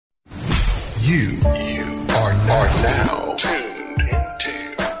You are now tuned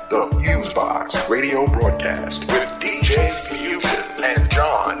into the FuseBox radio broadcast with DJ Fusion and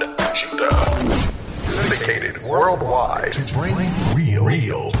John Judah. Syndicated worldwide to bring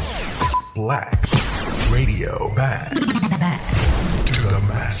real black radio back to the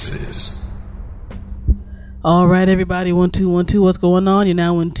masses. All right, everybody, 1 2 1 2. What's going on? You're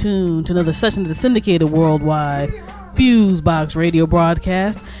now in tune to another session of the syndicated worldwide FuseBox radio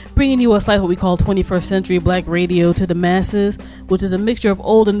broadcast, bringing you a slice of what we call 21st century black radio to the masses, which is a mixture of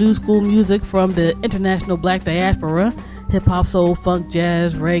old and new school music from the international black diaspora, hip-hop, soul, funk,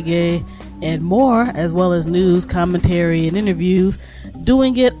 jazz, reggae, and more, as well as news, commentary, and interviews.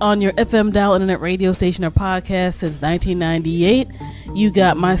 Doing it on your FM dial internet radio station or podcast since 1998. You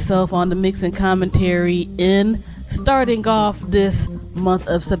got myself on the mix and commentary in starting off this month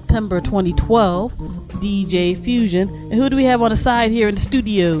of September 2012, DJ Fusion. And who do we have on the side here in the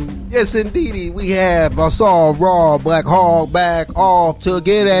studio? Yes, indeedy, we have Assault Raw Black Hog back off to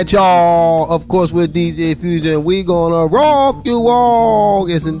get at y'all. Of course, with DJ Fusion, we gonna rock you all.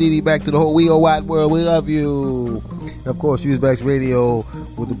 Yes, indeedy, back to the whole wide world. We love you. And of course, FuseBox Radio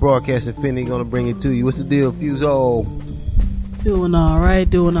with the broadcast infinity gonna bring it to you. What's the deal, Fuse-O? Doing all right.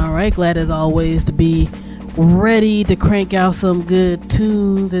 Glad as always to be ready to crank out some good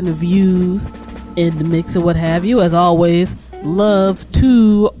tunes and reviews in the mix and what have you. As always, love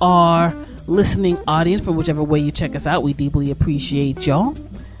to our listening audience from whichever way you check us out. We deeply appreciate y'all.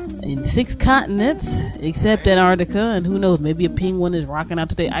 In 6 continents, except Antarctica, and who knows, maybe a penguin is rocking out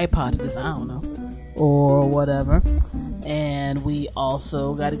to their iPod to this, I don't know, or whatever. And we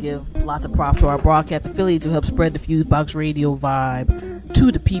also got to give lots of props to our broadcast affiliates who help spread the FuseBox Radio vibe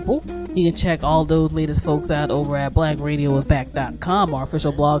to the people. You can check all those latest folks out over at blackradioisback.com, our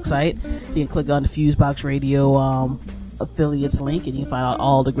official blog site. You can click on the FuseBox Radio affiliates link, and you can find out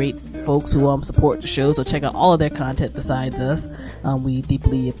all the great folks who support the show. So check out all of their content besides us. We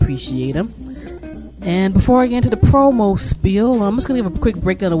deeply appreciate them. And before I get into the promo spiel, I'm just going to give a quick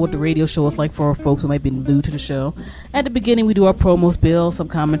breakdown of what the radio show is like for folks who might be new to the show. At the beginning, we do our promo spiel, some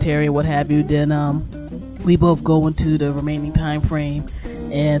commentary, what have you. Then we both go into the remaining time frame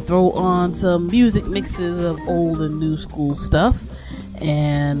and throw on some music mixes of old and new school stuff.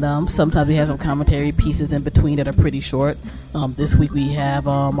 And sometimes we have some commentary pieces in between that are pretty short. This week we have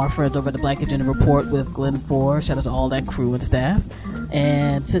our friends over at the Black Agenda Report with Glenn Ford. Shout out to all that crew and staff.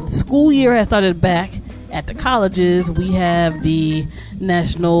 And since the school year has started back at the colleges, we have the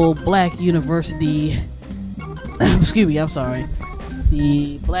National Black University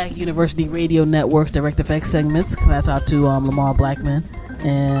the Black University Radio Network Direct Effects segments. That's out to Lamar Blackman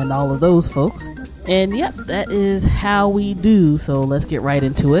and all of those folks. And yep, that is how we do. So let's get right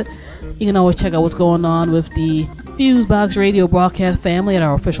into it. You can always check out what's going on with the FuseBox Radio broadcast family at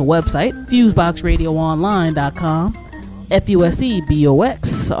our official website, FuseBoxRadioOnline.com,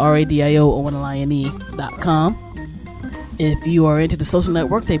 FuseBoxRadioOnline.com. If you are into the social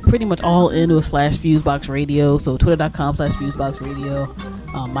network, they pretty much all into a /FuseBox Radio. So Twitter.com/FuseBox Radio,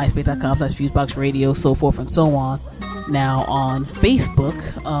 MySpace.com/FuseBox Radio, so forth and so on. Now on Facebook,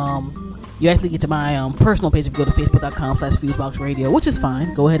 you actually get to my personal page if you go to Facebook.com/FuseBox Radio, which is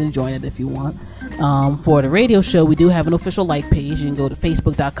fine. Go ahead and join it if you want. For the radio show, we do have an official like page. You can go to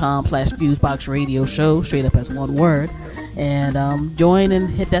Facebook.com/FuseBox Radio Show, straight up as one word. And join and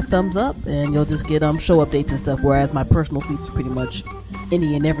hit that thumbs up, and you'll just get show updates and stuff, whereas my personal feed is pretty much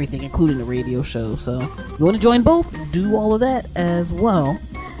any and everything, including the radio show. So if you want to join both, do all of that as well.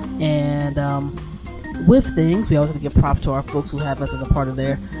 And with things, we always have to give props to our folks who have us as a part of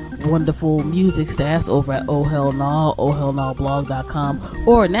their wonderful music staffs over at ohellnaw.blog.com,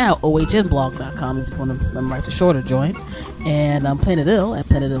 or now ohnblog.com if you just want to memorize the shorter joint, and Planet Ill at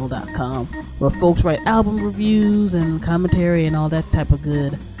planetill.com, where folks write album reviews and commentary and all that type of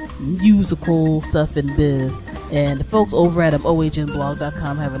good musical stuff in biz. And the folks over at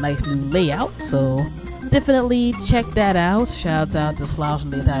ohnblog.com have a nice new layout, so definitely check that out. Shouts out to Slouch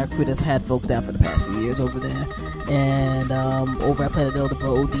and the entire crew that's had folks down for the past few years over there. And over at Planet Ill, the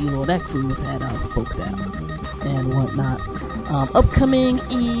OD, that crew have had folks down and whatnot. Upcoming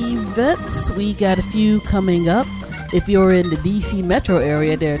events, we got a few coming up. If you're in the DC metro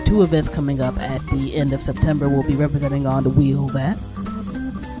area, there are 2 events coming up at the end of September. We'll be representing On the Wheels at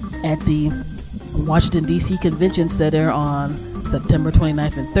the Washington DC Convention Center on September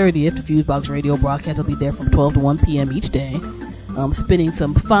 29th and 30th. The FuseBox Radio broadcast will be there from 12 to 1 p.m. each day. Spinning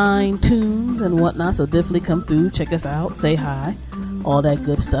some fine tunes and whatnot, so definitely come through, check us out, say hi, all that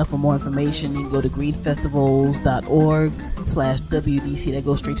good stuff. For more information, you can go to greenfestivals.org/WDC. That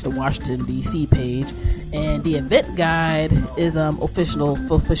goes straight to the Washington DC page, and the event guide is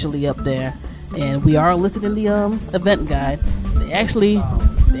officially up there and we are listed in the event guide. They actually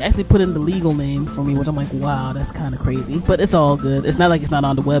put in the legal name for me, which I'm like, wow, that's kind of crazy. But it's all good. It's not like it's not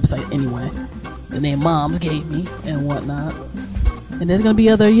on the website anyway. The name Moms gave me and whatnot. And there's going to be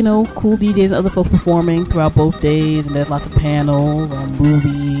other, cool DJs and other folks performing throughout both days. And there's lots of panels,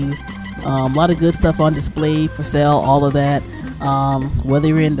 movies, a lot of good stuff on display for sale, all of that. Whether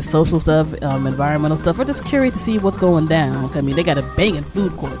you're into social stuff, environmental stuff, or just curious to see what's going down. I mean, they got a banging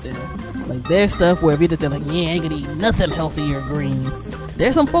food court there. Like, there's stuff where if you're just like, yeah, I ain't gonna eat nothing healthy or green.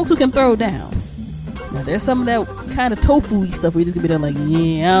 There's some folks who can throw down. Now, there's some of that kind of tofu-y stuff where you just gonna be there like,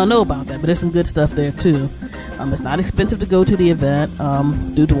 yeah, I don't know about that. But there's some good stuff there, too. It's not expensive to go to the event.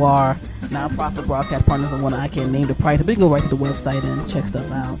 Due to our nonprofit broadcast partners and whatnot, I can't name the price. But you can go right to the website and check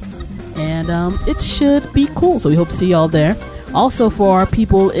stuff out. And it should be cool. So we hope to see y'all there. Also, for our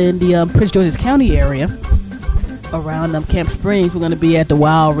people in the Prince George's County area, around Camp Springs, we're going to be at the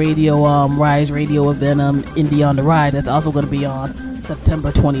Wild Radio Rise Radio event, Indie on the Ride. That's also going to be on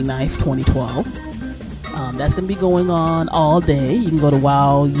September 29th, 2012. That's going to be going on all day. You can go to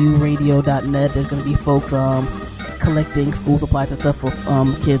wilduradio.net. There's going to be folks collecting school supplies and stuff for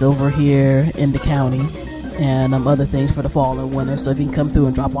kids over here in the county, and other things for the fall and winter. So if you can come through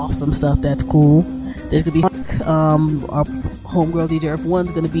and drop off some stuff, that's cool. There's going to be our homegirl DJ Earth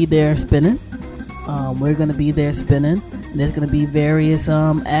One's going to be there spinning. We're going to be there spinning. And there's going to be various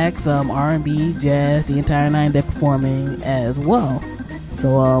acts, R&B, jazz, the entire nine. They're performing as well.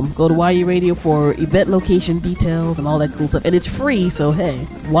 So go to YU Radio for event location details and all that cool stuff. And it's free, so hey,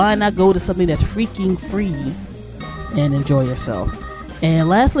 why not go to something that's freaking free and enjoy yourself? And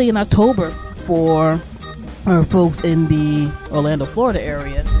lastly, in October, for our folks in the Orlando, Florida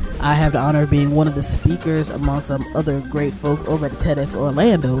area, I have the honor of being one of the speakers among some other great folk over at the TEDx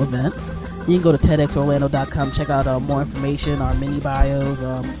Orlando event. You can go to TEDxOrlando.com, check out more information, our mini bios,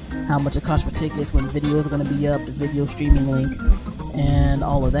 how much it costs for tickets, when videos are going to be up, the video streaming link, and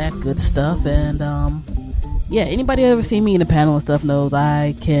all of that good stuff. And yeah, anybody ever seen me in the panel and stuff knows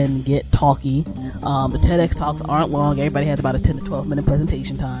I can get talky. The TEDx talks aren't long. Everybody has about a 10 to 12 minute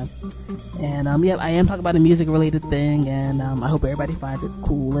presentation time. And yeah, I am talking about a music related thing, and I hope everybody finds it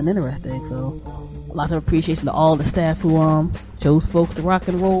cool and interesting. So lots of appreciation to all the staff who chose folks to rock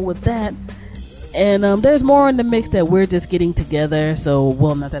and roll with that. And there's more in the mix that we're just getting together, so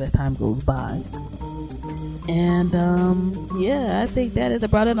we'll know that as time goes by. And yeah, I think that is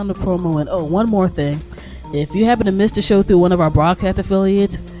about it on the promo. And oh, one more thing. If you happen to miss the show through one of our broadcast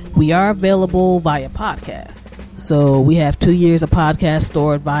affiliates, we are available via podcast. So we have 2 years of podcast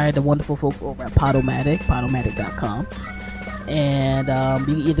stored via the wonderful folks over at Podomatic.com. And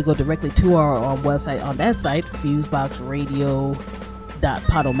you can either go directly to our website on that site,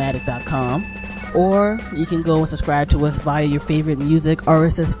 FuseBoxRadio.Podomatic.com, or you can go and subscribe to us via your favorite music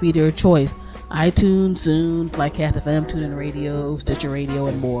RSS feed of your choice. iTunes, Zune, Flightcast FM, TuneIn Radio, Stitcher Radio,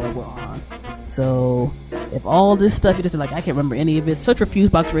 and more we're on. So if all this stuff you just like, I can't remember any of it, search for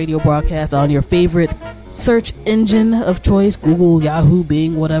FuseBox Radio Broadcast on your favorite search engine of choice, Google, Yahoo,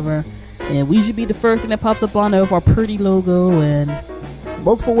 Bing, whatever. And we should be the first thing that pops up on there with our pretty logo and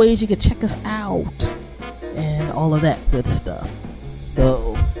multiple ways you can check us out and all of that good stuff.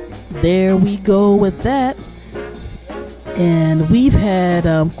 So there we go with that. And we've had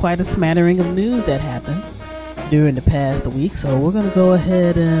quite a smattering of news that happened during the past week. So we're going to go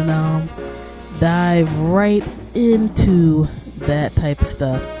ahead and dive right into that type of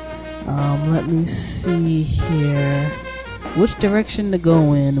stuff. Let me see here. Which direction to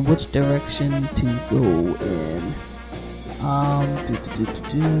go in? Which direction to go in?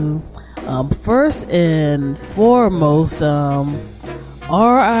 First and foremost,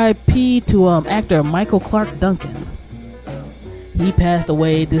 R.I.P. to actor Michael Clark Duncan. He passed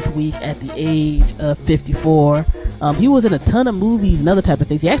away this week at the age of 54. He was in a ton of movies and other type of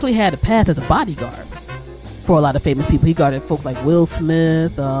things. He actually had a pass as a bodyguard for a lot of famous people. He guarded folks like Will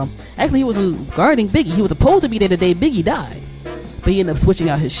Smith. Actually, he was guarding Biggie. He was supposed to be there the day Biggie died, but he ended up switching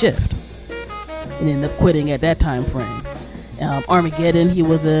out his shift and ended up quitting at that time frame. Armageddon, he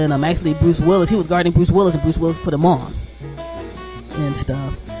was in. Actually, Bruce Willis. He was guarding Bruce Willis, and Bruce Willis put him on and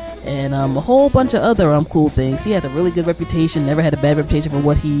stuff. And a whole bunch of other cool things. He has a really good reputation. Never had a bad reputation for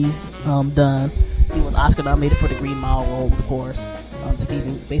what he's done. He was Oscar nominated for the Green Mile role, of course,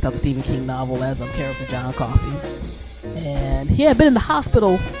 based off the Stephen King novel as character John Coffey. And he had been in the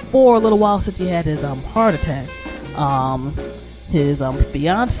hospital for a little while since he had his heart attack. His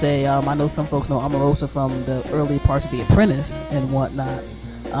fiance, I know some folks know Omarosa from the early parts of The Apprentice and whatnot.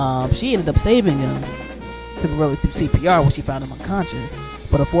 She ended up saving him temporarily through CPR when she found him unconscious.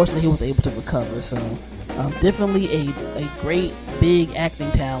 But unfortunately, he was able to recover. So Definitely a great big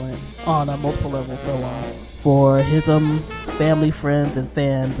acting talent on multiple levels. So for his family, friends, and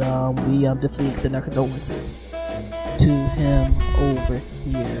fans, we definitely extend our condolences to him over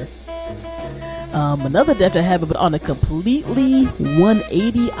here. Another death that happened, but on a completely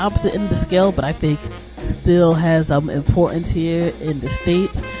 180 opposite end of the scale, but I think still has importance here in the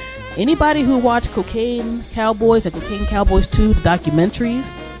States. Anybody who watched Cocaine Cowboys and Cocaine Cowboys 2, the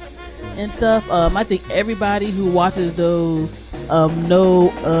documentaries and stuff, I think everybody who watches those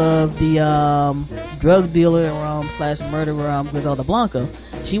know of the drug dealer slash murderer Griselda Blanco.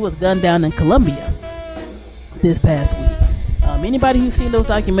 She was gunned down in Colombia this past week. Anybody who's seen those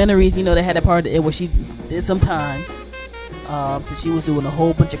documentaries, you know they had that part where she did some time, since she was doing a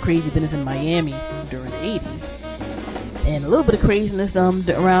whole bunch of crazy business in Miami during the 80s, and a little bit of craziness around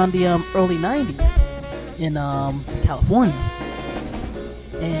the early 90s in California.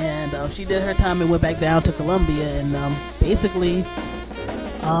 And she did her time and went back down to Colombia, and basically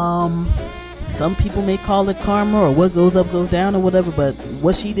some people may call it karma or what goes up goes down or whatever, but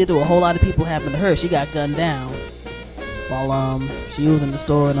what she did to a whole lot of people happened to her. She got gunned down while she was in the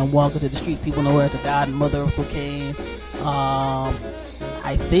store and walking to the streets. People know her as a godmother of cocaine.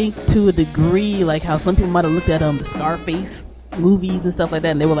 I think to a degree, like how some people might have looked at the Scarface movies and stuff like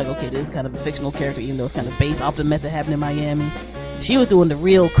that, and they were like, okay, this is kind of a fictional character, even though it's kind of based off the mess that happened in Miami. She was doing the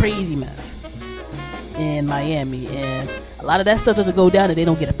real crazy mess in Miami, and a lot of that stuff doesn't go down and they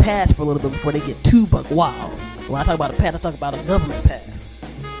don't get a pass for a little bit before they get too buck wild. When I talk about a pass, I talk about a government pass.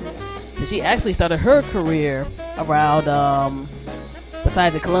 So she actually started her career around,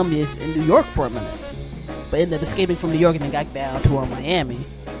 besides in Colombia, in New York for a minute, but ended up escaping from New York and then got down to Miami.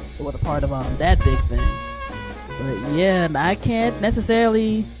 It was a part of that big thing. But yeah, I can't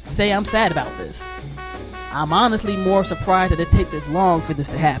necessarily say I'm sad about this. I'm honestly more surprised that it took this long for this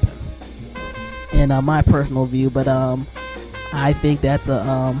to happen, in my personal view. But I think that's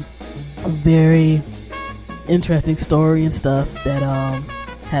a very interesting story and stuff that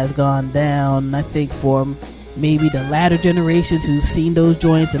has gone down. And I think for maybe the latter generations who've seen those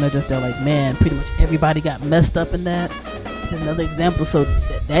joints and they're like, man, pretty much everybody got messed up in that. It's just another example. So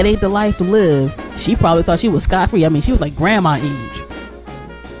that ain't the life to live. She probably thought she was scot-free. I mean, she was like grandma age,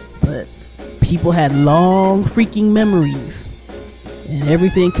 but people had long freaking memories, and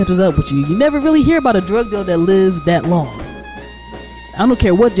everything catches up with you. You never really hear about a drug dealer that lives that long. I don't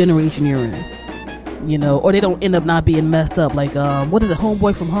care what generation you're in, you know, or they don't end up not being messed up. Like, what is it,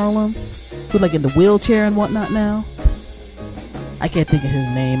 homeboy from Harlem, who's like in the wheelchair and whatnot now? I can't think of his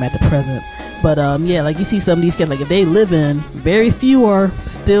name at the present. But yeah, like you see some of these kids, like if they live in, very few are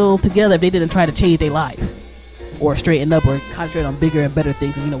still together if they didn't try to change their life or straighten up or concentrate on bigger and better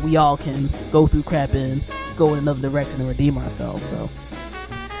things. You know, we all can go through crap and go in another direction and redeem ourselves. So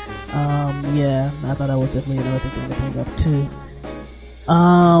yeah, I thought that was definitely another thing to bring up too.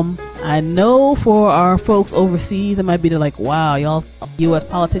 I know for our folks overseas, it might be like, wow, y'all U.S.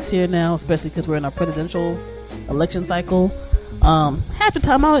 politics here now, especially because we're in our presidential election cycle. Half the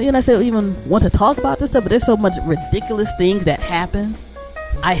time I don't necessarily even want to talk about this stuff, but there's so much ridiculous things that happen.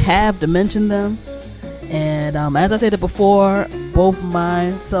 I have to mention them. And as I said before, both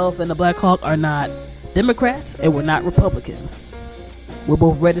myself and the Black Hawk are not Democrats, and we're not Republicans. We're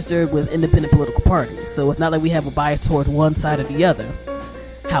both registered with independent political parties, so it's not like we have a bias towards one side or the other.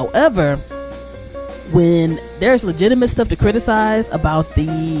 However, when there's legitimate stuff to criticize about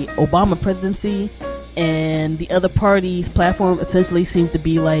the Obama presidency, and the other party's platform essentially seems to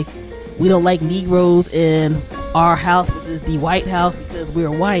be like, we don't like Negroes in our house, which is the White House, because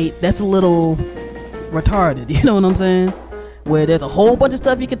we're white, that's a little retarded, you know what I'm saying? Where there's a whole bunch of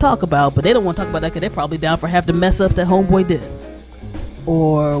stuff you can talk about, but they don't want to talk about that because they're probably down for half the mess ups that homeboy did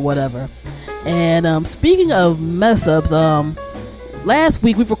or whatever. And speaking of mess ups, last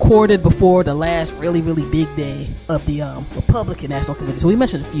week we recorded before the last really big day of the Republican National Convention, so we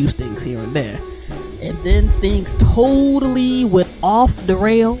mentioned a few things here and there, and then things totally went off the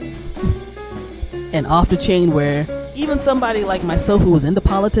rails and off the chain, where even somebody like myself who was into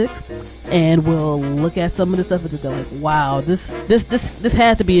politics and will look at some of the stuff and they're like, wow, this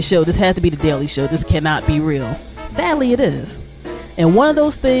has to be a show. This has to be the Daily Show. This cannot be real. Sadly, it is. And one of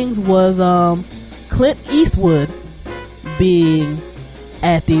those things was Clint Eastwood being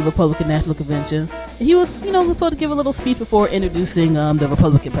at the Republican National Convention. And he was, supposed to give a little speech before introducing the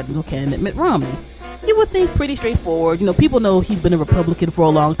Republican presidential candidate, Mitt Romney. You would think pretty straightforward. People know he's been a Republican for a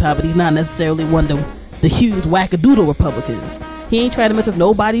long time, but he's not necessarily one of the huge wackadoodle Republicans. He ain't trying to mess with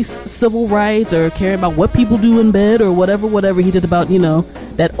nobody's civil rights or caring about what people do in bed or whatever. He just about,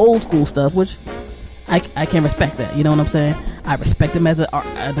 that old school stuff, which I can respect that. You know what I'm saying? I respect him as a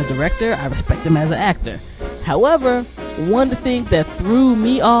director. I respect him as an actor. However, one thing that threw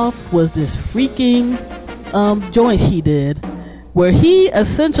me off was this freaking joint he did, where he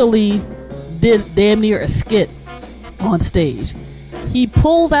essentially did damn near a skit on stage. He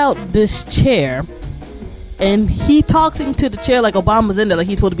pulls out this chair and he talks into the chair like Obama's in there, like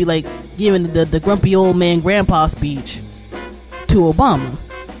he's supposed to be like giving the grumpy old man grandpa speech to Obama.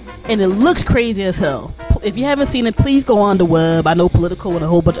 And it looks crazy as hell. If you haven't seen it, please go on the web. I know Politico and a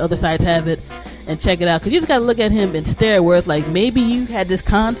whole bunch of other sites have it, and check it out, because you just gotta look at him and stare, where it's like maybe you had this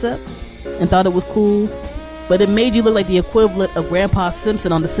concept and thought it was cool, but it made you look like the equivalent of Grandpa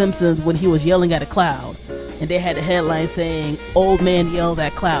Simpson on The Simpsons when he was yelling at a cloud and they had the headline saying old man yelled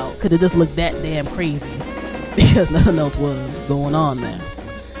at cloud, because it just looked that damn crazy because nothing else was going on there.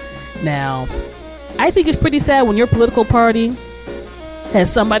 Now, I think it's pretty sad when your political party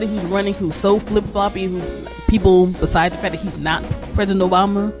has somebody who's running who's so flip-floppy, who people, besides the fact that he's not President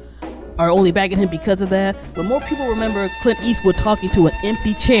Obama, are only backing him because of that. But more people remember Clint Eastwood talking to an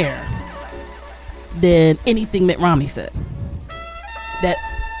empty chair than anything Mitt Romney said that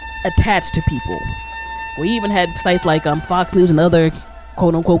attached to people. We even had sites like Fox News and other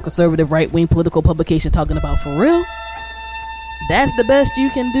quote-unquote conservative right-wing political publications talking about, for real? That's the best you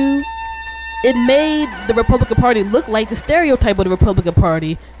can do? It made the Republican Party look like the stereotype of the Republican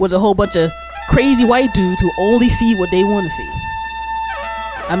Party, with a whole bunch of crazy white dudes who only see what they want to see.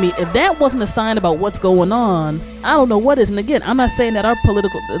 I mean, if that wasn't a sign about what's going on, I don't know what is. And again, I'm not saying that our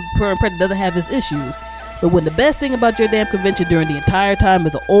current president doesn't have his issues, but when the best thing about your damn convention during the entire time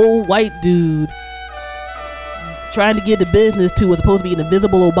is an old white dude trying to get the business to what's supposed to be an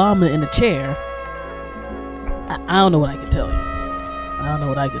invisible Obama in a chair, I don't know what I can tell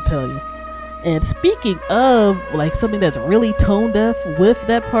you. And speaking of like something that's really tone deaf with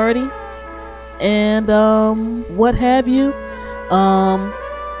that party and what have you,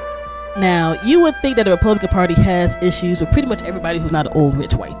 now you would think that the Republican Party has issues with pretty much everybody who's not an old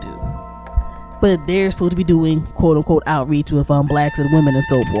rich white dude, but they're supposed to be doing quote unquote outreach with blacks and women and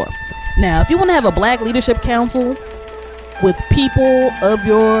so forth. Now, if you want to have a black leadership council with people of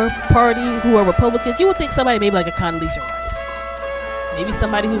your party who are Republicans, you would think somebody maybe like a Condoleezza Rice, maybe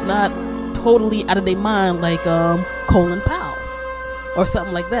somebody who's not totally out of their mind like Colin Powell or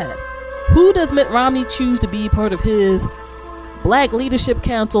something like that. Who does Mitt Romney choose to be part of his Black Leadership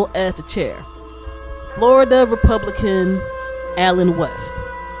Council as the chair? Florida Republican Alan West,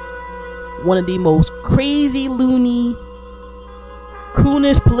 one of the most crazy, loony,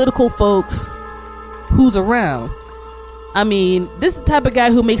 coonish political folks who's around. I mean, this is the type of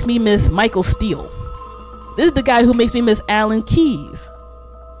guy who makes me miss Michael Steele. This is the guy who makes me miss Alan Keyes,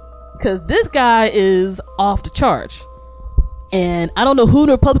 because this guy is off the charts. And I don't know who in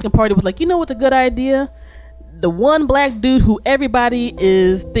the Republican Party was like, you know what's a good idea? The one black dude who everybody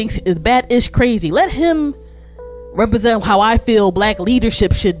thinks is bad-ish crazy, let him represent how I feel black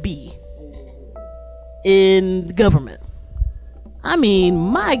leadership should be in government. I mean,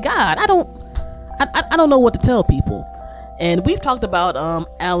 my God, I don't know what to tell people. And we've talked about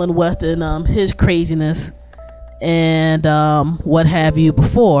Alan West and his craziness and what have you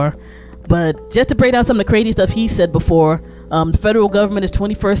before. But just to break down some of the crazy stuff he said before, the federal government is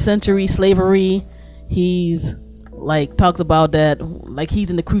 21st century slavery. He's like talks about that like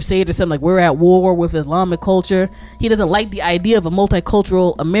he's in the crusade or something, like we're at war with Islamic culture. He doesn't like the idea of a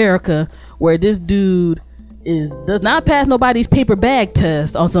multicultural America where this dude does not pass nobody's paper bag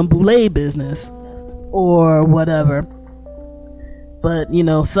test on some boule business or whatever. But you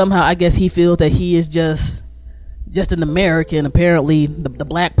know, somehow I guess he feels that he is just an American. Apparently the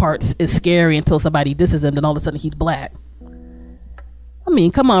black part is scary until somebody disses him, then all of a sudden he's black. I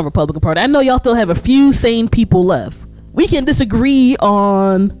mean, come on, Republican Party. I know y'all still have a few sane people left. We can disagree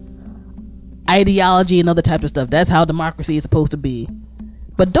on ideology and other types of stuff. That's how democracy is supposed to be.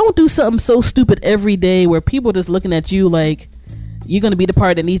 But don't do something so stupid every day where people are just looking at you like you're going to be the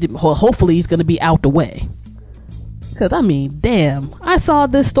party that needs to, well, hopefully he's going to be out the way. Because, I mean, damn. I saw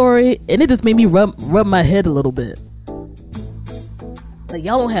this story and it just made me rub my head a little bit. Like,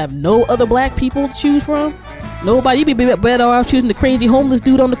 y'all don't have no other black people to choose from? Nobody. You'd be better off choosing the crazy homeless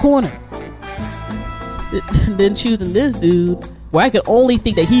dude on the corner than choosing this dude where I could only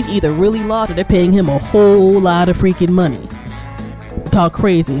think that he's either really lost or they're paying him a whole lot of freaking money. Talk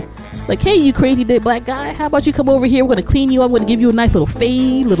crazy. Like, hey, you crazy dead black guy, how about you come over here? We're going to clean you up. We're going to give you a nice little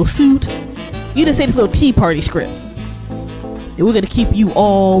fade, little suit. You just say this little tea party script. And we're going to keep you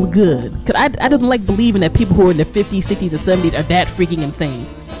all good. Because I don't like believing that people who are in their 50s, 60s, and 70s are that freaking insane.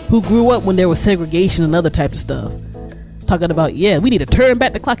 Who grew up when there was segregation and other types of stuff. Talking about, yeah, we need to turn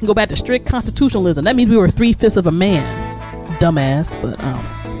back the clock and go back to strict constitutionalism. That means we were 3/5 of a man. dumbass, but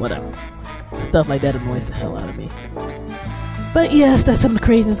whatever. Stuff like that annoys the hell out of me. But yes, that's some of the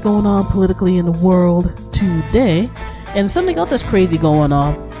craziness going on politically in the world today. And something else that's crazy going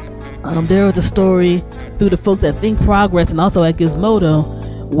on. There was a story through the folks at Think Progress and also at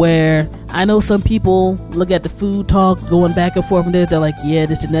Gizmodo, where I know some people look at the food talk going back and forth from this. They're like, yeah,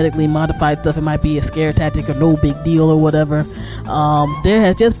 this genetically modified stuff, it might be a scare tactic or no big deal or whatever. There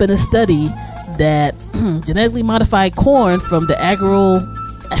has just been a study that genetically modified corn from the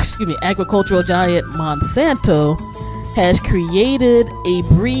agricultural giant Monsanto has created a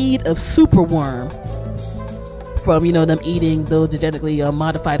breed of superworm from, them eating those genetically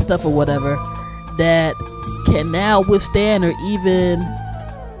modified stuff or whatever, that can now withstand or even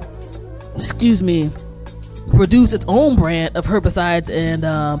produce its own brand of herbicides and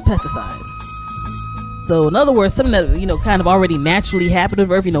pesticides. So in other words, something that kind of already naturally happened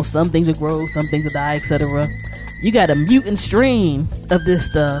to Earth. Some things will grow, some things will die, etc. You got a mutant strain of this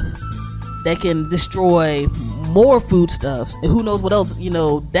stuff that can destroy more foodstuffs, and who knows what else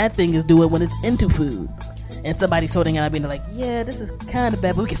that thing is doing when it's into food. And somebody's sorting out being like, yeah, this is kind of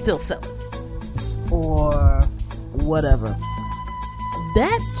bad, but we can still sell it or whatever.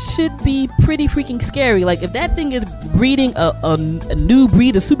 That should be pretty freaking scary. Like, if that thing is breeding a new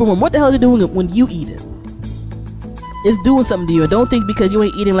breed of superworm, what the hell is it doing when you eat it? It's doing something to you. And don't think because you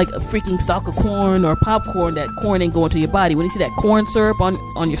ain't eating like a freaking stalk of corn or popcorn that corn ain't going to your body. When you see that corn syrup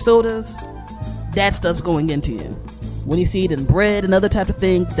on your sodas, that stuff's going into you. When you see it in bread and other type of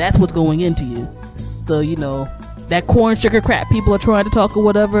thing, that's what's going into you. So, that corn sugar crap people are trying to talk or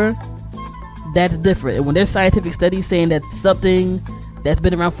whatever, that's different. And when there's scientific studies saying that something that's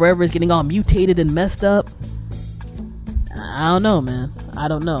been around forever is getting all mutated and messed up, I don't know, man. I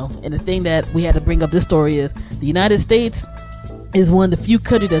don't know. And the thing that we had to bring up this story is the United States is one of the few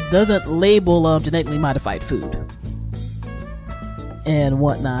countries that doesn't label genetically modified food and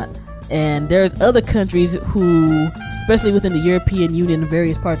whatnot. And there's other countries who, especially within the European Union and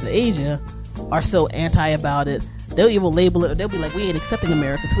various parts of Asia, are so anti about it. They'll even label it, or they'll be like, we ain't accepting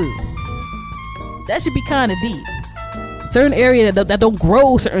America's food. That should be kind of deep. Certain area that don't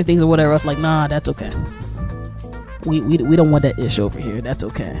grow certain things or whatever, it's like, nah, that's okay. We don't want that issue over here. That's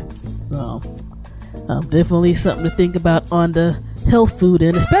okay. So definitely something to think about on the health food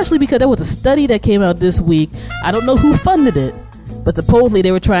end, especially because there was a study that came out this week. I don't know who funded it, but supposedly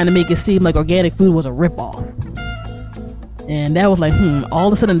they were trying to make it seem like organic food was a ripoff. And that was like, all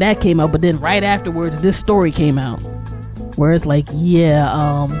of a sudden that came out, but then right afterwards this story came out where it's like,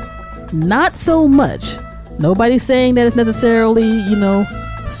 yeah, not so much. Nobody's saying that it's necessarily,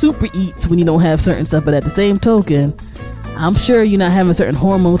 super eats when you don't have certain stuff, but at the same token, I'm sure you're not having certain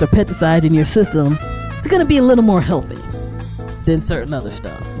hormones or pesticides in your system. It's going to be a little more healthy than certain other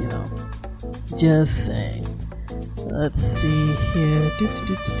stuff, Just saying. Let's see here.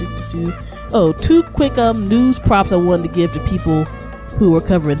 Oh, two quick news props I wanted to give to people who are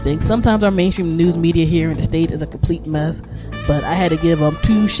covering things. Sometimes our mainstream news media here in the States is a complete mess, but I had to give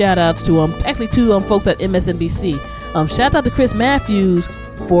two shout outs to two folks at MSNBC. Shout out to Chris Matthews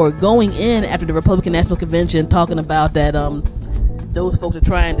for going in after the Republican National Convention talking about that those folks are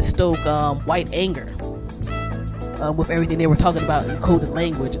trying to stoke white anger with everything they were talking about in coded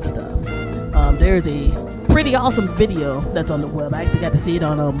language and stuff. There's a pretty awesome video that's on the web. I actually got to see it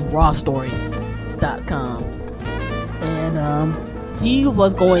on rawstory.com, and he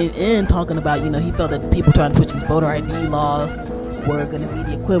was going in talking about, he felt that the people trying to push these voter ID laws were going to be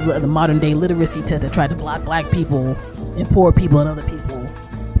the equivalent of the modern day literacy test that tried to block black people and poor people and other people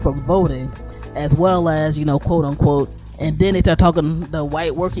from voting, as well as, quote unquote. And then they start talking the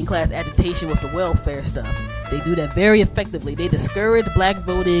white working class agitation with the welfare stuff. They do that very effectively. They discourage black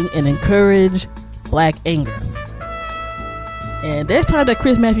voting and encourage black anger. And there's times that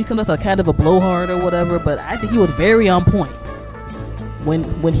Chris Matthews comes out kind of a blowhard or whatever, but I think he was very on point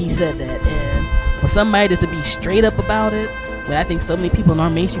when he said that. And for somebody just to be straight up about it, when I think so many people in our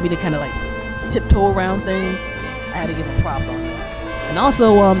mainstream media kind of like tiptoe around things, I had to give him props on that. And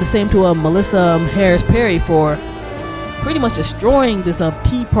also the same to Melissa Harris Perry for pretty much destroying this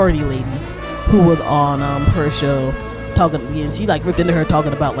Tea Party lady who was on her show talking, and she like ripped into her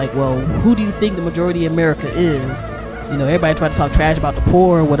talking about like, well, who do you think the majority of America is? Everybody tried to talk trash about the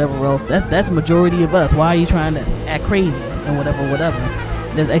poor or whatever. Well, that's the majority of us. Why are you trying to act crazy and whatever.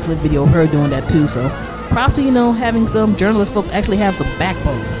 There's an excellent video of her doing that too. So props to having some journalist folks actually have some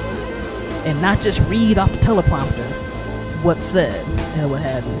backbone and not just read off the teleprompter what's said and what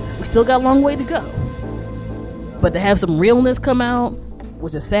have you. We still got a long way to go, but to have some realness come out,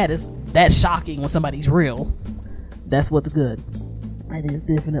 which is sad, is that's shocking when somebody's real. That's what's good. That is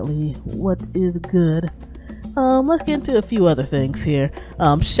definitely what is good. Let's get into a few other things here.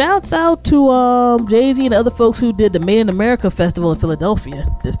 Shouts out to Jay-Z and other folks who did the Made in America Festival in Philadelphia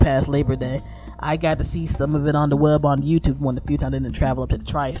this past Labor Day. I got to see some of it on the web, on YouTube, one of the few times I didn't travel up to the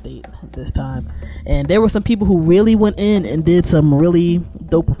tri-state this time. And there were some people who really went in and did some really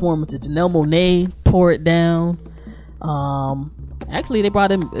dope performances. Janelle Monáe tore it down. Actually, they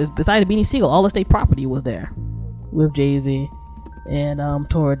brought in, besides Beanie Siegel, All the State Property was there with Jay-Z and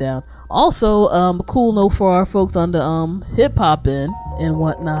tore it down. Also, a cool note for our folks on the hip-hop end and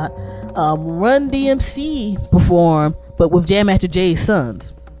whatnot. Run DMC performed, but with Jam Master Jay's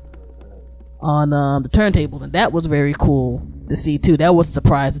sons on the turntables, and that was very cool to see too. That was a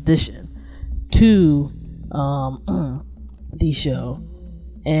surprise addition to the show.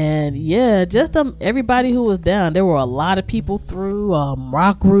 And yeah, just everybody who was down. There were a lot of people through,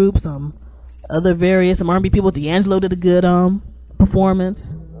 rock groups, other various, some R&B people. D'Angelo did a good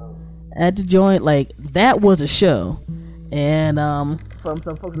performance at the joint. Like, that was a show. And from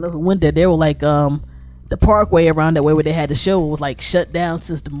some folks who know who went there, they were like, the parkway around that way where they had the show was like shut down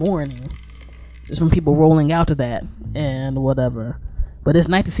since the morning, just from people rolling out to that and whatever. But it's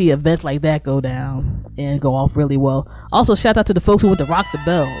nice to see events like that go down and go off really well. Also, shout out to the folks who went to Rock the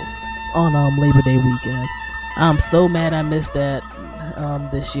Bells on Labor Day weekend. I'm so mad I missed that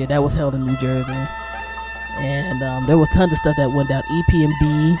this year. That was held in New Jersey. And there was tons of stuff that went down.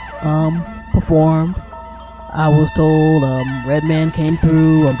 EP&B performed. I was told Redman came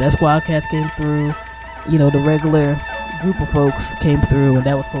through, Death Squad Cats came through. You know, the regular group of folks came through, and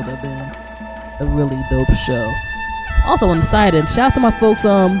that was supposed to have been a really dope show. Also on the side end, shouts to my folks,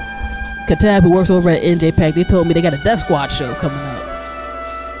 Katab, who works over at NJPAC. They told me they got a Death Squad show coming up.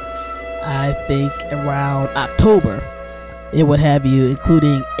 I think around October, it would have you,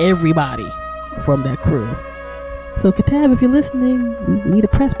 including everybody from that crew. So Katab, if you're listening, we need a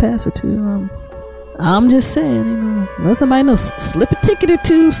press pass or two. I'm just saying, you know, let somebody know. Slip a ticket or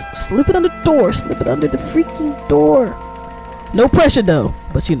two, slip it under the door, slip it under the freaking door. No pressure though,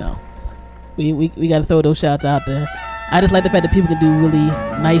 but you know, we got to throw those shots out there. I just like the fact that people can do really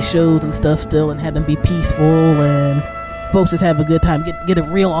nice shows and stuff still, and have them be peaceful, and folks just have a good time. Get a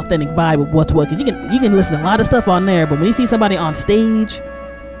real authentic vibe of what's what. Cause you can listen to a lot of stuff on there, but when you see somebody on stage,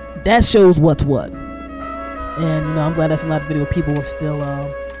 that shows what's what. And you know, I'm glad that's a lot of video people are still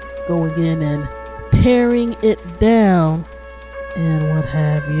going in and tearing it down and what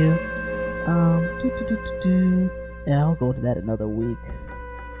have you. And I'll go into that another week.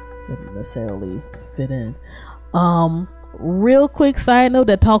 Doesn't necessarily fit in. Real quick side note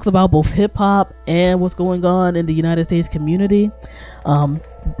that talks about both hip hop and what's going on in the United States community.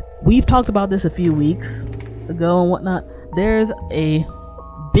 We've talked about this a few weeks ago and whatnot. There's a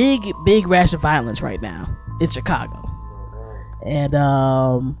big rash of violence right now in Chicago, and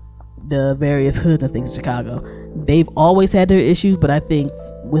the various hoods and things in Chicago. They've always had their issues, but I think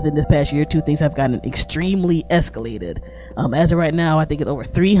within this past year or two, things have gotten extremely escalated. As of right now, I think it's over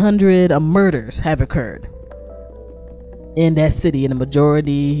 300 murders have occurred in that city, and the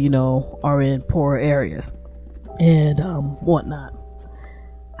majority, you know, are in poorer areas and whatnot.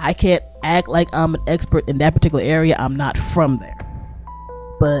 I can't act like I'm an expert in that particular area. I'm not from there,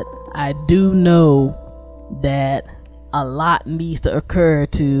 but I do know that a lot needs to occur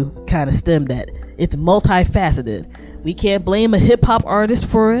to kind of stem that. It's multifaceted. We can't blame a hip-hop artist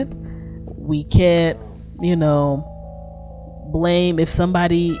for it. We can't, you know, blame if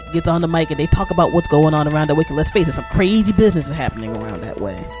somebody gets on the mic and they talk about what's going on around that way. Let's face it, some crazy business is happening around that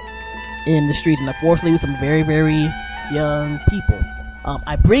way in the streets, and unfortunately with some very, very young people.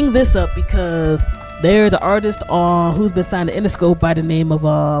 I bring this up because there's an artist who's been signed to Interscope by the name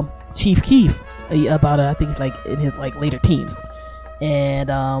of Chief Keef, about I think he's like in his like later teens,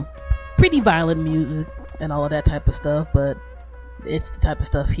 and pretty violent music and all of that type of stuff, but it's the type of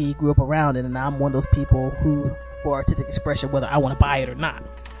stuff he grew up around in, and I'm one of those people who's for artistic expression, whether I want to buy it or not.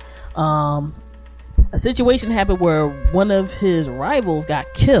 A situation happened where one of his rivals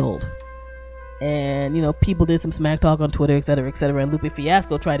got killed, and you know, people did some smack talk on Twitter, etc., and Lupe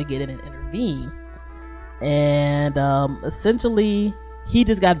Fiasco tried to get in and intervene, and essentially he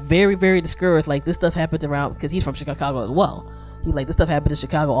just got very, very discouraged. Like, this stuff happens around, because he's from Chicago as well. He's like, this stuff happens in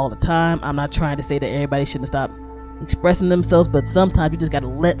Chicago all the time. I'm not trying to say that everybody shouldn't stop expressing themselves, but sometimes you just gotta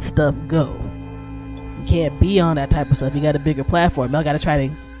let stuff go. You can't be on that type of stuff. You got a bigger platform. Y'all gotta try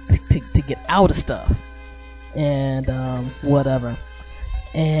to get out of stuff and whatever.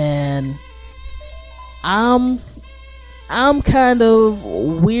 And I'm kind of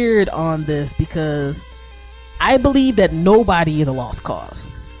weird on this because I believe that nobody is a lost cause.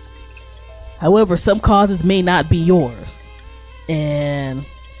 However, some causes may not be yours. And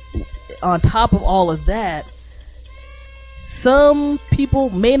on top of all of that, some people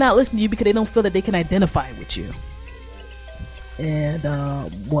may not listen to you because they don't feel that they can identify with you and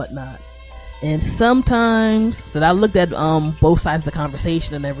whatnot. And sometimes, so I looked at both sides of the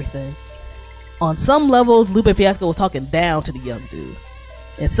conversation and everything. On some levels, Lupe Fiasco was talking down to the young dude.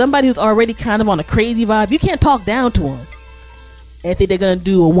 And somebody who's already kind of on a crazy vibe, you can't talk down to them and think they're going to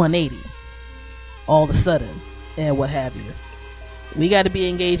do a 180 all of a sudden and what have you. We got to be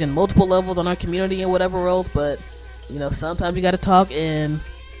engaged in multiple levels on our community and whatever else, but you know, sometimes you got to talk and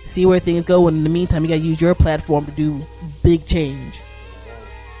see where things go, and in the meantime you got to use your platform to do big change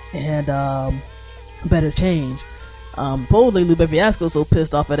and better change. Supposedly Lupe Fiasco's so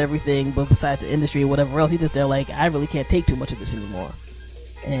pissed off at everything, but besides the industry or whatever else, he's just there like, I really can't take too much of this anymore.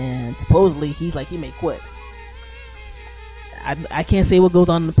 And supposedly he's like, he may quit. I can't say what goes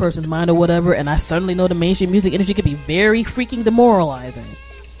on in the person's mind or whatever, and I certainly know the mainstream music industry can be very freaking demoralizing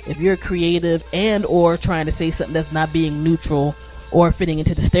if you're creative and or trying to say something that's not being neutral or fitting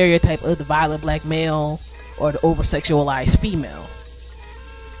into the stereotype of the violent black male or the over-sexualized female.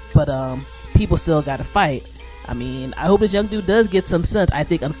 But people still gotta fight. I mean, I hope this young dude does get some sense. I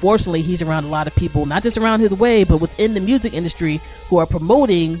think unfortunately he's around a lot of people, not just around his way, but within the music industry, who are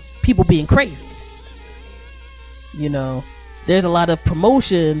promoting people being crazy. You know, there's a lot of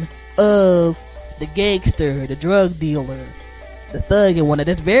promotion of the gangster, the drug dealer, the thug and whatnot.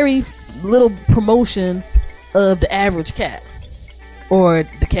 There's very little promotion of the average cat or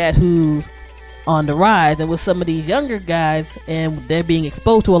the cat who's on the rise. And with some of these younger guys, and they're being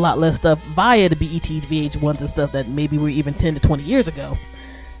exposed to a lot less stuff via the BET, VH1s and stuff that maybe were even 10 to 20 years ago,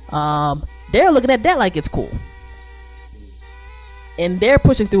 they're looking at that like it's cool, and they're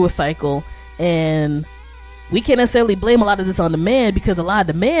pushing through a cycle. And we can't necessarily blame a lot of this on the man, because a lot of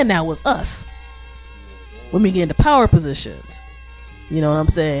the man now was us when we get into power positions. You know what I'm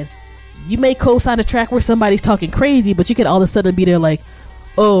saying? You may co-sign a track where somebody's talking crazy, but you can all of a sudden be there like,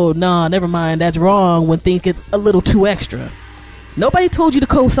 oh, nah, never mind, that's wrong, when things get a little too extra. Nobody told you to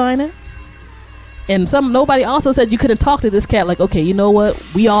co-sign it. And nobody also said you couldn't talk to this cat like, okay, you know what,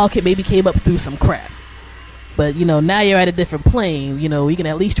 we all maybe came up through some crap, but you know, now you're at a different plane. You know, you can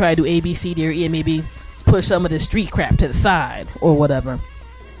at least try to do A, B, C, D, or E, and maybe push some of this street crap to the side or whatever.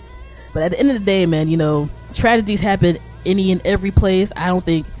 But at the end of the day, man, you know, tragedies happen any and every place. I don't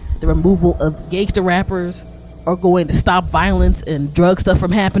think the removal of gangster rappers are going to stop violence and drug stuff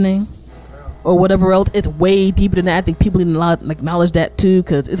from happening or whatever else. It's way deeper than that. I think people need to acknowledge that too,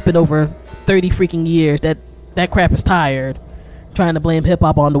 because it's been over 30 freaking years that crap is tired, trying to blame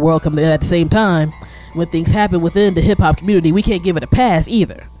hip-hop on the world coming in at the same time. When things happen within the hip-hop community, we can't give it a pass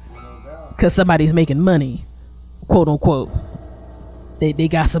either, because somebody's making money, quote unquote. They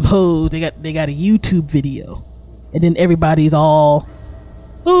got some hoes, they got a YouTube video, and then everybody's all,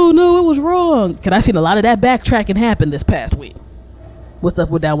 oh no, it was wrong. Cause I've seen a lot of that backtracking happen this past week. What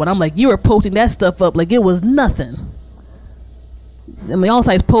stuff went down when I'm like, you were posting that stuff up like it was nothing. I mean, all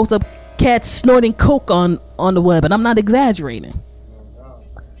sites post up cats snorting coke on the web, and I'm not exaggerating.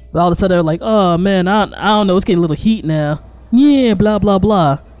 But all of a sudden they're like, oh man, I don't know, it's getting a little heat now. Yeah, blah blah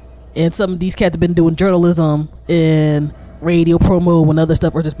blah. And some of these cats have been doing journalism and radio promo and other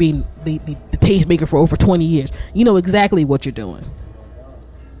stuff, or just being the tastemaker for over 20 years. You know exactly what you're doing.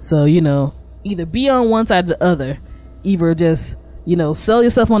 So, you know, either be on one side or the other. Either just, you know, sell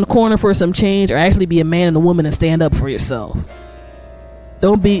yourself on the corner for some change, or actually be a man and a woman and stand up for yourself.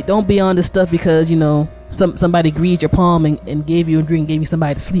 Don't be on this stuff because, you know, somebody greased your palm and gave you a drink, gave you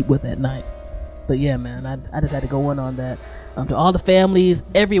somebody to sleep with at night. But yeah, man, I just had to go in on that. To all the families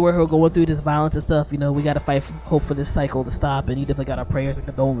everywhere who are going through this violence and stuff, you know, we got to fight, hope for this cycle to stop, and you definitely got our prayers and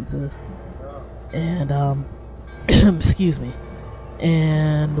condolences. And excuse me,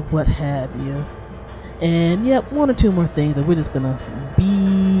 and what have you. And yep, one or two more things, and we're just gonna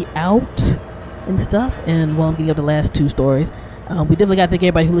be out and stuff. And while I'm getting up the last two stories, we definitely got to thank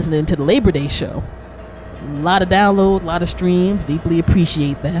everybody who listened to the Labor Day show. A lot of downloads, a lot of streams. Deeply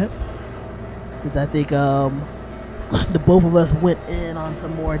appreciate that. Since I think the both of us went in on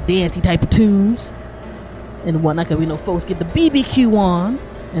some more dancey type of tunes and whatnot, because we know folks get the BBQ on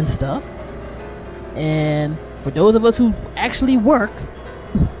and stuff. And for those of us who actually work,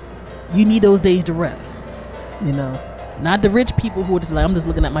 you need those days to rest. You know, not the rich people who are just like, I'm just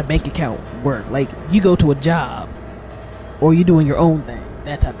looking at my bank account work. Like, you go to a job, or you're doing your own thing,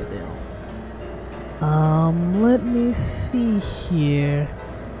 that type of deal. Let me see here.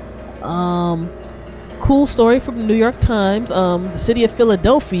 Cool story from the New York Times. The city of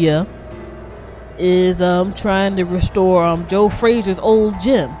Philadelphia is trying to restore Joe Frazier's old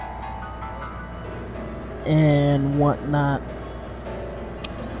gym and whatnot.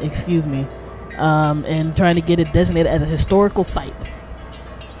 Excuse me. and trying to get it designated as a historical site,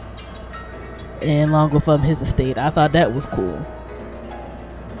 and along with his estate. I thought that was cool,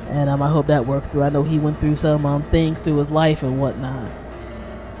 and I hope that works through. I know he went through some things through his life and whatnot,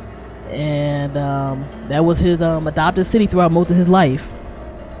 and that was his adopted city throughout most of his life.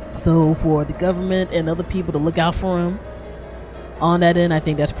 So for the government and other people to look out for him on that end, I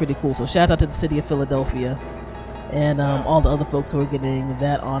think that's pretty cool. So shout out to the city of Philadelphia and all the other folks who are getting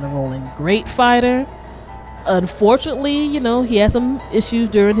that honor rolling. Great fighter. Unfortunately, he had some issues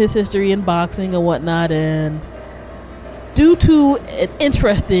during his history in boxing and whatnot, and due to an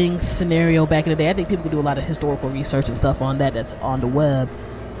interesting scenario back in the day, I think people can do a lot of historical research and stuff on that's on the web.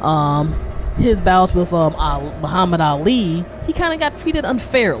 His bouts with Muhammad Ali, he kind of got treated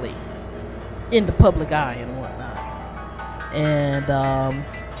unfairly in the public eye and whatnot. And,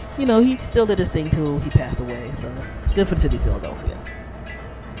 he still did his thing till he passed away. So, good for the city of Philadelphia.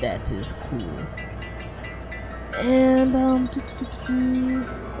 That is cool. And, let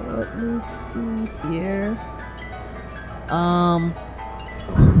me see here.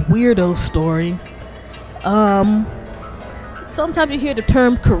 Weirdo story. Sometimes you hear the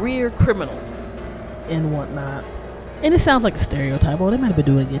term career criminal and whatnot, and it sounds like a stereotype. They might have been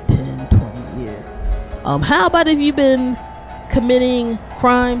doing it 10, 20 years. How about if you've been committing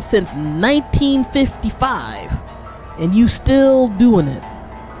crime since 1955 and you still doing it?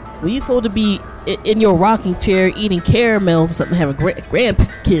 Well, you're supposed to be in your rocking chair eating caramels or something, having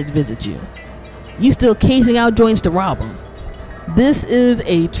grandkids visit you. You still casing out joints to rob them. This is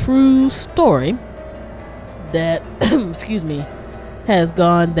a true story that has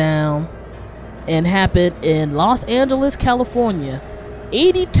gone down and happened in Los Angeles, California.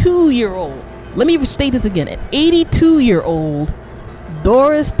 82-year-old, let me state this again, an 82-year-old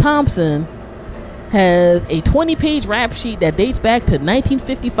Doris Thompson has a 20-page rap sheet that dates back to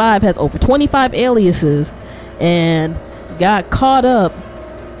 1955, has over 25 aliases, and got caught up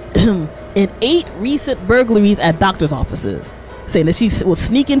in 8 recent burglaries at doctor's offices, saying that she will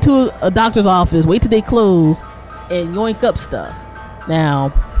sneak into a doctor's office, wait till they close, and yoink up stuff.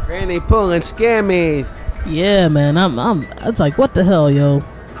 Now, Granny pulling scammies. Yeah, man, it's like, what the hell, yo?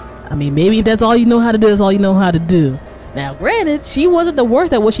 I mean, maybe if that's all you know how to do, that's all you know how to do. Now, granted, she wasn't the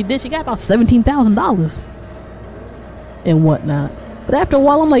worst at what she did. She got about $17,000 and whatnot. But after a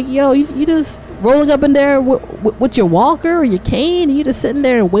while, I'm like, yo, you just rolling up in there with your walker or your cane, and you just sitting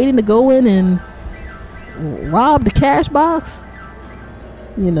there and waiting to go in and rob the cash box?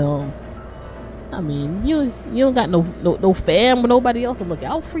 I mean, you don't got no fam or nobody else to look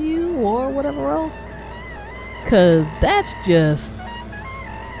out for you or whatever else. Cause that's just,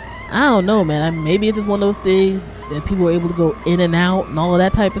 I don't know, man. I mean, maybe it's just one of those things that people were able to go in and out and all of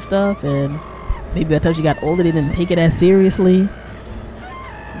that type of stuff, and maybe by the time she got older, they didn't take it as seriously.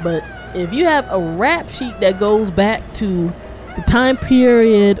 But if you have a rap sheet that goes back to the time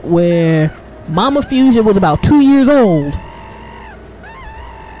period where Mama Fusion was about 2 years old,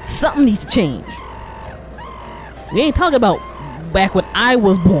 something needs to change. We ain't talking about back when I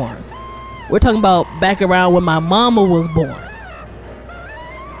was born. We're talking about back around when my mama was born.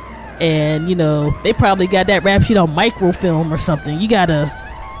 And, they probably got that rap sheet on microfilm or something. You gotta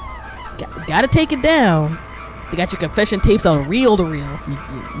take it down. You got your confession tapes on reel to reel.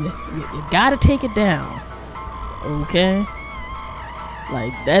 You gotta take it down. Okay?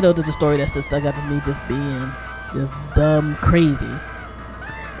 Like, that is the story that's just stuck out to me, just being just dumb crazy.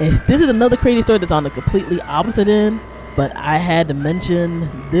 And this is another crazy story that's on the completely opposite end, but I had to mention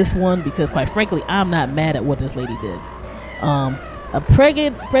this one because, quite frankly, I'm not mad at what this lady did. A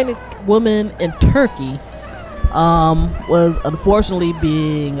pregnant woman in Turkey was unfortunately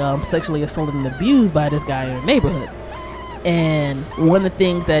being sexually assaulted and abused by this guy in her neighborhood. And one of the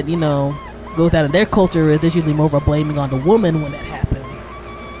things that, goes out in their culture is there's usually more of a blaming on the woman when that happens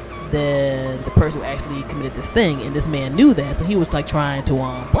than the person who actually committed this thing. And this man knew that, so he was like trying to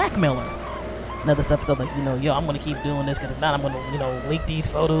blackmail her and other stuff like, yo, I'm gonna keep doing this because if not, I'm gonna leak these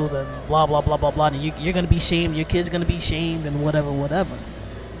photos and blah blah blah blah blah, and you're gonna be shamed, your kid's gonna be shamed, and whatever.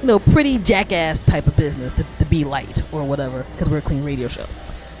 Pretty jackass type of business to be light or whatever, because we're a clean radio show.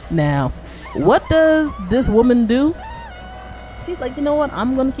 Now, what does this woman do? She's like, you know what,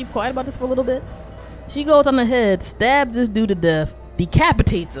 I'm gonna keep quiet about this for a little bit. She goes on ahead, stabs this dude to death,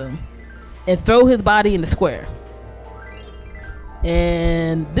 decapitates him, and throw his body in the square.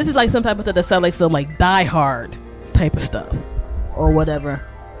 And this is like some type of stuff that sounds like some like Die Hard type of stuff or whatever,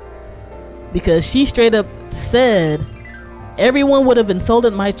 because she straight up said, everyone would have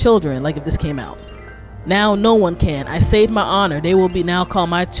insulted my children like if this came out. Now no one can. I saved my honor. They will be now call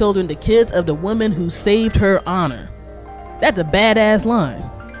my children the kids of the woman who saved her honor. That's a badass line.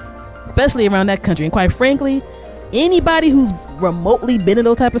 especially around that country. And quite frankly, anybody who's remotely been in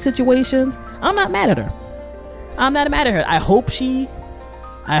those type of situations, I'm not mad at her. I'm not mad at her. I hope she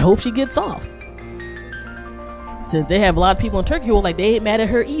gets off. Since they have a lot of people in Turkey who are like, they ain't mad at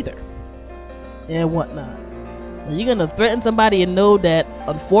her either. And whatnot. And you're gonna threaten somebody and know that,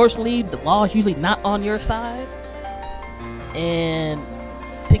 unfortunately, the law is usually not on your side. And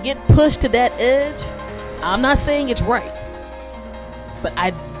to get pushed to that edge, I'm not saying it's right. But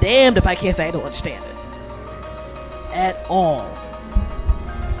I damned if I can't say I don't understand it. At all.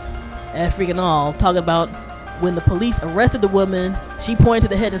 At freaking all. Talking about when the police arrested the woman, she pointed to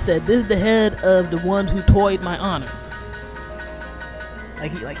the head and said, "This is the head of the one who toyed my honor."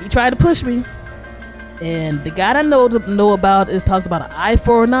 Like he tried to push me. And the guy I know about talks about an eye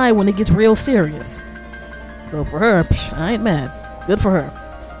for an eye when it gets real serious. So for her, I ain't mad. Good for her.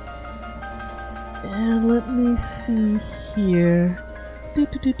 And let me see here.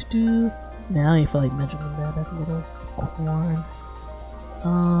 Now I ain't feel like mentioning that. That's a little corn.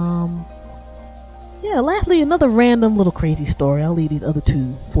 Yeah, lastly, another random little crazy story. I'll leave these other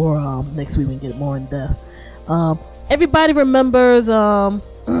two for next week. We can get more in depth. Everybody remembers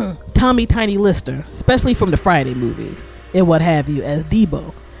Tommy Tiny Lister, especially from the Friday movies and what have you, as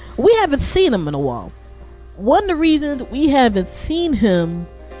Debo. We haven't seen him in a while. One of the reasons we haven't seen him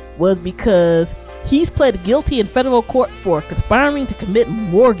was because he's pled guilty in federal court for conspiring to commit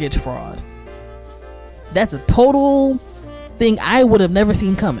mortgage fraud. That's a total thing I would have never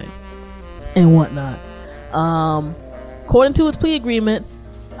seen coming and whatnot. According to his plea agreement,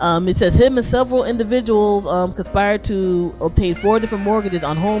 it says him and several individuals conspired to obtain 4 different mortgages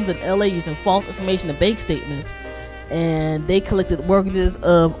on homes in LA using false information and bank statements, and they collected mortgages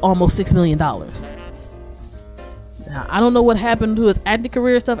of almost $6 million. Now, I don't know what happened to his acting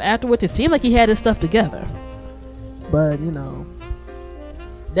career stuff afterwards. It seemed like he had his stuff together, but you know,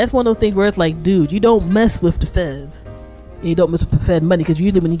 that's one of those things where it's like, dude, you don't mess with the feds. You don't mess with the Fed money, because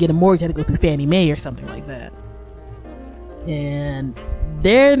usually when you get a mortgage, you have to go through Fannie Mae or something like that. And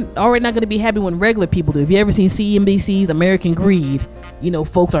they're already not going to be happy when regular people do. If you ever seen CNBC's American Greed, you know,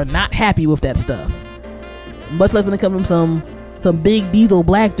 folks are not happy with that stuff. Much less when it comes from some big diesel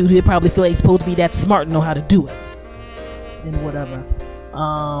black dude who probably feel like he's supposed to be that smart and know how to do it. And whatever.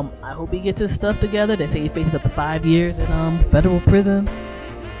 I hope he gets his stuff together. They say he faces up to 5 years in federal prison.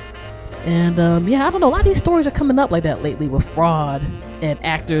 And yeah, I don't know. A lot of these stories are coming up like that lately with fraud and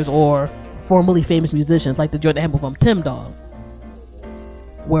actors or formerly famous musicians, like the joint that happened from Tim Dog,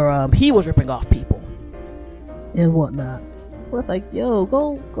 where he was ripping off people and whatnot. Well, it's like, yo,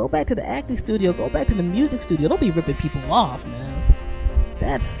 go back to the acting studio, go back to the music studio. Don't be ripping people off, man.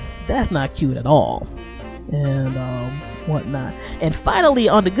 That's not cute at all. And whatnot. And finally,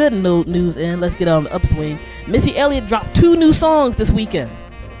 on the good news end, let's get on the upswing. Missy Elliott dropped 2 new songs this weekend.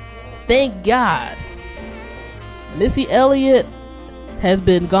 Thank God. Missy Elliott has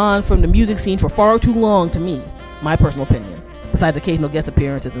been gone from the music scene for far too long, to me, my personal opinion, besides occasional guest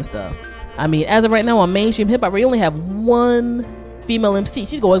appearances and stuff. I mean, as of right now on mainstream hip-hop, we only have 1 female MC.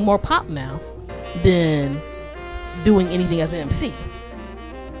 She's going more pop now than doing anything as an MC.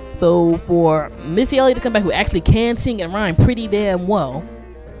 So for Missy Elliott to come back, who actually can sing and rhyme pretty damn well,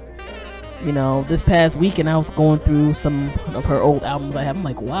 you know, this past weekend I was going through some of her old albums I have. I'm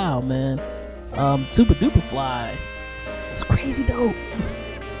like, wow, man. Super Duper Fly. It's crazy dope.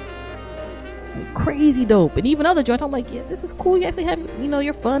 Crazy dope. And even other joints, I'm like, yeah, this is cool. You actually have, you know,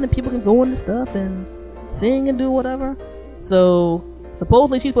 you're fun and people can go into stuff and sing and do whatever. So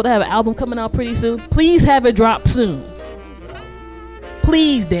supposedly she's supposed to have an album coming out pretty soon. Please have it drop soon.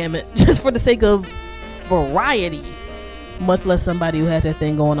 Please, damn it. Just for the sake of variety. Much less somebody who has that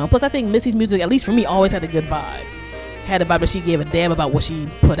thing going on. Plus, I think Missy's music, at least for me, always had a good vibe. Had a vibe that she gave a damn about what she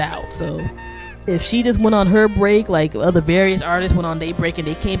put out. So if she just went on her break, like other various artists went on their break and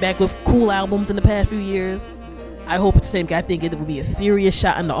they came back with cool albums in the past few years, I hope it's the same. I think it would be a serious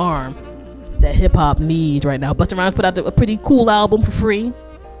shot in the arm that hip-hop needs right now. Busta Rhymes put out a pretty cool album for free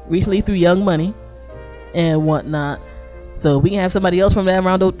recently through Young Money and whatnot. So we can have somebody else from that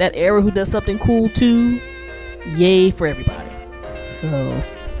around that era who does something cool too. Yay for everybody. So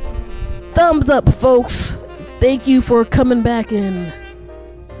thumbs up, folks. Thank you for coming back, and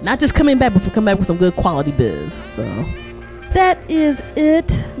not just coming back, but for coming back with some good quality biz. So that is it.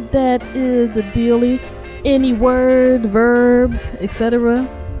 That is the dealie. Any word, verbs, etc.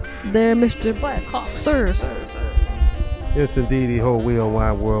 there, Mr. Blackhawk? Sir. Yes, indeed, the whole wheel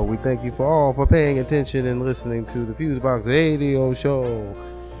wide world. We thank you for paying attention and listening to the FuseBox Radio Show.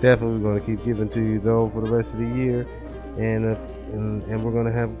 Definitely we're going to keep giving to you, though, for the rest of the year. And we're going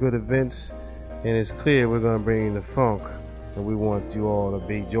to have good events. And it's clear we're going to bring the funk and we want you all to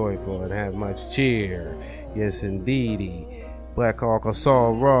be joyful and have much cheer. Yes, indeedy. Black Hawk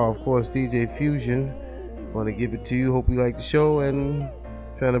Assault Raw, of course, DJ Fusion. Want to give it to you. Hope you like the show, and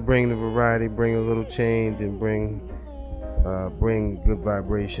trying to bring the variety, bring a little change, and bring good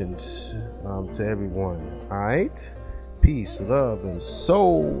vibrations to everyone. All right, peace, love, and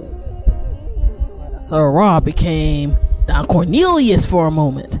soul. So Raw became Don Cornelius for a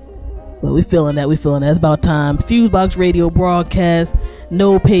moment, but we feeling that. It's about time. FuseBox radio broadcast.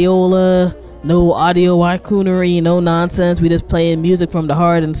 No payola. No audio waikunnery, no nonsense. We just playing music from the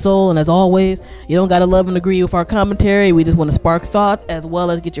heart and soul. And as always, you don't gotta love and agree with our commentary. We just want to spark thought, as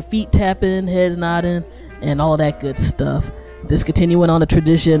well as get your feet tapping, heads nodding, and all that good stuff. Just continuing on the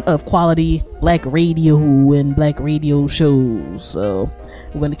tradition of quality black radio and black radio shows. So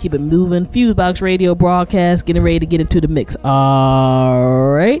we're going to keep it moving. FuseBox radio broadcast, getting ready to get into the mix. All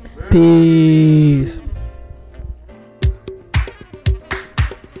right, peace.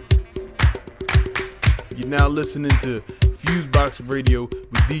 You're now listening to FuseBox Radio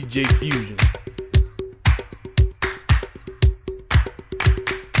with DJ Fusion.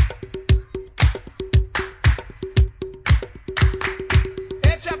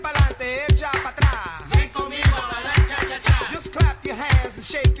 Echa pa'lante, echa pa' atrás. Ven conmigo a la cha-cha-cha. Just clap your hands and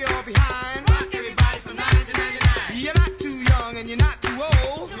shake your behind. Rock everybody from 9 to 99. You're not too young and you're not too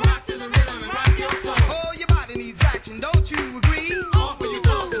old to rock to the rhythm and rock your soul. Oh, your body needs action, don't you agree? Off with your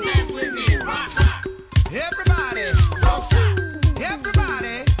clothes and dance with me and rock. Everybody, don't stop.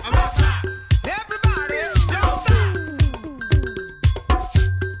 Everybody, don't stop.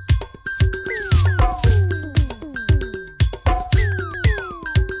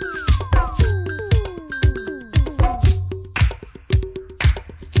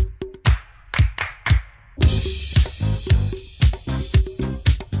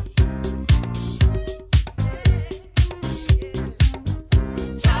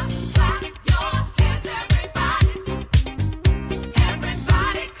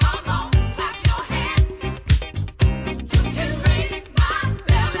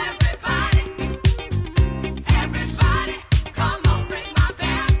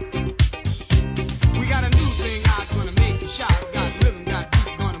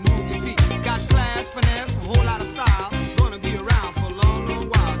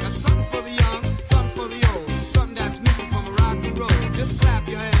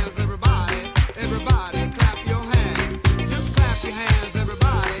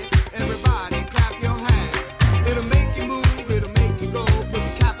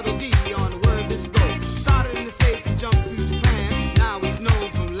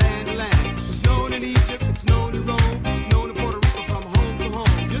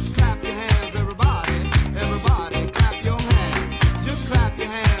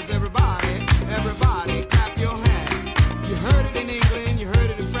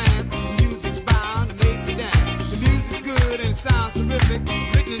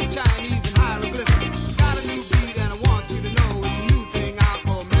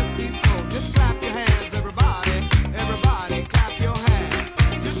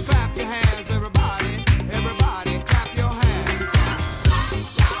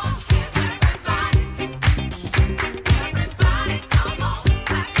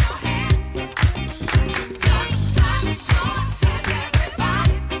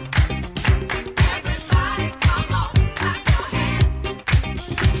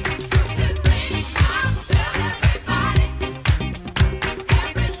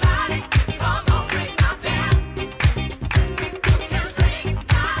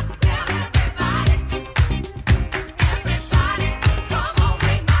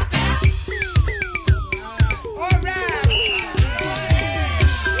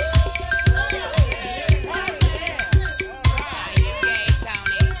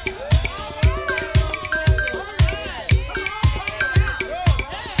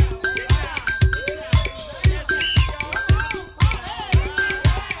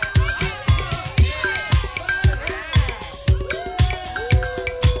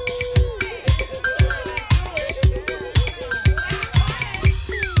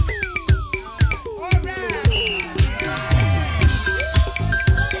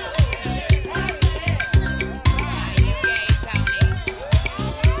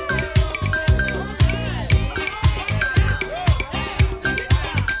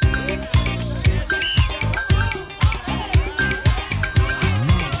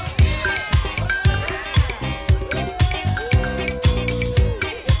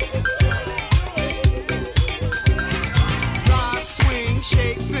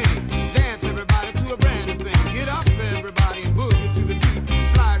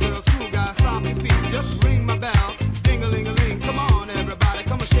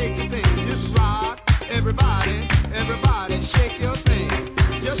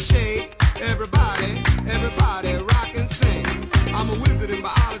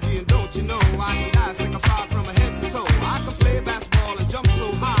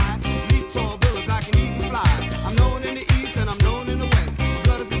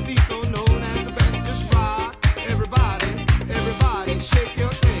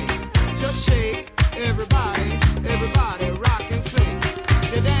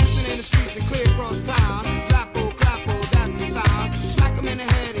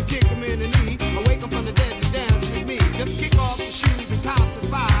 march of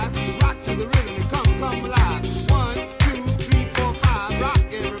five, rock to the rhythm and come alive. 1, 2, 3, 4, 5, rock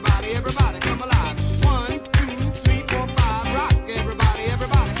everybody, everybody come alive. 1, 2, 3, 4, 5, rock everybody,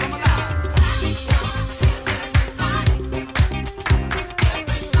 everybody come alive.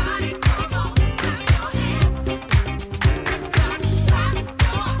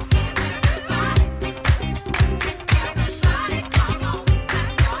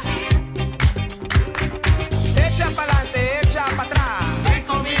 Echa pa'lante, echa pa' atrás. Ven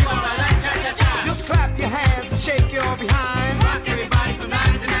conmigo a bailar cha-cha-cha. Just clap your hands and shake your behind. Rock everybody from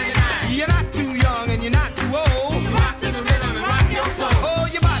 9 to 99. You're not too young and you're not too old. Rock to the rhythm and rock your soul. Oh,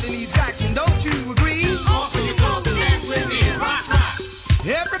 your body needs action, don't you agree? Open your clothes and dance with me. Rock, rock,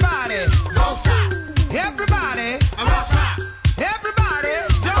 Everybody, don't stop. everybody, And rock, rock. everybody,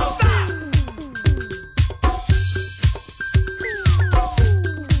 don't stop.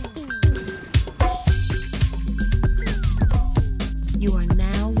 You are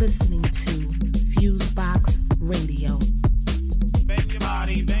now listening to FuseBox Radio. Bang your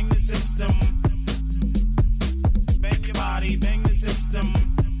body, bang the system. Bang your body, bang the system.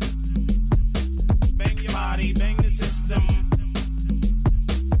 Bang your body, bang the system.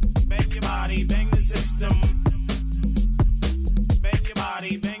 Bang your body, bang the system. Bang your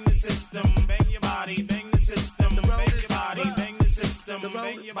body, bang the system. Bang your body, bang the system. Bang your body, bang the system.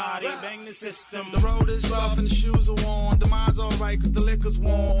 Bang your body, bang the system. The road is rough and the shoes are worn. The mind's alright cause the liquor's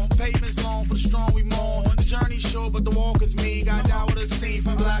warm. Pavement's long for the strong we mourn. The journey's short but the walk is me. Got down with a steam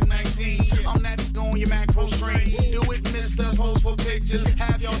from Block 19. I'm that on your Mac Pro screen. Do it, mister, pose for pictures.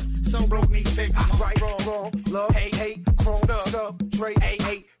 Have your so broke need fixes. Right, wrong, love, hate, chrome, stub, Dre,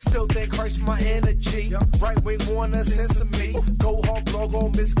 hate. Still think Christ for my energy. Right wing wanna censor me. Go hard, blog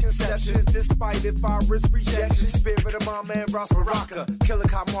on misconceptions. Despite if I risk rejection. Spirit of my man Ross Baraka. Killer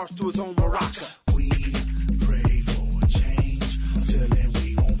cop march to his own Maraca. We pray for change until then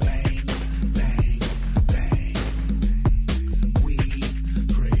we gon' bang, bang, bang. We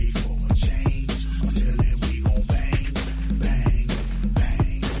pray for change until then we gon' bang, bang,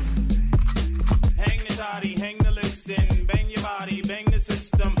 bang. Hang the shawty, hang the listing. Bang your body, bang the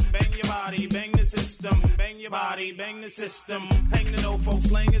system. Bang your body, bang the system. Bang your body, bang the system. Hang the no folks,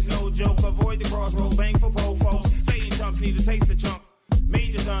 slang is no joke. Avoid the crossroads, bang for po folks. Fading chunks need to taste the chunk.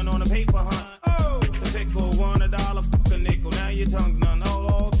 Major done on a paper hunt. Oh, the pickle, $1, fuck a nickel. Now your tongue's none.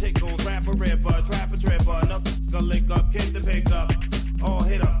 All tickles. Rapper, ripper, trapper, tripper. Nothing lick up, kick the pickup. All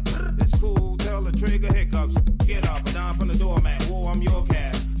hit up. It's cool, tell the trigger hiccups. Get up, down from the doormat. Whoa, I'm your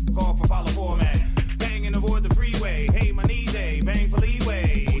cat. Call for follow format. Bang and avoid the freeway. Hey, my knees, bang for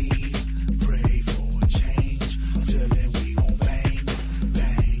leeway. We pray for change until then we gon' bang,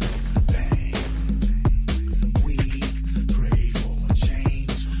 bang, bang. We pray for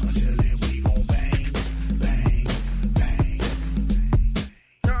change until then we gon' bang, bang, bang.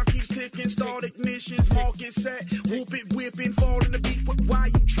 Time keeps ticking, start ignitions, market set. Whoop it, whipping, fall in the beat. Why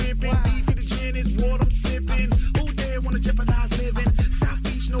you tripping? Beef in the gin is what I'm sipping. Who dare wanna jeopardize living? South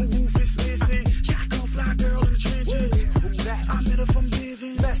Beach, no roof is missing. Shotgun fly girl in the trenches. Who that? I met her from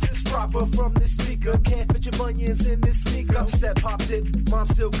living. Message proper from this speaker. Can't fit your bunions in this sneaker. Step popped it, mom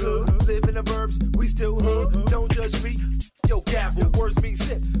still good. Live in the burbs, we still hood. Don't judge me. Yo, gavel, words mean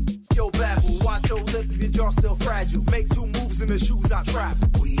sip. Yo, babble, watch your lip if your jaw's still fragile. Make 2 moves in the shoes I travel.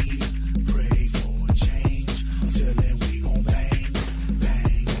 We pray for change until then we gon' bang,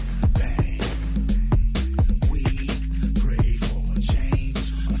 bang, bang. We pray for change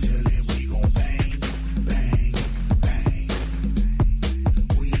until then we gon' bang, bang, bang.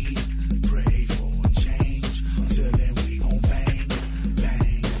 We pray for change until then we gon' bang,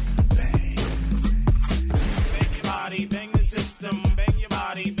 bang, bang. Bang your body, bang the system. Bang your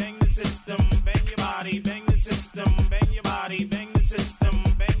body, bang the system. Bang your body, bang the system. Bang your body, bang the system.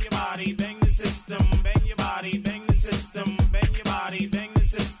 Bang your body, bang the system. Bang your body, bang the system. Bang your body, bang the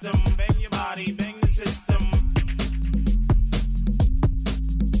system. Bang your body, bang the system.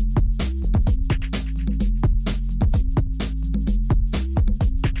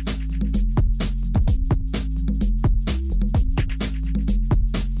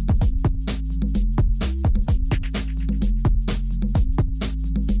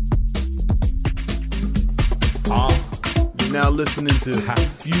 You're now listening to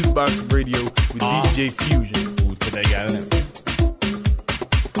FuseBox Radio with DJ Fusion. Move to the gallon.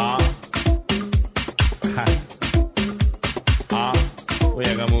 We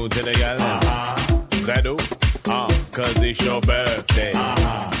are gonna move to the gallon. Zado, cause it's your birthday.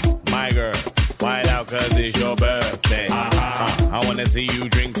 My girl, wild out cause it's your birthday. I wanna see you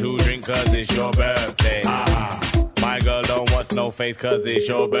drink cause it's your birthday. My girl don't want no face cause it's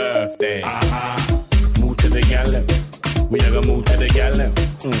your birthday. Move to the gallon. We are gonna move to the gal them.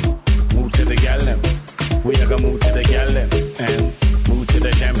 Move to the gal them. We are gonna move to the gal them. And move to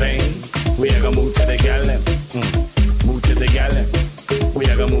the champagne. We are gonna move to the gal them. Move to the gal them. We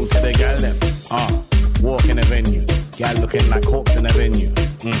are gonna move to the gal them. Walk in a venue. Gal looking like hawks in a venue.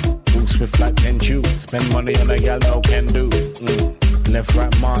 Move swift like 10 chew. Spend money on a gal no can do. Left,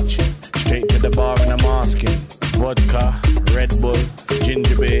 right, marching. Straight to the bar and I'm asking. Vodka, Red Bull,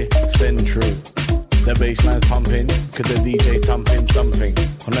 ginger beer, Central. The bassline's pumping, cause the DJ's thumping something.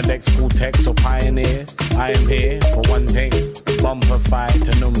 On the next cool text or pioneer, I am here for one thing. Bumper fight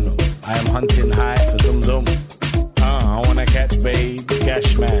to num num. I am hunting high for zoom zoom. I wanna catch babe,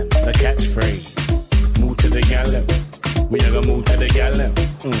 cash man, the catchphrase. Move to the gallem. We are gonna move to the gallem.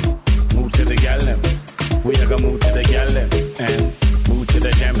 Move to the gallem. We are gonna move to the gallem. And move to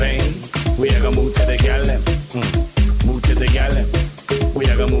the champagne. We are gonna move to the gallem. Move to the gallem. We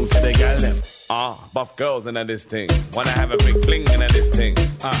are gonna move to the gallem. Buff girls into this thing. Wanna have a big bling into this thing.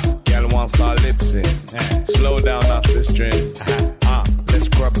 Gal want start lipsing. Slow down our string. Let's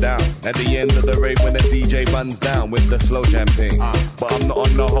scrub down. At the end of the rave when the DJ buns down with the slow jam thing. But I'm not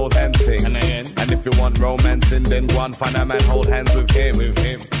on the hold hand thing. And if you want romancing, then go and find a man hold hands with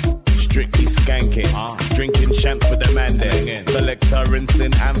him. Strictly skanking, drinking champs with the man there. Selector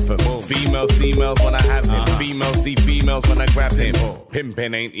rinsing anthem. Females wanna have him. Females see females wanna grab him.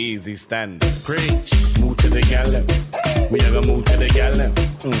 Pimping ain't easy standing. Preach. Move to the gallem. We are gonna move to the gallem.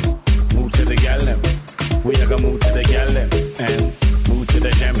 Move to the gallem. We are gonna move to the gallem. And move to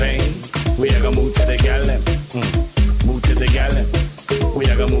the champagne. We are gonna move to the gallem. Move to the gallem. We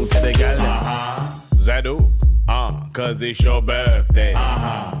are gonna move to the gallem. Zadu, cause it's your birthday.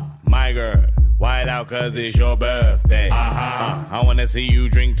 My girl, wild out cause it's your birthday. I wanna see you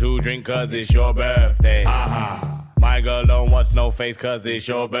drink cause it's your birthday. My girl don't watch no face cause it's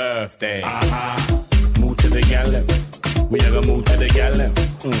your birthday. Move to the gallem. We are gonna move to the gallem.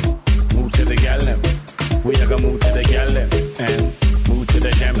 Move to the gallem. We are gonna move to the gallem. And move to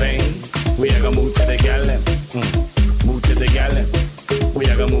the champagne. We are gonna move to the gallem. Move to the gallem. We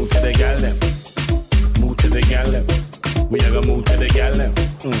are gonna move to the gallem. Move to the gallem. We are gonna move to the gallem.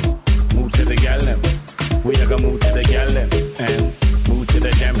 Move to the gallem. We are gonna move to the gallem. And move to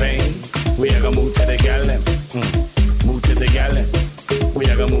the champagne. We are gonna move to the gallem. Move to the gallem. We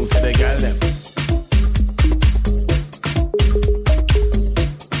are gonna move to the gallem.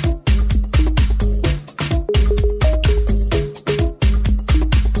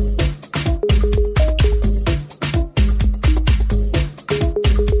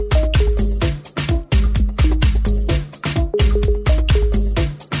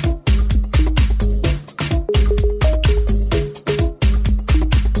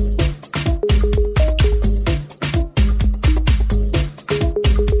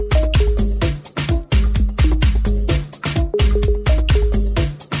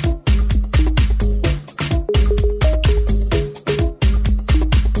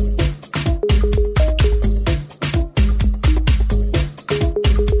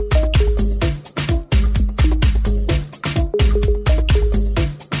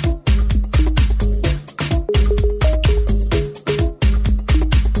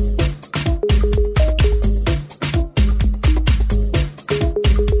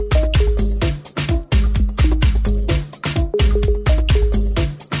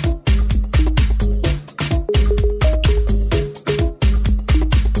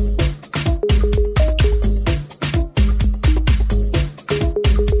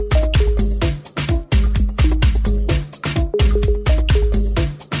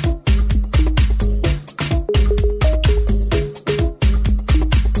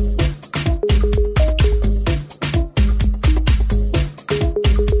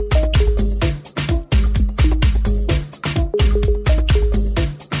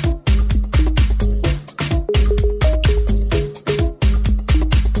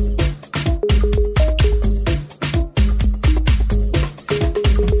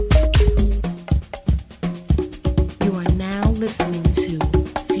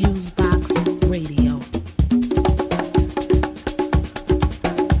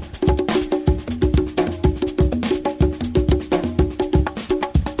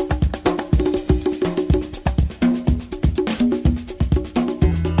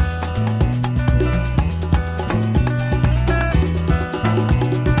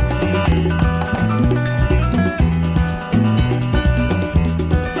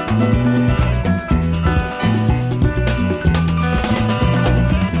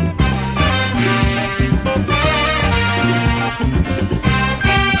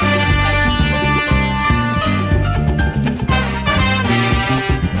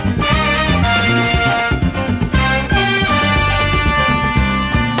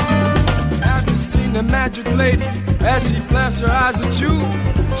 magic lady as she flashed her eyes at you.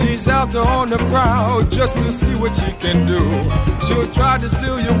 She's out there on the prowl just to see what she can do. She'll try to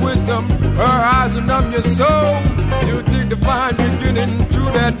steal your wisdom, her eyes will numb your soul. You'll dig the fine beginning to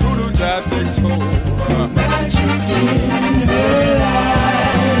that voodoo jive takes hold. Magic in her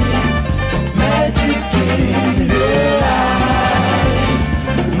eyes, magic in her eyes,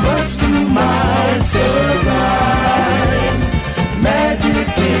 much to my surprise,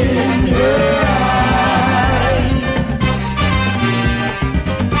 magic in her eyes.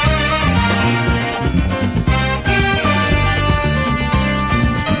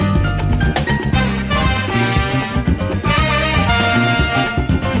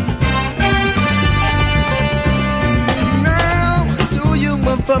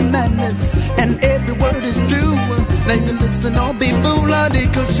 For madness, and every word is true. Now you can listen or be foolhardy,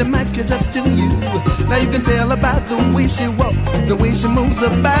 cause she might catch up to you. Now you can tell about the way she walks, the way she moves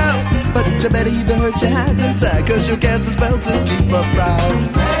about, but you better either hurt your hands inside, cause she'll cast a spell to keep her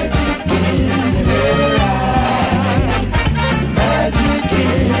proud. Magic in her eyes, magic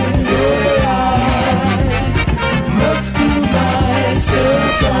in her eyes, much to my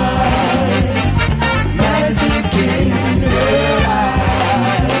surprise, magic in her eyes.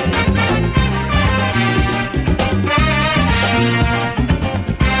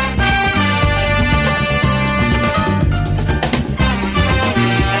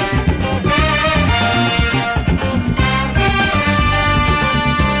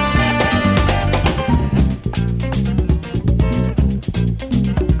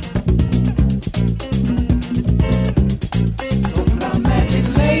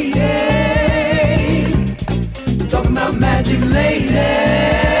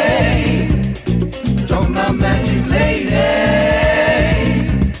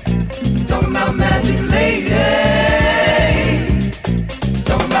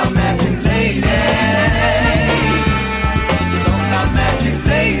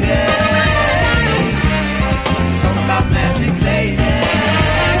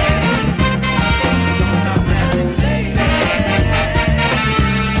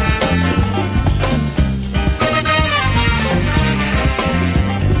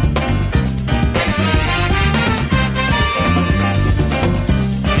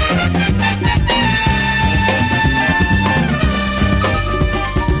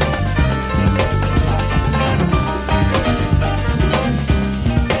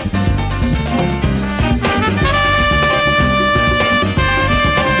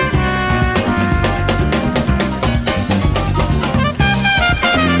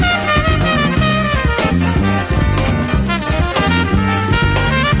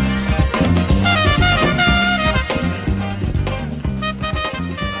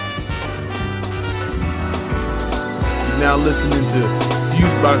 Now listening to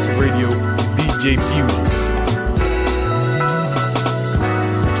FuseBox Radio with DJ Fuse.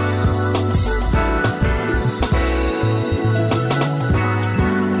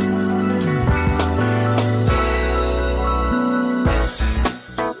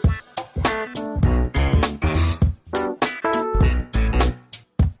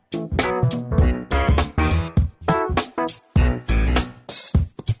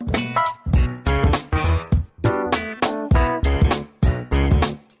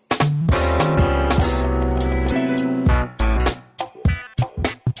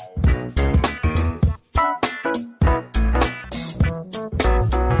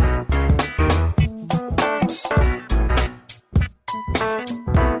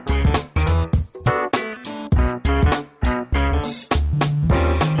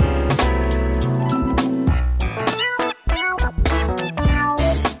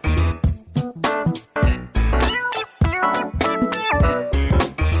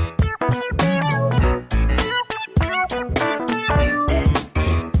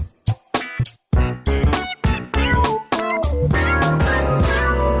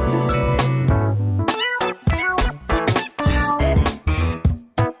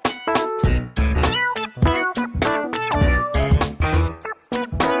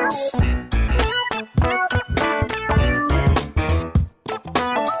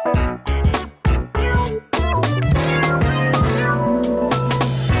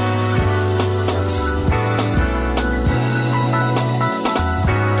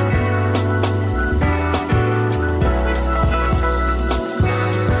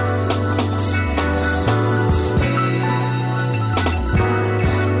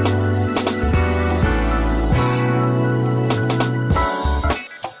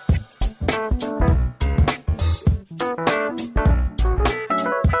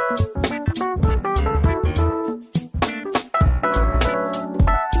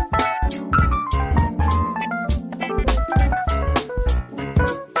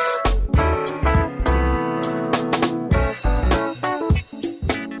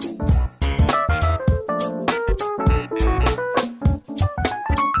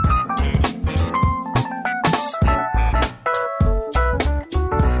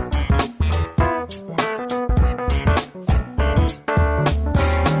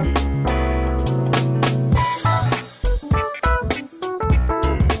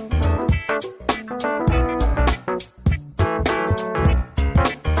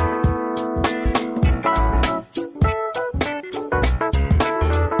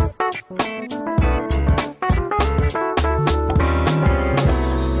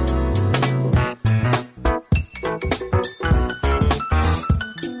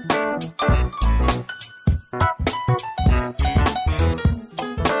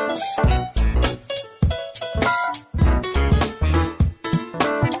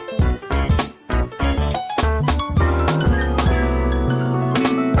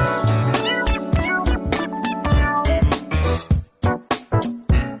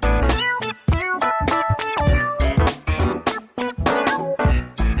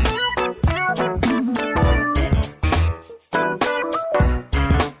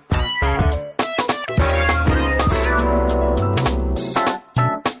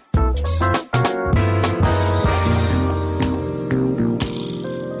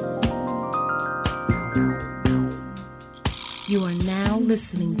 You are now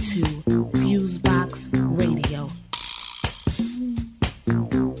listening to FuseBox Radio.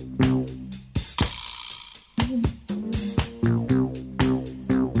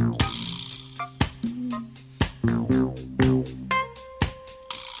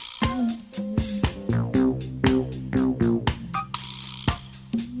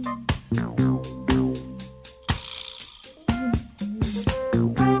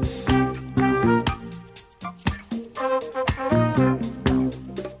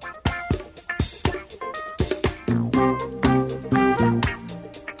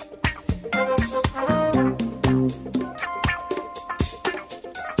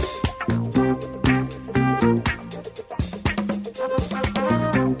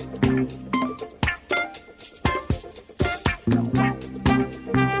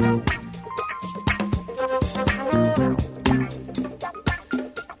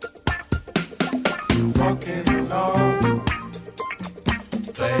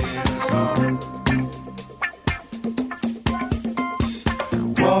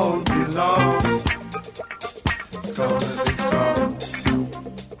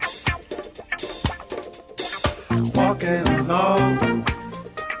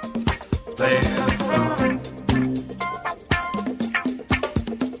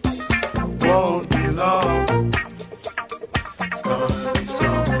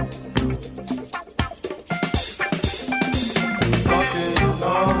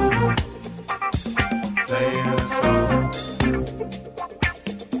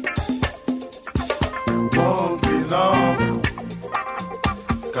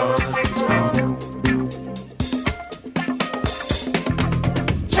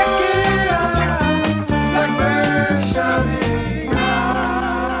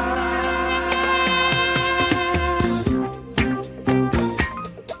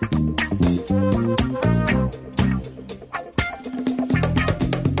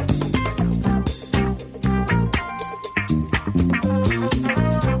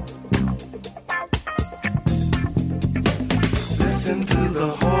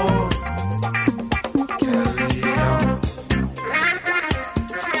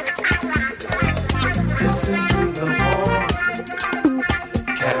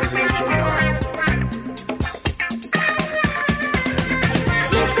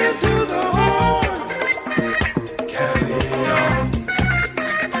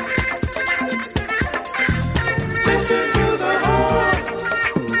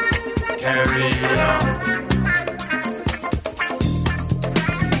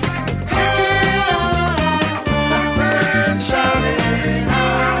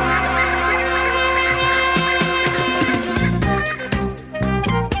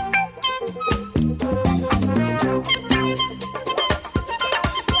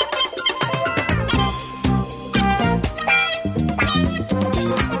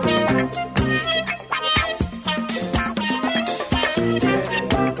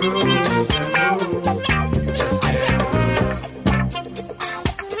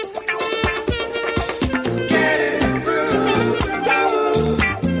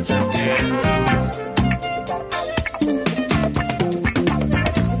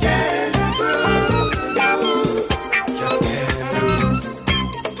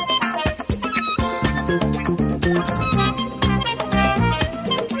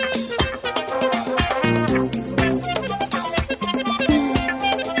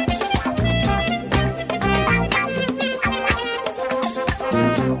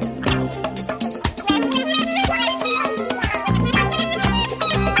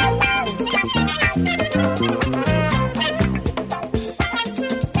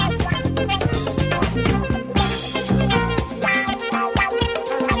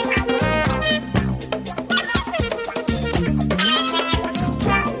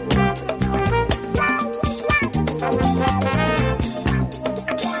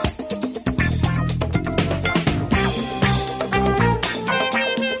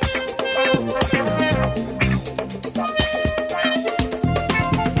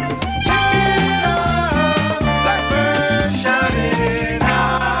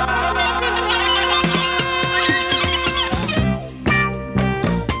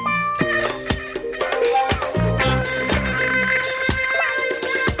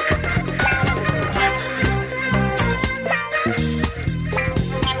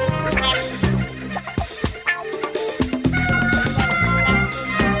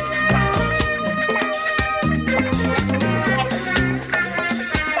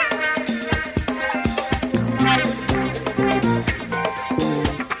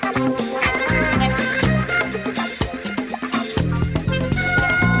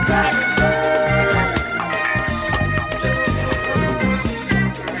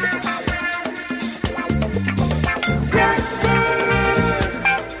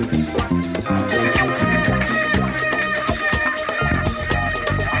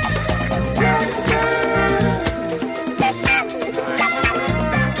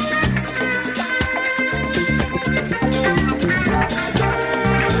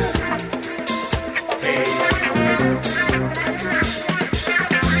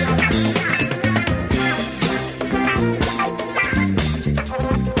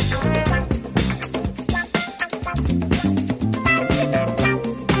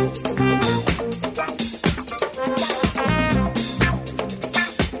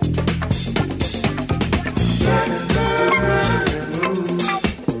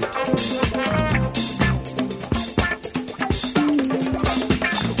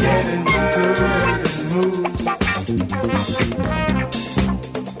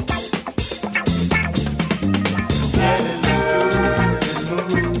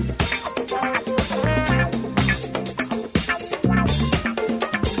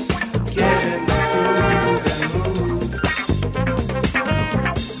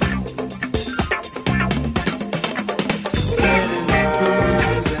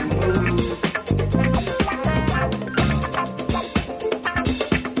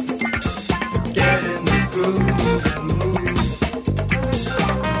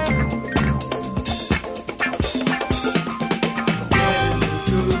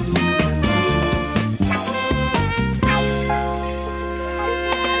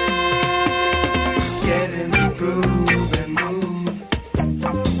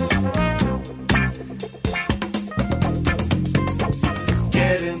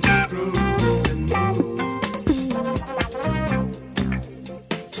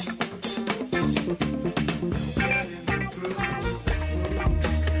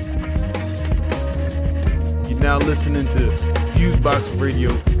 now listening to FuseBox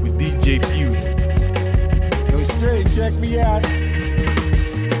Radio with DJ Fusion. Yo, straight, check me out.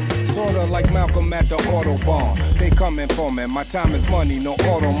 Sorta like Malcolm at the Autobahn. They coming for me, my time is money, no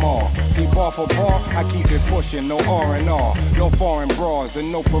Audemars. See, bar for bar, I keep it pushing, no R&R. No foreign bras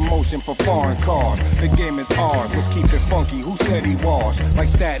and no promotion for foreign cars. The game is ours, let's keep it funky, who said he was? Like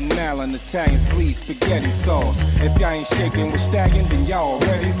Staten Island, Italians bleed spaghetti sauce. If y'all ain't shaking with Stallion, then y'all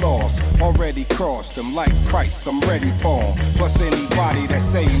already lost. Already crossed them like Christ, I'm ready for 'em. Plus anybody that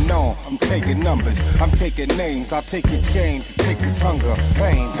say no, I'm taking numbers, I'm taking names. I'll take your chain to take this hunger,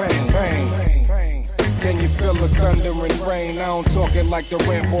 pain, pain, pain. Can you feel the thunder and rain? I don't talk it like the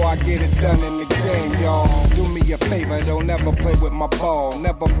rain, boy, I get it done in the game, y'all. Do me a favor, don't ever play with my ball.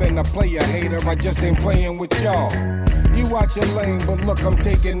 Never been a player hater, I just ain't playing with y'all. You watch your lane, but look, I'm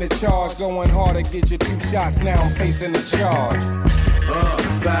taking the charge. Going hard to get you 2 shots, now I'm facing the charge.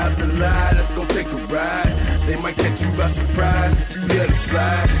 Vibe the lie, let's go take a ride. They might catch you by surprise if you let it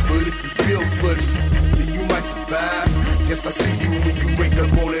slide. But if you feel for this, then you might survive. Guess I see you when you wake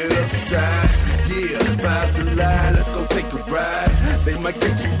up on that other side. Yeah, vibe the lie, let's go take a ride. They might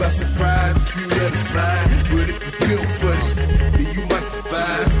catch you by surprise if you let it slide. But if you feel for this, then you might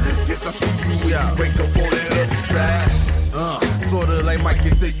survive. Guess I see you when you wake up on that other side. Sorta like Mike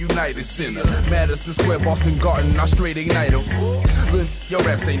at the United Center, Madison Square, Boston Garden, I straight ignite 'em. Your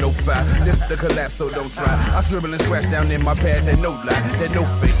raps ain't no fire, this the collapse, so don't try. I scribble and scratch down in my pad, that no lie, that no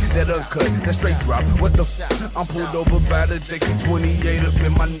fake, that uncut, that straight drop. What the I'm pulled over by the JC-28 up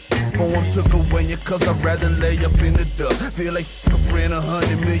in my form, took away ya, cause I'd rather lay up in the duck. Feel like a friend,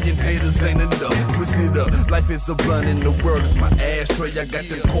 100 million haters ain't enough. Twist it up, life is a blunt and the world is my ashtray. I got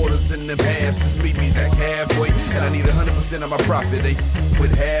them quarters in them halves, just meet me back halfway. And I need 100% of my profit, they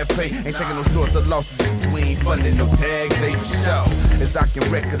with half pay. Ain't taking no shorts or losses between funding, no tag day for show. As I can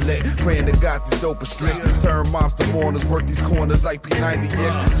recollect, praying to God this dope is stretch. Turn moms to mourners, work these corners like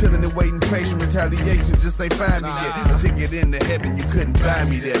P90X. Chilling and waiting, patient retaliation just ain't find me yet. A ticket into heaven, you couldn't buy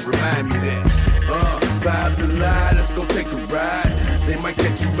me that, remind me that. Vibe the lie, let's go take a ride. They might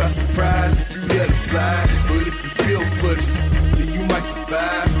catch you by surprise if you let it slide. But if you feel for this, then you might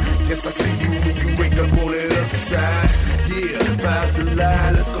survive. Guess I see you when you wake up on that other side. Yeah, vibe the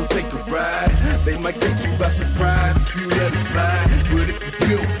lie, let's go take a ride. They might catch you by surprise if you let it slide. But if you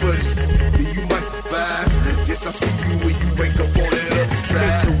feel for this, then you might survive. Guess I see you when you wake up on that other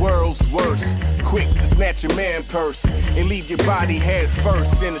side. It's the world's worst, quick to snatch your man purse and leave your body head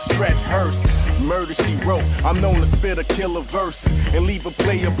first in a stretch hearse. Murder she wrote, I'm known to spit a killer verse and leave a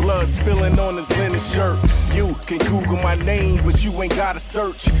player blood spilling on his linen shirt. You can Google my name, but you ain't gotta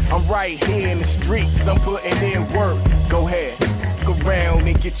search. I'm right here in the streets, I'm putting in work. Go ahead, look around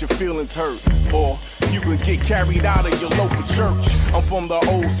and get your feelings hurt. Or you can get carried out of your local church. I'm from the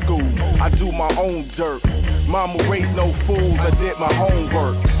old school, I do my own dirt. Mama raised no fools, I did my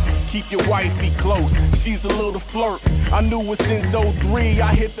homework. Keep your wifey close, she's a little flirt. I knew it since 03,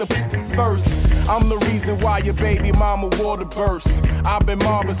 I hit the first. I'm the reason why your baby mama water bursts. I've been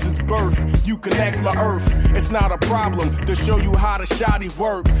mama since birth, you can ask my earth. It's not a problem to show you how the shoddy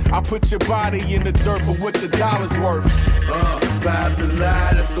work. I put your body in the dirt, but what the dollar's worth. Vibe the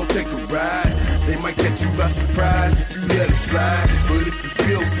lie, let's go take a ride. They might catch you by surprise if you let it slide. But if you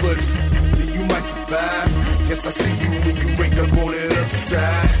feel for this, then you might survive. Guess I see you when you wake up on that other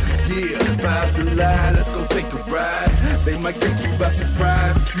side. Yeah, vibe the lie, let's go take a ride. They might catch you by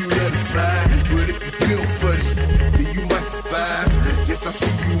surprise if you let it slide. But if you feel for this, then you might survive. Guess I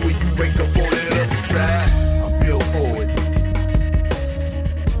see you when you wake up on that other side. I'm built for it.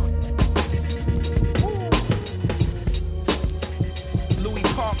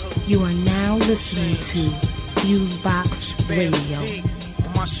 You are now listening to FuseBox Radio.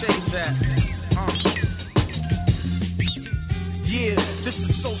 Where my shades at? Yeah, this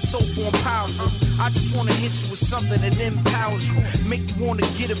is so soulful and powerful. I just wanna hit you with something that empowers you, make you wanna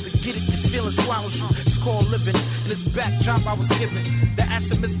get up and get it, the feeling swallows you. It's called living, and this backdrop I was given. The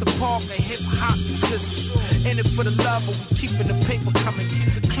acid Mr. Parker, hip-hop musicians. In it for the love, but we keeping the paper coming.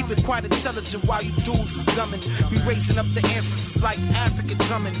 Keep it quite intelligent while you dudes is dumbing. We raising up the ancestors like African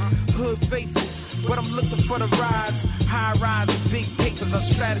drumming. Hood faithful, but I'm looking for the rise. High rise with big papers, I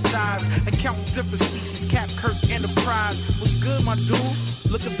strategize and count different species. Cap Kirk Enterprise. What's good, my dude?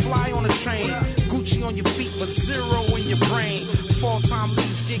 Looking fly on a train. Gucci on your feet, but zero in your brain. Fall time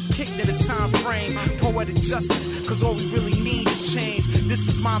leaves get kicked in this time frame. Poetic justice, cause all we really need is change. This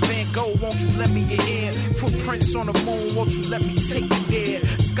is my Van Gogh, won't you let me get in? Footprints on the moon, won't you let me take you there?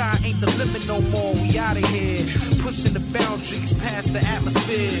 Sky ain't the limit no more, we out of here. Pushing the boundaries past the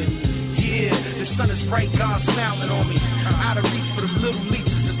atmosphere. Yeah, the sun is bright, God's smiling on me. Out of reach for the little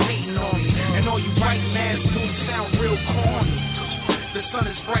leeches that's hating on me. And all you white mans doing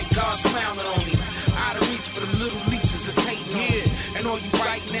is bright, God's smiling on me. Out of reach for the little leeches that's hating on me. And all you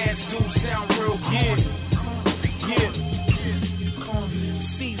biting ass dudes sound real corny. Yeah.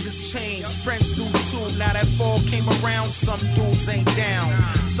 Seasons change, friends do too. Now that fall came around, some dudes ain't down.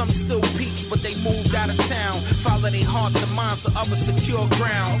 Some still peeps, but they moved out of town. Follow their hearts and minds to other secure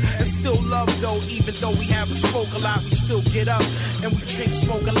ground. And still love though, even though we haven't spoke a lot, we still get up and we drink,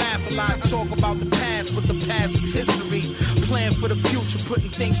 smoke, and laugh a lot. Talk about the past, but the past is history. Plan for the future, putting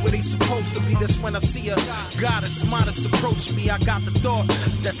things where they supposed to be. That's when I see a goddess, modest approach me. I got the thought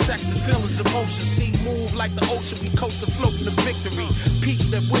that sex is feelings, emotions. See, move like the ocean, we coast to float into victory. Peeps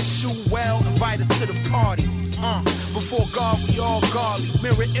that wish you well, invited to the party. Before God, we all godly.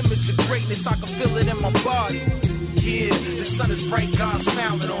 Mirror image of greatness, I can feel it in my body. Yeah, the sun is bright, God's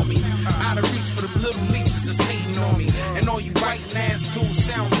smiling on me. Out of reach for the little leeches that's hating on me. And all you biting ass dudes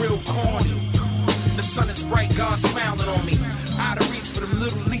sound real corny. The sun is bright, God's smiling on me. Out of reach for the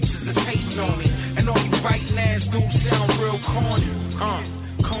little leeches that's hating on me. And all you biting ass dudes sound real corny.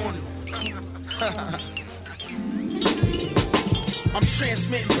 Corny. I'm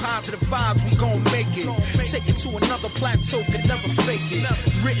transmitting positive vibes, we gon' make it. Take it to another plateau, could never fake it.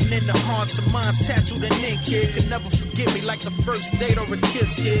 Written in the hearts and minds, tattooed in ink, kid. Could never forget me like the first date or a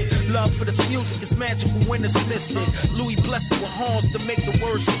kiss, kid. Love for this music is magical when it's listed. Louis blessed it with horns to make the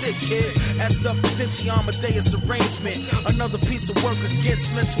words stick, kid. As the Da Vinci Amadeus arrangement. Another piece of work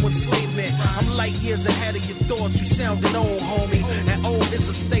against mental enslavement. I'm light years ahead of your thoughts, you sounding old, homie. And old is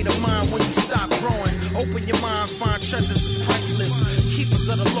a state of mind when you stop growing. Open your mind, find treasures is priceless. Keepers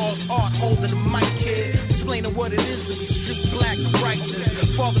of the lost art, holding the mic, kid. Explaining what it is to be street black and righteous.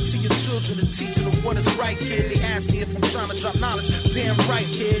 Father to your children and teaching them what is right, kid. They ask me if I'm trying to drop knowledge. Damn right,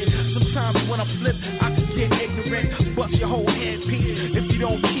 kid. Sometimes when I flip, I can get ignorant. Bust your whole headpiece if you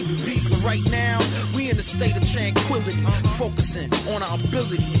don't keep it peace. But right now, we in a state of tranquility. Focusing on our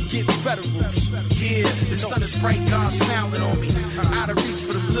ability to get federals. Yeah, the sun is bright, God's smiling on me. Out of reach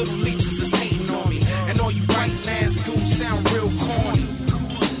for the little leeches that's hating on me. And all you biting ass dudes sound real corny.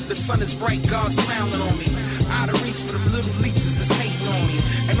 The sun is bright, God's smiling on me. Out of reach for the little leeches that's hating on me.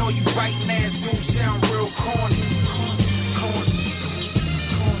 And all you biting ass dudes sound real corny.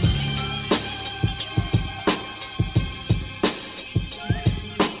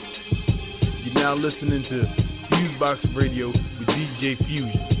 You're now listening to FuseBox Radio with DJ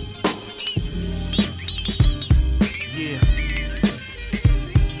Fusion. Yeah.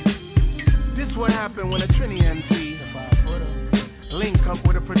 This what happened when a Trini MC link up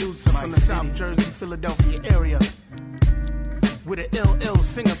with a producer from the South Jersey, Philadelphia area, with an ill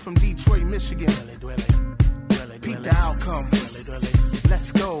singer from Detroit, Michigan. Peep the outcome.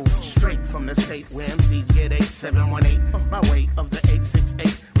 Let's go straight from the state where MCs get 8718 by way of the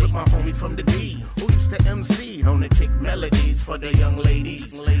 868 with my homie from the D who used to MC on the kick melodies for the young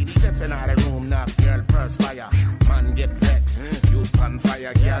ladies. Stepping out of room, knock girl press fire, man get vexed, you on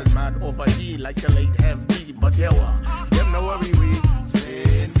fire, girl mad over here like the late FD, but here them no worry we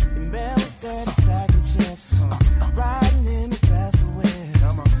sin. In bed steady stacking chips, riding in the fast whip,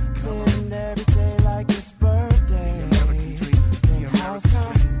 living every day like it's birthday. Big house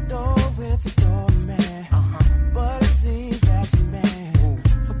condo with the doorman, but it seems that your man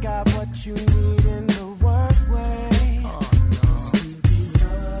forgot what you need in the worst way.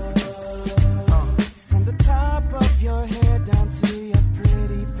 From the top of your head down to your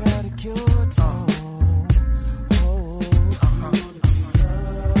pretty pedicure toes.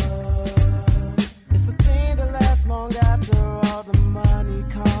 It's the thing that lasts long after all the money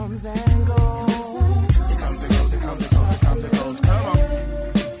comes and goes. It comes and goes, it comes and goes, it comes and goes. Come on.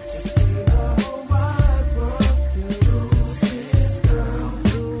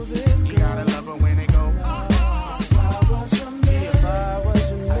 You gotta love her when it go.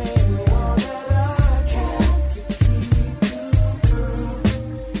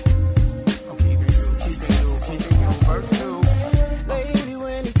 Lady,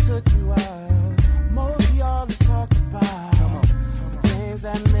 when he took you out, mostly all he talked about the things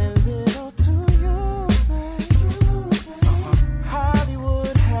that meant little to you, babe.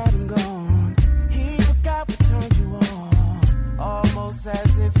 Hollywood had him gone. He forgot what turned you on, almost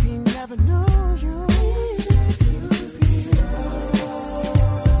as if he never knew you.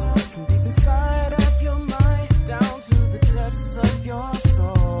 From deep inside of your mind down to the depths of your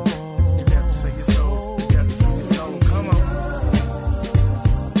soul. The depths of your soul, the depths of your soul. Come on.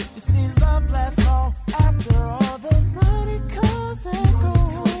 You see, love lasts long after all the money comes and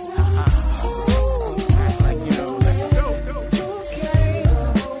goes. Act like you know, let's go. To gain,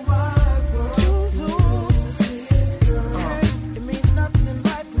 to lose. It means nothing in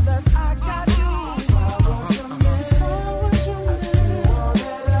life unless I got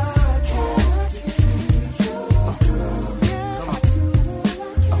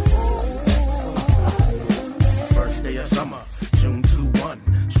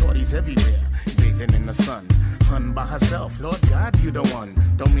Ladies everywhere, bathing in the sun. Hun by herself, Lord God, you the one.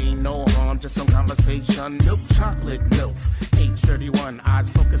 Don't mean no harm, just some conversation. Milk chocolate, MILF, age 31. Eyes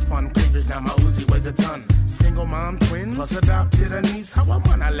focused on cleavage, now my Uzi weighs a ton. Single mom, twins, plus adopted a niece. How I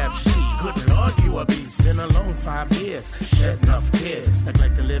when I left she, good Lord, you a beast. Been alone 5 years, shed enough tears.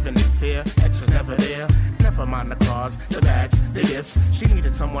 Neglected living in fear, ex was never there. Never mind the cars, the bags, the gifts. She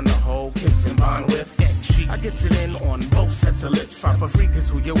needed someone to hold, kiss and bond with. I gets it in on both sets of lips. Fight for free, cause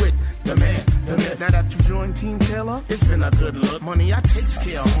who you with? The man, the myth. Now that you joined Team Taylor, it's been a good look. Money I takes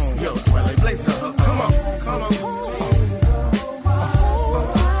care of home. Yo, Twilight, blaze the hook. Come on, come on.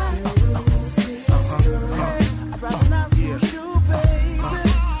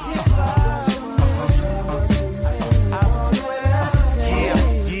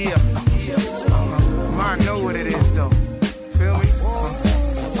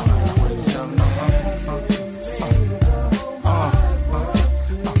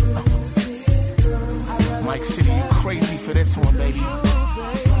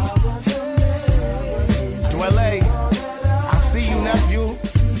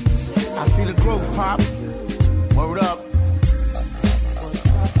 Pop, word up.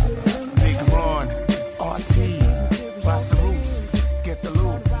 Big Ron, RT, Rasta Roots, get the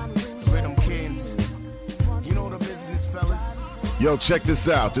loot, Rhythm Kings. You know the business, fellas. Yo, check this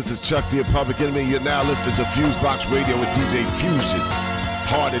out. This is Chuck the Public Enemy. You're now listening to FuseBox Radio with DJ Fusion.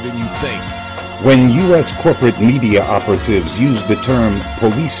 Harder than you think. When U.S. corporate media operatives use the term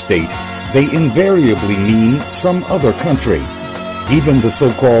police state, they invariably mean some other country. Even the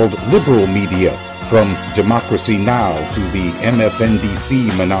so-called liberal media, from Democracy Now! To the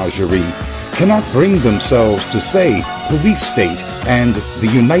MSNBC menagerie, cannot bring themselves to say police state and the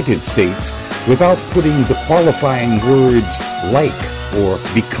United States without putting the qualifying words like or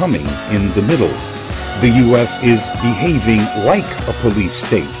becoming in the middle. The U.S. is behaving like a police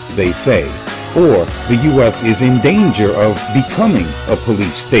state, they say, or the U.S. is in danger of becoming a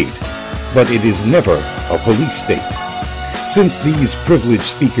police state, but it is never a police state. Since these privileged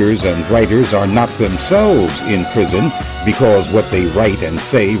speakers and writers are not themselves in prison because what they write and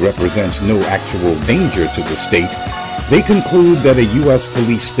say represents no actual danger to the state, they conclude that a U.S.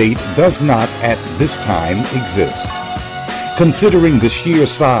 police state does not at this time exist. Considering the sheer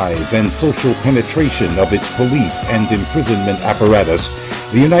size and social penetration of its police and imprisonment apparatus,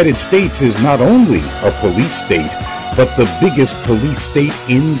 the United States is not only a police state, but the biggest police state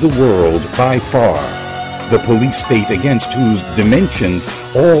in the world by far. The police state against whose dimensions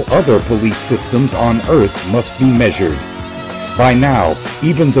all other police systems on Earth must be measured. By now,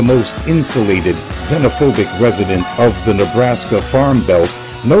 even the most insulated, xenophobic resident of the Nebraska Farm Belt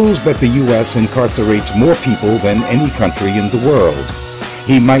knows that the U.S. incarcerates more people than any country in the world.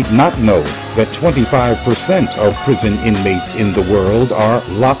 He might not know that 25% of prison inmates in the world are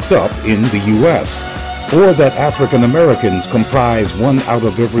locked up in the U.S., or that African Americans comprise 1 out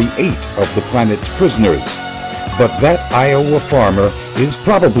of every 8 of the planet's prisoners. But that Iowa farmer is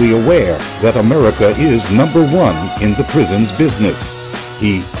probably aware that America is number 1 in the prisons business.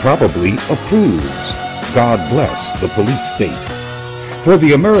 He probably approves. God bless the police state. For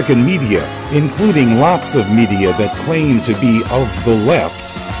the American media, including lots of media that claim to be of the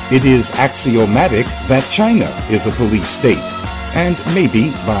left, it is axiomatic that China is a police state. And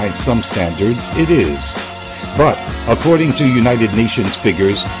maybe, by some standards, it is. But, according to United Nations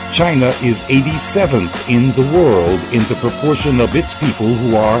figures, China is 87th in the world in the proportion of its people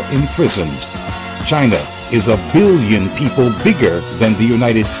who are imprisoned. China is 1 billion people bigger than the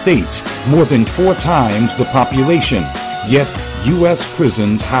United States, more than 4 times the population. Yet, U.S.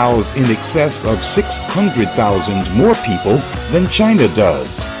 prisons house in excess of 600,000 more people than China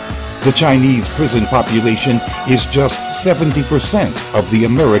does. The Chinese prison population is just 70% of the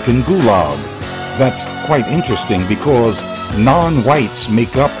American gulag. That's quite interesting because non-whites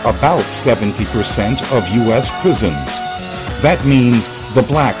make up about 70% of U.S. prisons. That means the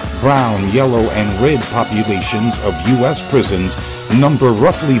black, brown, yellow, and red populations of U.S. prisons number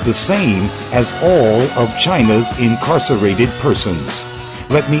roughly the same as all of China's incarcerated persons.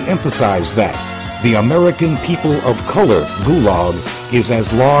 Let me emphasize that. The American people of color gulag is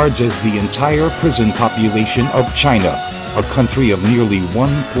as large as the entire prison population of China, a country of nearly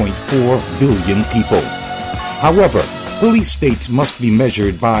 1.4 billion people. However, police states must be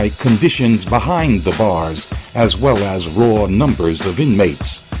measured by conditions behind the bars, as well as raw numbers of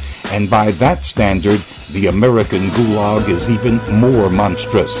inmates. And by that standard, the American gulag is even more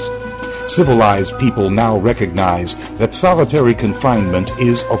monstrous. Civilized people now recognize that solitary confinement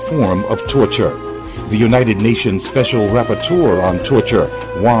is a form of torture. The United Nations Special Rapporteur on Torture,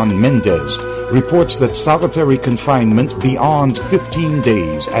 Juan Mendez, reports that solitary confinement beyond 15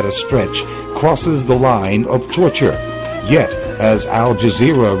 days at a stretch crosses the line of torture. Yet, as Al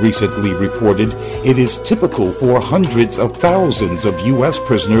Jazeera recently reported, it is typical for hundreds of thousands of U.S.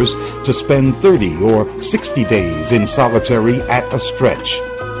 prisoners to spend 30 or 60 days in solitary at a stretch.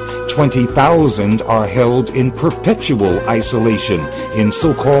 20,000 are held in perpetual isolation in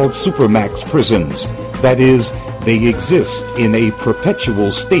so-called supermax prisons. That is, they exist in a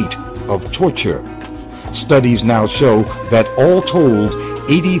perpetual state of torture. Studies now show that all told,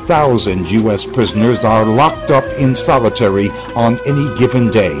 80,000 U.S. prisoners are locked up in solitary on any given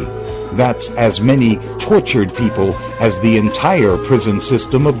day. That's as many tortured people as the entire prison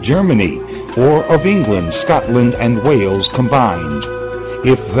system of Germany or of England, Scotland, and Wales combined.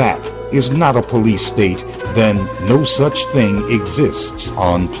 If that is not a police state, then no such thing exists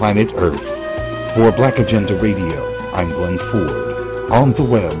on planet Earth. For Black Agenda Radio, I'm Glenn Ford. On the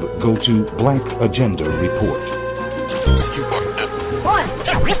web, go to Black Agenda Report. 1,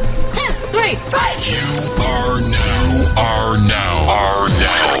 2, 3, 4. You are now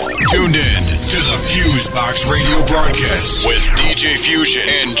tuned in to the FuseBox radio broadcast with DJ Fusion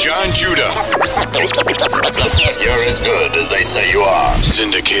and John Judah. You're as good as they say you are.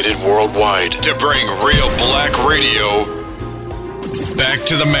 Syndicated worldwide to bring real black radio back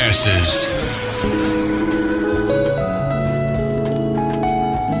to the masses.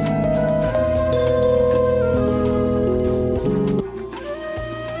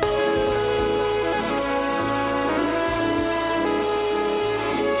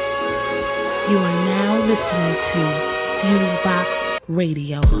 You are now listening to FuseBox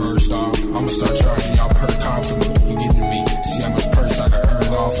Radio. First off, I'ma start charging y'all per compliment you giving me. See how much purse I can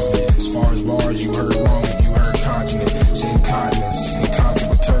earn off of it. As far as bars, you heard wrong if you heard continent. Say incontinence, incontinent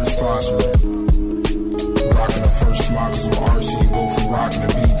with turd sponsoring. Rocking the first smokers on RC, go from rocking the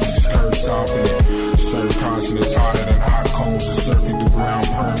beats, just curb stomping it. Serve consonants hotter than hot combs and surfing through ground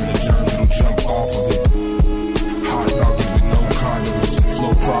permanent. Germs will jump off of it. Hot doggy with no condiments.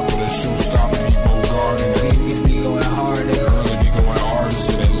 Flow proper, that show stopping me, Bogarding it. Niggas be going hard and early be going hard.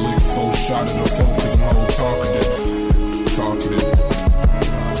 So that lick full shot in the focus, I'm old talkative.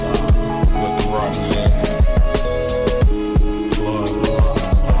 Let the rockers in.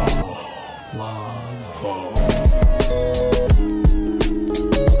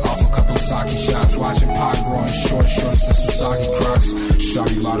 Off a couple sake shots, watching pot growing short shorts and some sake crocs.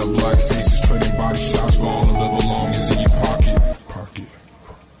 Shotty lot of black faces, trading body shots for all of the belongings in your pocket.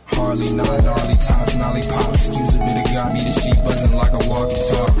 Harley, not gnarly tops, nolly pop. Excuse a bit of got me, the sheet buzzing like a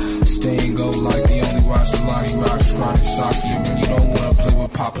walkie-talk. Stay and go like the only watch the Lonnie Rock. Scrawny socks, you when you don't wanna play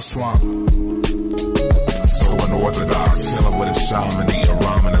with Papa Swamp. So unorthodox, killing with a shaman, eating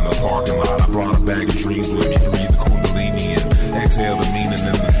ramen in the parking lot. I brought a bag of dreams with me, breathe the kundalini and exhale the meaning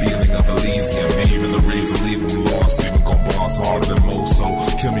and the feeling of Elysium. Even the reason leaving me lost, even gon' boss harder than most. So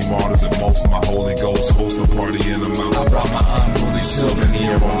kill me martyrs and most of my Holy Ghost. Host a party in the mountain. I brought my unruly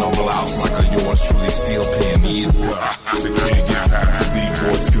souvenir on no blouse like a yours truly steel pioneer. They can't get past the deep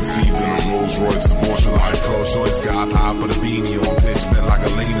voice conceived in a Rolls Royce. Abortion life, pro-choice, God high, put a beanie on. Pitch bent like a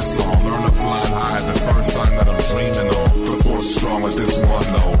Lena song. Learn to fly high, the first sign that I'm dreaming on. The force strong with this one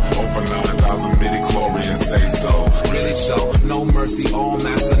though. Over 9,000 midi-chlorians say so. Really show no mercy, all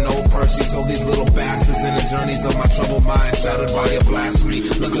master, no Percy. So these little bastards in the journeys of my troubled mind, shattered by your blasphemy.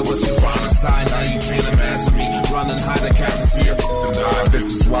 Look at what you find inside, now you can't imagine me. Running high to captain, see your die.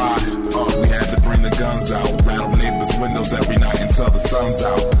 This is why we had to bring the guns out. Rattle neighbors' windows every night until the sun's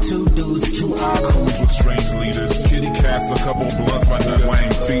out. 2 dudes, 2 crews with strange leaders. Kitty cats, a couple blunts, my nut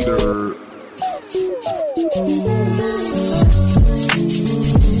Wayne feeder.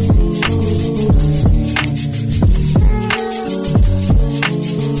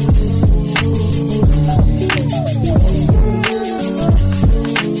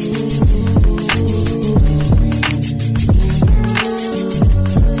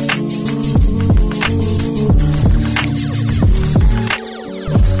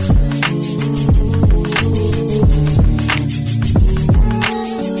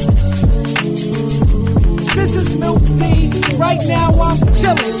 Right now I'm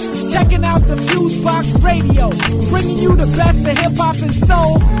chillin', checking out the FuseBox Radio, bringing you the best of hip-hop and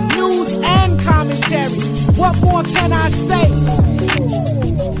soul, news and commentary. What more can I say?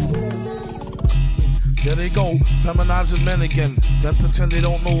 There they go, feminizing men again. Then pretend they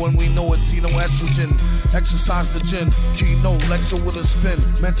don't know when we know it's xenoestrogen. Exercise the gin, keynote, lecture with a spin.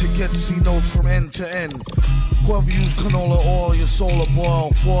 Meant to get C-notes from end to end. Whoever use canola oil, your soul will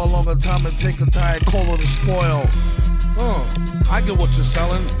boil. For a longer time and take a diet cola to spoil. I get what you're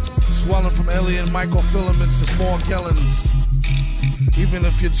selling. Swelling from alien microfilaments to small gallons. even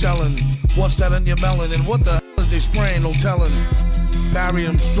if you're gelling. What's that in your melon? And what the hell is they spraying? No telling.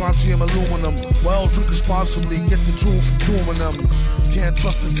 Barium, strontium, aluminum. Well, drink responsibly, get the truth from dooming them. Can't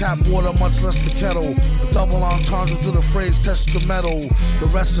trust the tap water, much less the kettle. A double entendre to the phrase, test your metal. The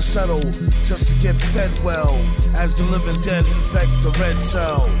rest is settle, just to get fed well. As the living dead infect the red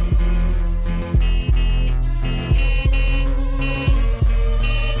cell.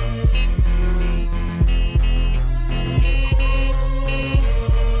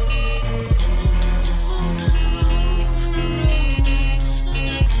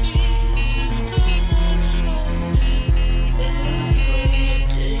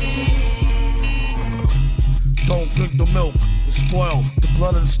 Drink the milk, it's spoiled. The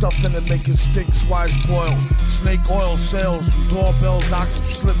blood and stuff in it make it stink, it's why it's boiled. Snake oil sales from doorbell doctors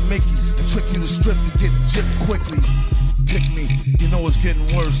who slip Mickeys and trick you to strip to get gypped quickly. Pick me, you know it's getting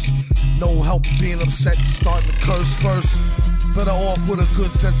worse. No help being upset, you're starting to curse first. Better off with a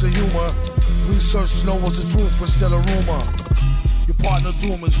good sense of humor. Research to know what's the truth instead of rumor. Your partner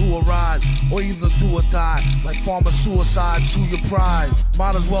doom is who will ride, or either do or die. Like farmer suicide, chew your pride.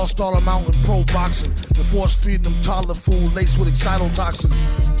 Might as well start them out in pro boxing and force feeding them toddler food laced with excitotoxin.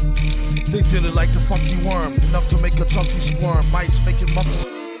 They did it like the funky worm, enough to make a junkie squirm. Mice making monkeys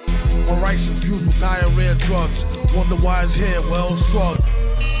or rice infused with diarrhea drugs. Wonder why his hair, well, shrugged.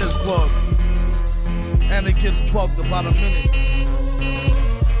 It's bugged, and it gets bugged about a minute.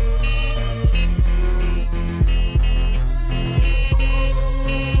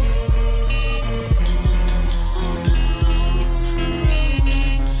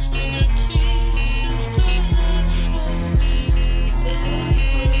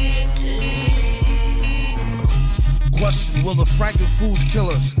 Question, will the Franken foods kill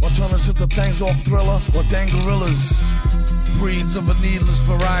us, or turn us into things off Thriller or dang gorillas? Breeds of a needless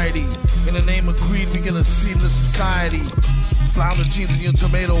variety. In the name of greed, we get a seedless society. Flounder jeans in your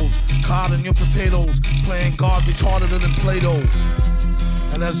tomatoes, cod in your potatoes, playing God retarded than Play-Doh.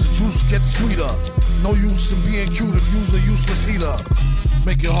 And as the juice gets sweeter, no use in being cute if you's a useless heater.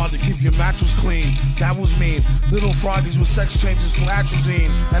 Make it hard to keep your mattress clean, that was mean. Little froggies with sex changes for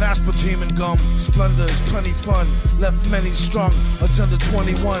atrazine and aspartame and gum. Splendor is plenty fun, left many strung. Agenda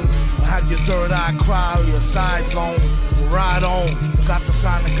 21, I had your third eye cry or your side blown. Ride on, forgot to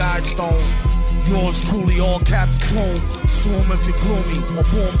sign the guide stone. Yours truly, all caps doom. Sue 'em if you're gloomy, or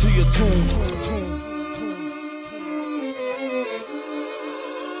boom to your tomb.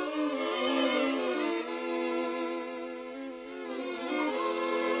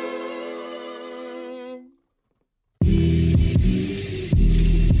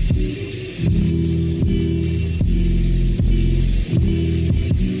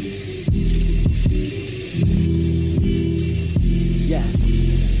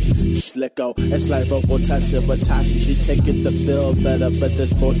 Slicko, it's like Robotasha, but Tasha, she take it to feel better, but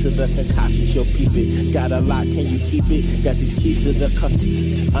there's more to the concoction, she'll peep it. Got a lot, can you keep it? Got these keys to the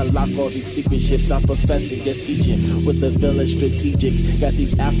custody, unlock all these secret shifts. I'm professor, yes teaching, with the villain strategic. Got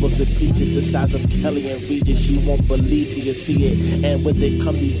these apples and peaches the size of Kelly and Regis, you won't believe till you see it. And with it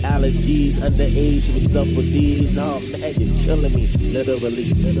come these allergies, underage with double D's. Oh man, you're killing me, literally.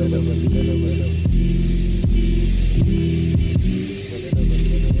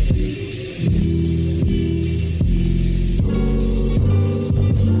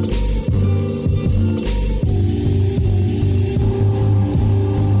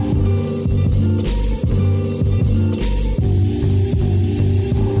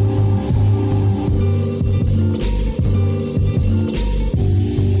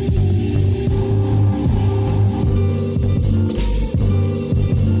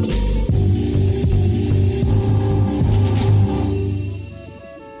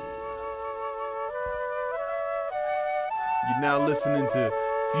 Now listening to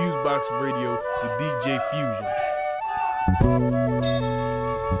FuseBox Radio with DJ Fusion.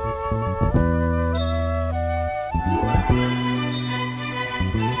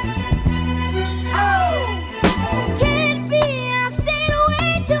 Can't be, I stayed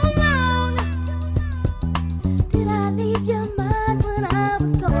away too long. Did I leave your mind when I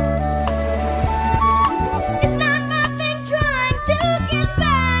was gone? It's not my thing trying to get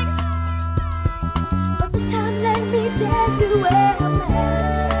back, but this time let me tell you where I'm at.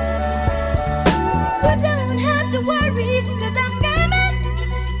 You don't have to worry, 'cause I'm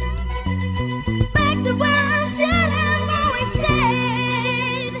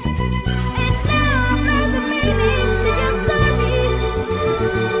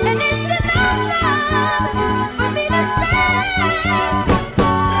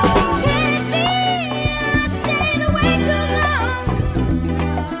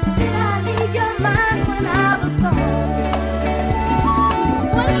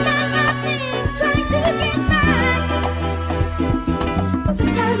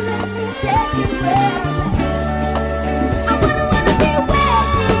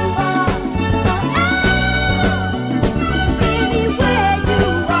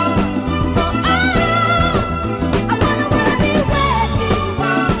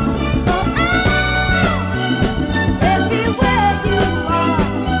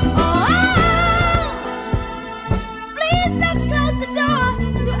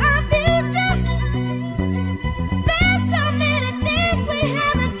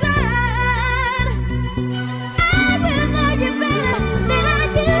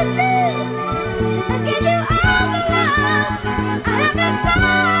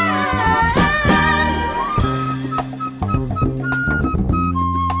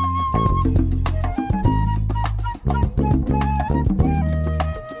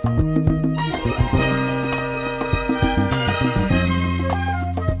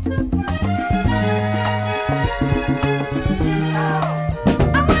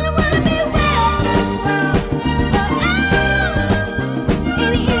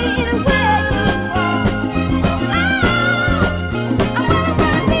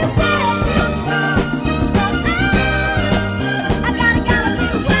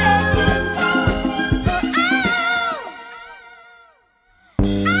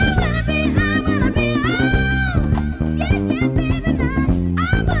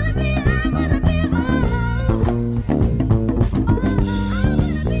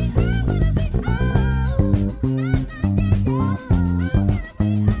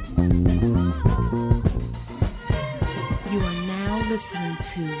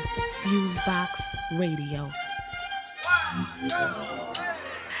Radio.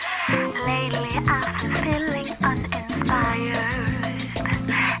 Lately I've been feeling uninspired.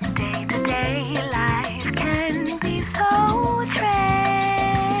 Day-to-day life can be so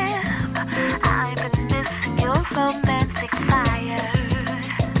drab. I've been missing your romantic fire,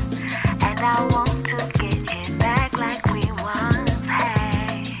 and I want to get it back like we once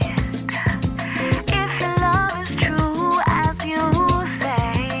had. If your love is true as you say,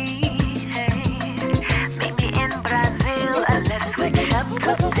 meet me in Brazil and let's switch up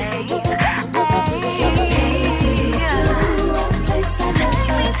the days.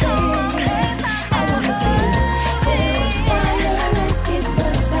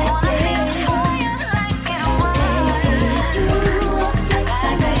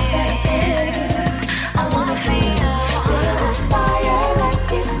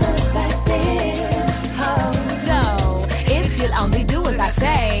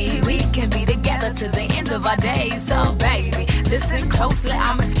 To the end of our days, so baby, listen closely,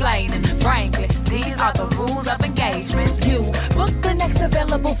 I'm explaining. Frankly, these are the rules of engagement. You book the next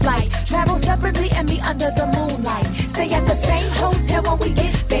available flight, travel separately and meet under the moonlight. Stay at the same hotel when we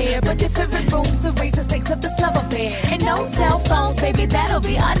get there, but different rooms to raise the stakes of this love affair. And no cell phones, baby, that'll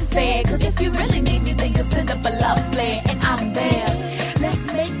be unfair. Cause if you really need me, then you'll send up a love flare, and I'm there. Let's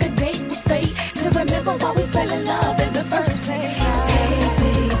make a date with fate to remember why we fell in love in the first place. Take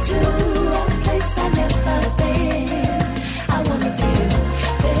me to I never been. I wanna feel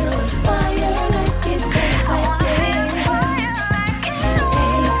the fire like it was back then.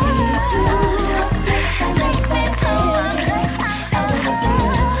 Take me to a place I never been. I wanna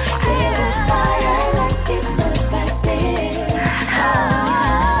feel the fire like it was back then.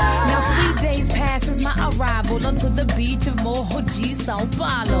 Now 3 days passes my arrival onto the beach of Mohoji, Sao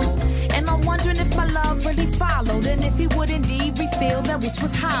Paulo. And I'm wondering if my love really followed, and if he would indeed refill that which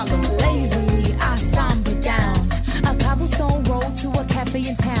was hollow. Lazily, I samba down a cobblestone road to a cafe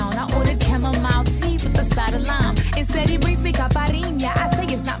in town. I ordered chamomile tea with a side of lime. Instead, he brings me caipirinha. I say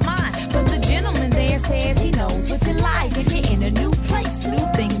it's not mine, but the gentleman there says he knows what you like, and you're in a new place, new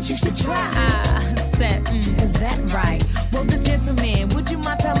things you should try. I said, is that right? Well, this gentleman, would you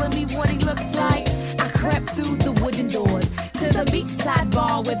mind telling me what he looks like? I crept through the wooden doors to the beachside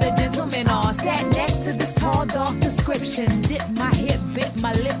bar where the gentlemen are. Sat next to this tall, dark description. Dipped my hip, bit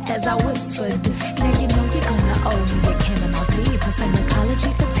my lip as I whispered, now you know you're gonna owe me the chamomile tea. Plus an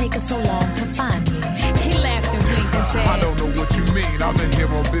apology for taking so long to find me. He laughed and winked and said, I don't know what you mean. I've been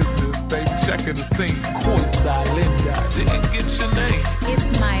here on business, baby. Checking the scene. Koi style, Linda. Didn't get your name.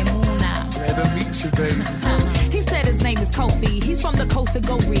 It's Maimuna. Glad to meet you, baby. He said his name is Kofi. He's from the coast of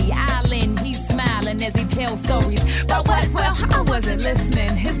Goree Island. He's smiling as he tells stories. But what? Well, I wasn't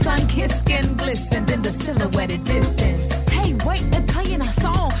listening. His sun-kissed skin glistened in the silhouetted distance. Hey, wait, they're playing our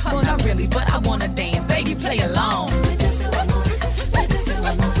song. Well, not really, but I wanna dance. Baby, play along.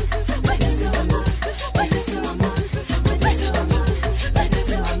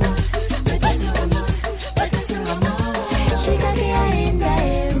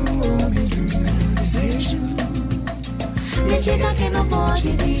 Diga que não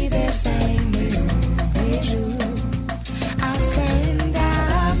pode viver sem meu beijo. Acenda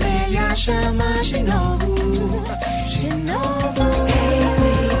a velha chama de novo, de novo. Take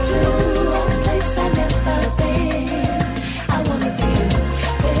me to a place I've never been. I wanna feel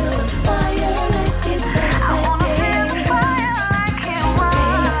the fire like it was back then. Take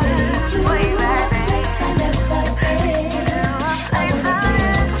me to a place I've never been. I wanna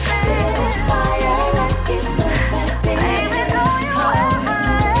feel the fire like it was back then.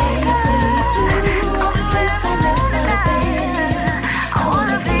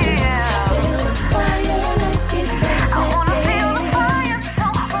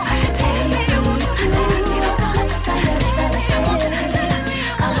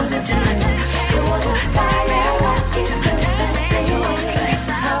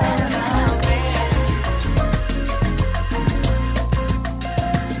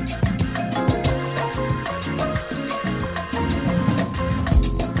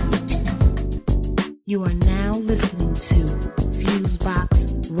 You are now listening to FuseBox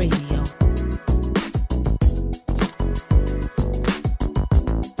Radio.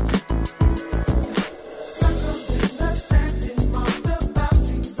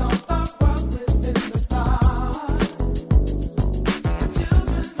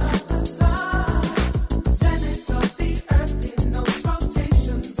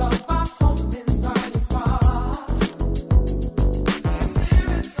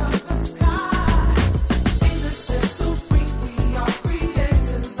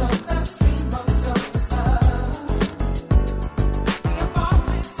 Creators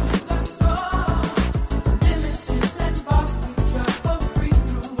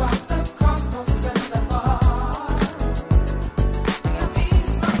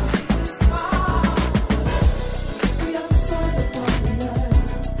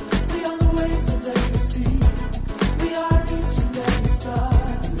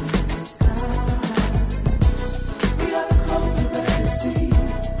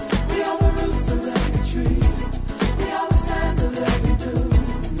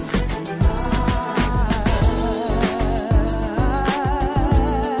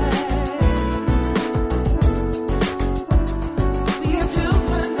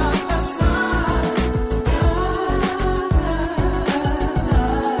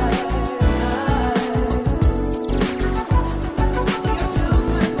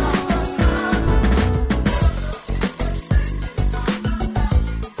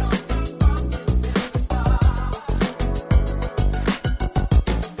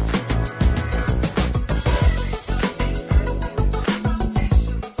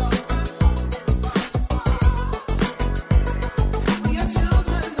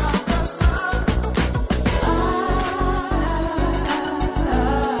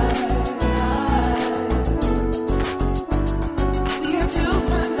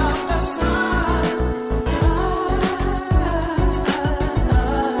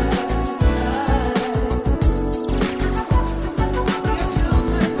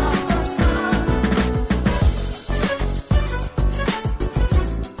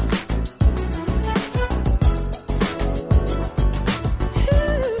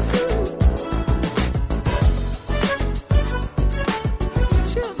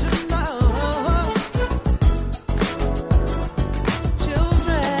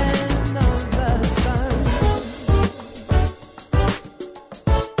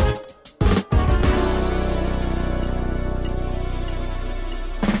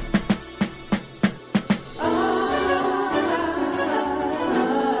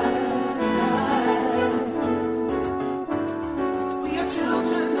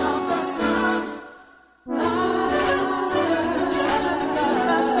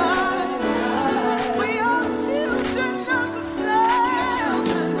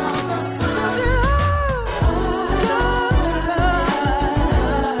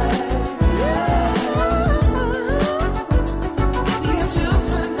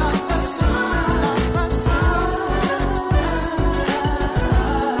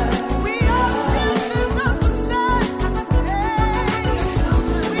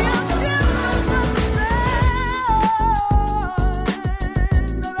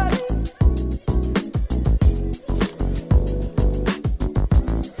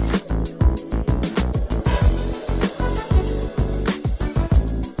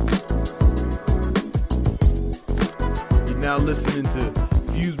listening to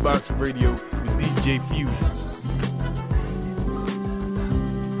FuseBox Radio with DJ Fusion.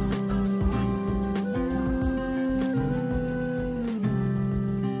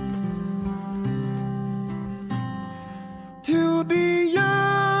 To be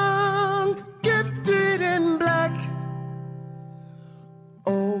young, gifted and black.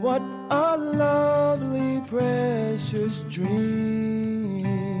 Oh, what a lovely, precious dream.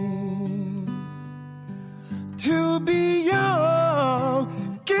 To be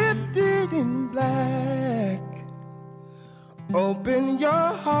young, gifted and black. Open your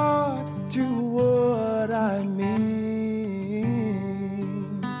heart to what I mean.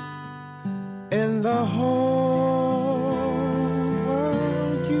 In the whole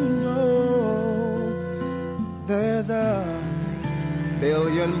world, you know, there's a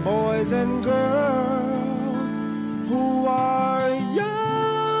billion boys and girls who are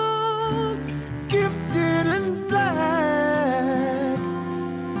young, gifted and black,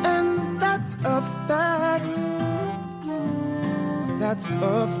 and that's a fact. That's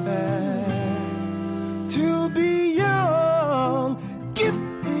a fact. To be young,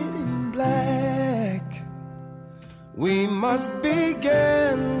 gifted and black, we must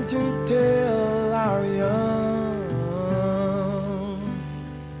begin to tell our young.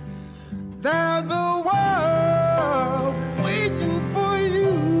 There's a world waiting for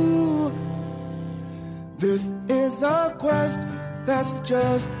you. This is a quest that's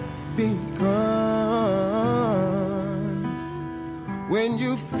just begun. When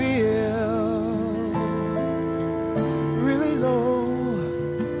you feel really low,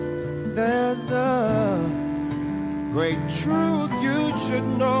 there's a great truth you should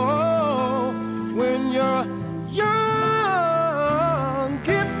know. When you're young,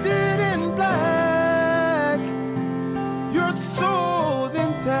 gifted and black, your soul's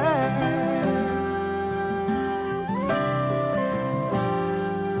intact.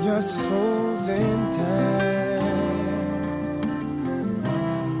 Your soul's intact.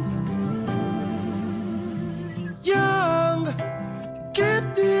 Young,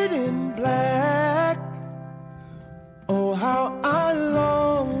 gifted and black. Oh, how I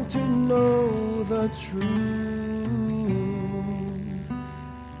long to know the truth.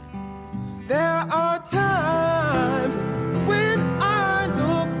 There are times when I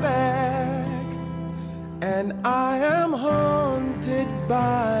look back and I am haunted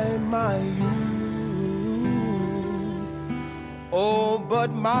by my youth. Oh,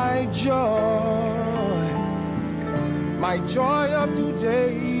 but my joy of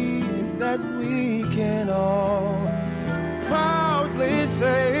today is that we can all proudly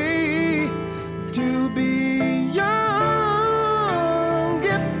say to be young,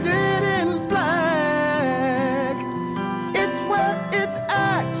 gifted and black. It's where it's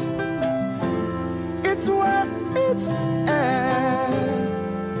at. It's where it's at.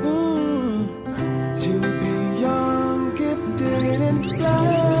 To be young, gifted and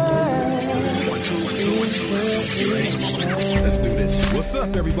black. Let's do this. What's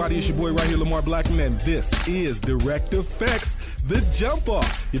up, everybody? It's your boy right here, Lamar Blackman, and this is Direct Effects, The Jump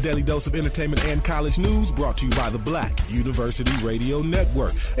Off, your daily dose of entertainment and college news brought to you by the Black University Radio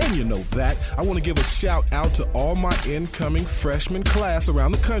Network. And you know that. I want to give a shout out to all my incoming freshman class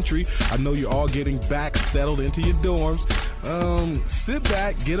around the country. I know you're all getting back settled into your dorms. Sit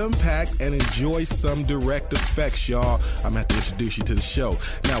back, get unpacked, and enjoy some Direct Effects, y'all. I'm going to have to introduce you to the show.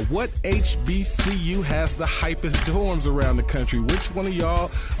 Now, what HBCU has the hypest dorms around the country? Which one of y'all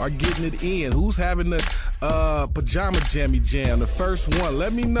are getting it in? Who's having the pajama jammy jam? The first one,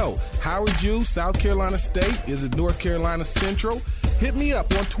 let me know. Howard U, South Carolina State? Is it North Carolina Central? Hit me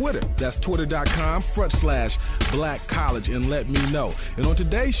up on Twitter. That's twitter.com/Black College and let me know. And on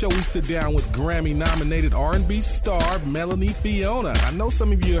today's show, we sit down with Grammy-nominated R&B star Melanie Fiona. I know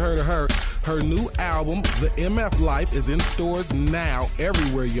some of you heard of her. Her new album, The MF Life, is in stores now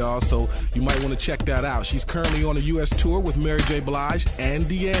everywhere, y'all, so you might want to check that out. She's currently on a U.S. tour with Mary J. Blige and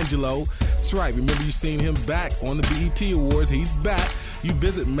D'Angelo. That's right. Remember you seen him back on the BET Awards. He's back. You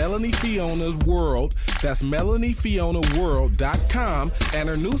visit Melanie Fiona's World. That's MelanieFionaWorld.com. And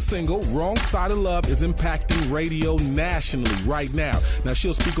her new single, Wrong Side of Love, is impacting radio nationally right now. Now,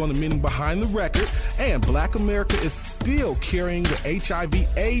 she'll speak on the meaning behind the record, and Black America is still carrying the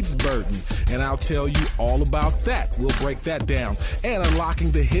HIV/AIDS burden. And I'll tell you all about that. We'll break that down. And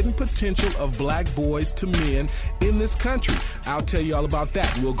unlocking the hidden potential of black boys to men in this country. I'll tell you all about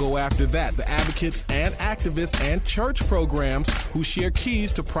that. We'll go after that. The advocates and activists and church programs who share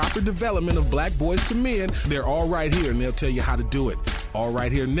keys to proper development of black boys to men, they're all right here, and they'll tell you how to do it. All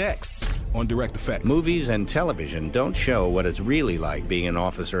right here next on Direct Effects. Movies and television don't show what it's really like being an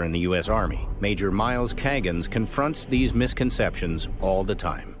officer in the U.S. Army. Major Miles Kaggans confronts these misconceptions all the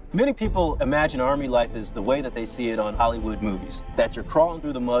time. Many people imagine Army life as the way that they see it on Hollywood movies, that you're crawling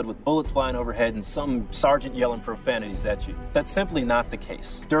through the mud with bullets flying overhead and some sergeant yelling profanities at you. That's simply not the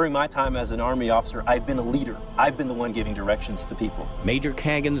case. During my time as an Army officer, I've been a leader. I've been the one giving directions to people. Major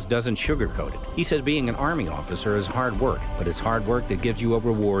Kaggans doesn't sugarcoat it. He says being an Army officer is hard work, but it's hard work that gives you a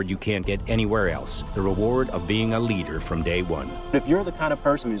reward you can't get anywhere else. The reward of being a leader from day one. If you're the kind of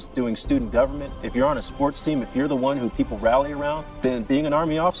person who's doing student government, if you're on a sports team, if you're the one who people rally around, then being an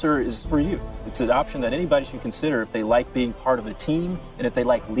Army officer is for you. It's an option that anybody should consider if they like being part of a team and if they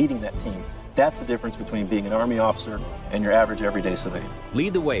like leading that team. That's the difference between being an Army officer and your average everyday civilian.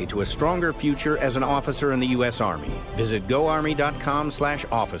 Lead the way to a stronger future as an officer in the U.S. Army. Visit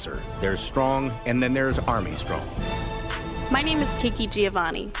goarmy.com/officer. There's strong, and then there's Army strong. My name is Kiki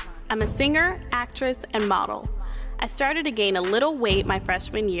Giovanni. I'm a singer, actress, and model. I started to gain a little weight my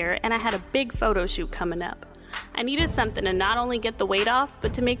freshman year, and I had a big photo shoot coming up. I needed something to not only get the weight off,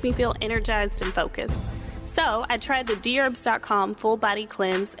 but to make me feel energized and focused. So I tried the dherbs.com full body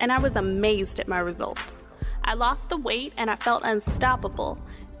cleanse, and I was amazed at my results. I lost the weight and I felt unstoppable.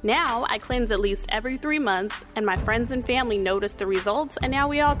 Now I cleanse at least every 3 months, and my friends and family notice the results, and now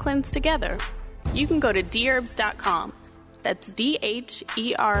we all cleanse together. You can go to dherbs.com. That's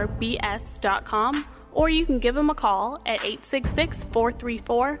DHERBS.com, or you can give them a call at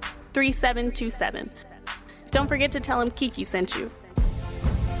 866-434-3727. Don't forget to tell them Kiki sent you.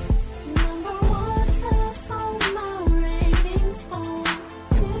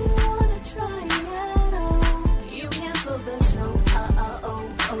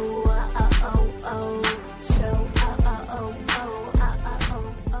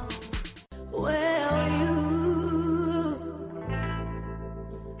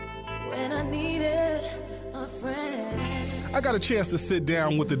 I got a chance to sit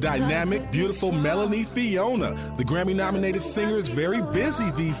down with the dynamic, beautiful Melanie Fiona. The Grammy-nominated singer is very busy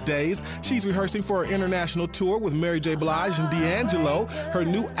these days. She's rehearsing for her international tour with Mary J. Blige and D'Angelo. Her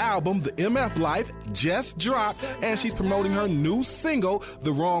new album, The MF Life, just dropped, and she's promoting her new single,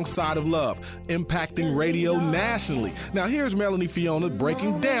 The Wrong Side of Love, impacting radio nationally. Now here's Melanie Fiona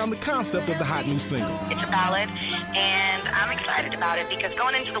breaking down the concept of the hot new single. It's a ballad, and I'm excited about it because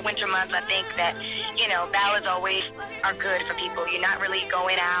going into the winter months, I think that, ballads always are good for people. You're not really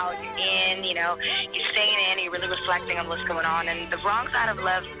going out, you're in, you're staying in, you're really reflecting on what's going on. And The Wrong Side of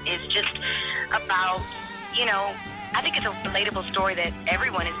Love is just about, I think it's a relatable story that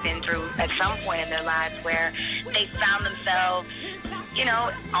everyone has been through at some point in their lives where they found themselves,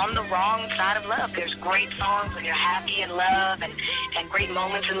 on the wrong side of love. There's great songs when you're happy in love and great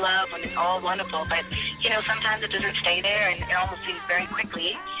moments in love when it's all wonderful. But, sometimes it doesn't stay there, and it almost seems very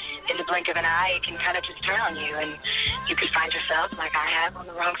quickly, in the blink of an eye, it can kind of just turn on you, and you could find yourself, like I have, on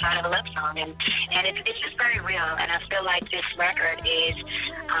the wrong side of a love song. And it's just very real, and I feel like this record is,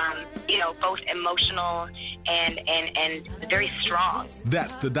 both emotional and very strong.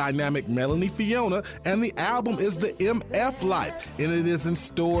 That's the dynamic Melanie Fiona, and the album is The MF Life, and it is in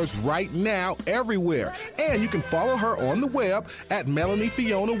stores right now everywhere. And you can follow her on the web at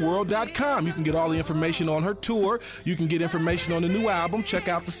MelanieFionaWorld.com. You can get all the information on her tour. You can get information on the new album, check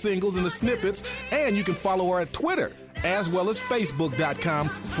out the singles and the snippets, and you can follow her at Twitter as well as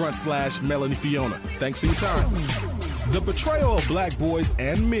Facebook.com/Melanie Fiona. Thanks for your time. The portrayal of black boys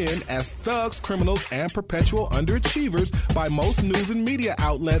and men as thugs, criminals, and perpetual underachievers by most news and media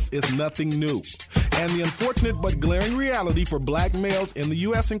outlets is nothing new. And the unfortunate but glaring reality for black males in the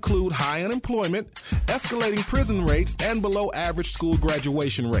U.S. include high unemployment, escalating prison rates, and below-average school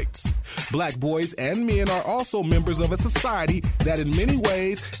graduation rates. Black boys and men are also members of a society that in many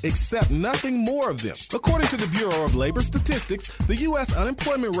ways accept nothing more of them. According to the Bureau of Labor Statistics, the U.S.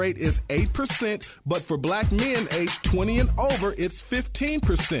 unemployment rate is 8%, but for black men aged 20 and over, it's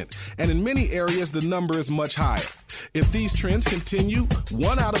 15%. And in many areas, the number is much higher. If these trends continue,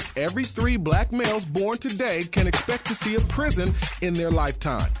 1 out of every 3 black males born today can expect to see a prison in their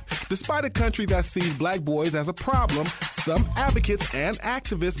lifetime. Despite a country that sees black boys as a problem, some advocates and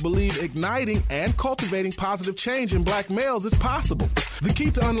activists believe igniting and cultivating positive change in black males is possible. The key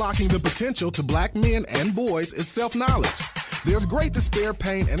to unlocking the potential to black men and boys is self-knowledge. There's great despair,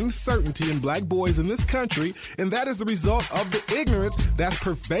 pain, and uncertainty in black boys in this country, and that is the result of the ignorance that's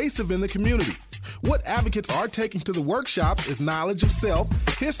pervasive in the community. What advocates are taking to the workshops is knowledge of self,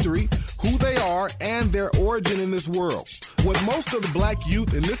 history, who they are, and their origin in this world. What most of the black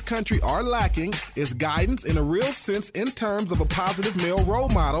youth in this country are lacking is guidance in a real sense in terms of a positive male role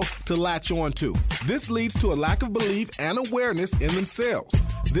model to latch on to. This leads to a lack of belief and awareness in themselves.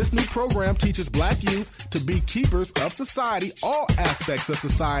 This new program teaches black youth to be keepers of society, all aspects of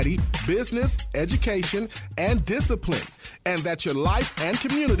society, business, education, and discipline, and that your life and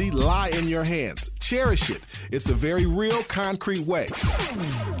community lie in your hands. Cherish it. It's a very real, concrete way.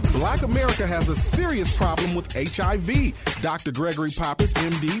 Black America has a serious problem with HIV. Dr. Gregory Pappas,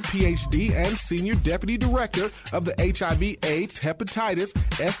 MD, PhD, and Senior Deputy Director of the HIV, AIDS, Hepatitis,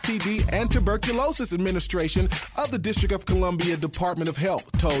 STD, and Tuberculosis Administration of the District of Columbia Department of Health,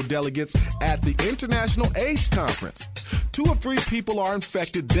 told delegates at the International AIDS Conference. 2 of 3 people are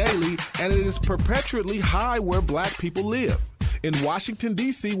infected daily, and it is perpetually high where black people live. In Washington,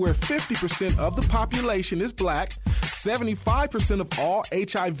 D.C., where 50% of the population is black, 75% of all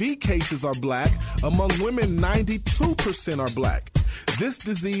HIV cases are black. Among women, 92% are black. This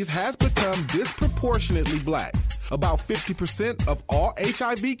disease has become disproportionately black. About 50% of all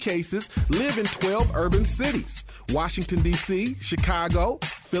HIV cases live in 12 urban cities: Washington, D.C., Chicago,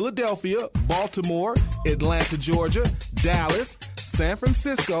 Philadelphia, Baltimore, Atlanta, Georgia, Dallas, San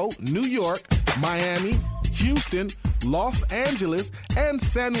Francisco, New York, Miami, Houston, Los Angeles, and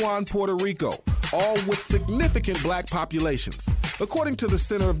San Juan, Puerto Rico, all with significant black populations. According to the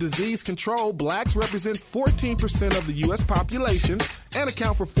Center of Disease Control, blacks represent 14% of the U.S. population and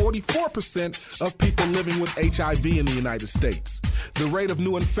account for 44% of people living with HIV in the United States. The rate of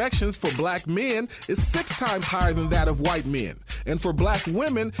new infections for black men is 6 times higher than that of white men, and for black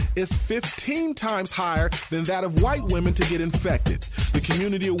women is 15 times higher than that of white women to get infected. The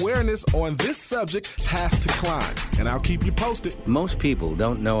community awareness on this subject has to climb, and I'll keep you posted. Most people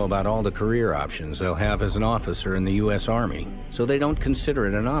don't know about all the career options they'll have as an officer in the U.S. Army, so they don't consider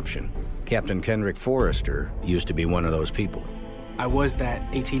it an option. Captain Kendrick Forrester used to be one of those people. I was that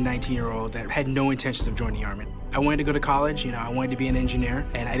 18, 19-year-old that had no intentions of joining the Army. I wanted to go to college, I wanted to be an engineer,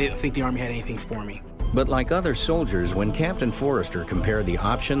 and I didn't think the Army had anything for me. But like other soldiers, when Captain Forrester compared the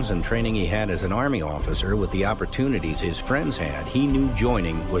options and training he had as an Army officer with the opportunities his friends had, he knew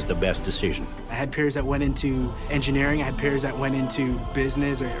joining was the best decision. I had peers that went into engineering, I had peers that went into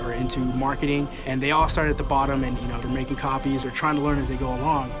business or into marketing, and they all started at the bottom and, they're making copies or trying to learn as they go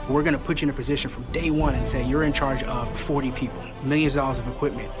along. We're gonna put you in a position from day one and say you're in charge of 40 people, millions of dollars of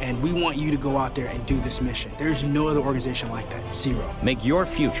equipment, and we want you to go out there and do this mission. There's no other organization like that, zero. Make your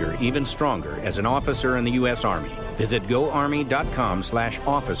future even stronger as an officer in the U.S. Army. Visit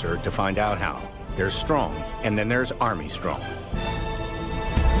goarmy.com/officer to find out how. There's strong, and then there's Army strong.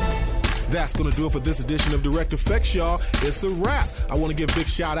 That's going to do it for this edition of Direct Effects, y'all. It's a wrap. I want to give big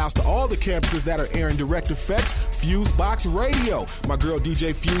shout-outs to all the campuses that are airing Direct Effects. FuseBox Radio, my girl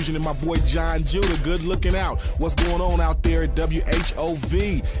DJ Fusion and my boy John Judah. Good looking out. What's going on out there at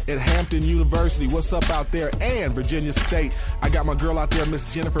WHOV at Hampton University? What's up out there? And Virginia State. I got my girl out there, Miss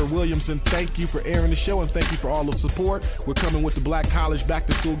Jennifer Williamson. Thank you for airing the show, and thank you for all the support. We're coming with the Black College Back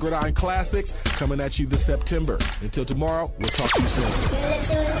to School Gridiron Classics coming at you this September. Until tomorrow, we'll talk to you soon.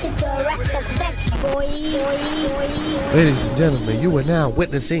 Ladies and gentlemen, you are now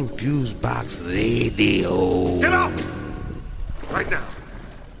witnessing FuseBox Radio. Get up! Right now.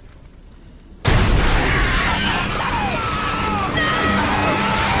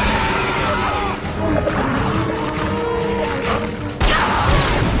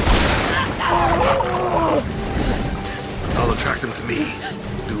 I'll attract them to me.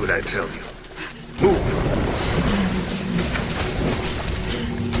 Do what I tell you. Move.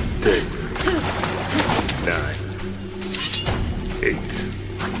 10, 9, 8,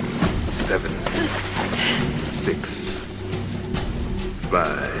 7, 6,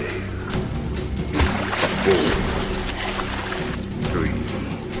 5, 4, 3,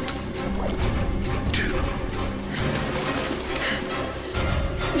 2,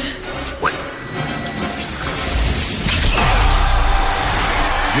 1.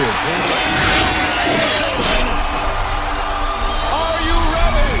 Are you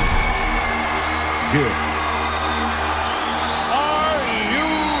ready? Yeah. Are you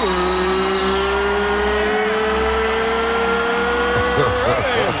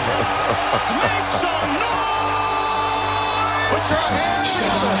ready to make some noise? Put your hands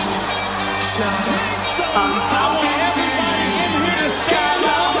together. Make some noise. I want everybody in here to stand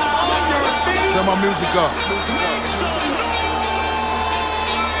up on your feet. Turn my music up. Make some noise.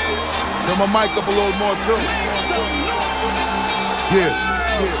 Turn my mic up a little more too. Make some noise. To make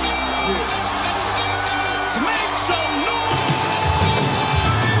some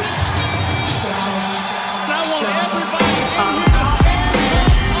noise. And I want everybody in here to stand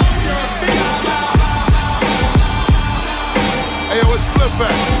up on your feet. Hey, yo, it's Split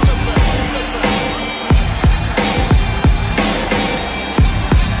Fact.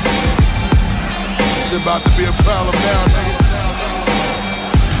 Shit about to be a problem now, nigga.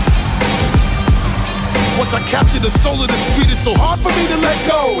 Once I captured the soul of the street, it's so hard for me to let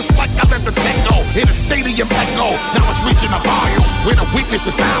go. It's like I let the techno in a stadium echo. Now it's reaching a volume where the weakness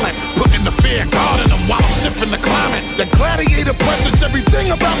is silent, putting the fear God in them while I'm shifting the climate. The gladiator presence,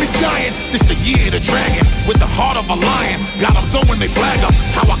 everything about me giant. This the year of the dragon with the heart of a lion. Got them throwing they flag up,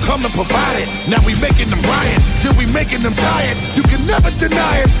 how I come and provide it. Now we making them riot, till we making them tired. You can never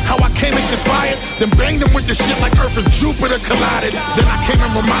deny it, how I came and conspired. Then banged them with the shit like Earth and Jupiter collided. Then I came and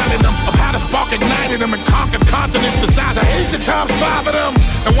reminded them of how the spark ignited them and conquered continents the size of Asia times 5 of them.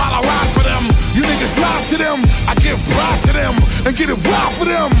 And while I ride for them, you niggas lie to them. I give pride to them and get it wild for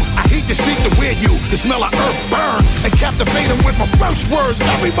them. I heat the street to wear you, the smell of earth burn, and captivate them with my first words.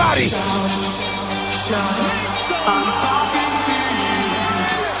 Everybody, I'm talking to you.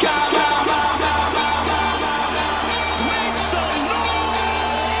 To make some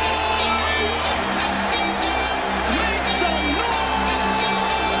noise. To make some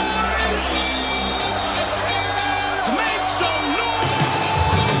noise. To make some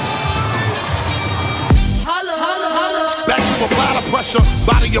noise. Holla, holla, holla. back to apply the pressure.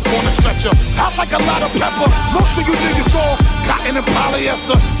 Body up on a stretcher, hot like a lot of pepper. Most of you niggas off, cotton and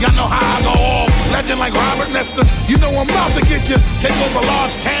polyester. Y'all know how I go off, legend like Robert Nesta. You know I'm out to get you. Take over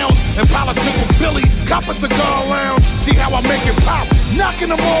large towns and political billies. Cop a cigar lounge, see how I make it pop.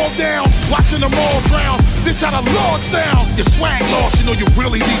 Knocking them all down, watching them all drown. This how the Lord sound. Your swag lost, you know you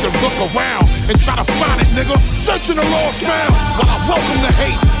really need to look around and try to find it, nigga. Searching the lost found. While I welcome the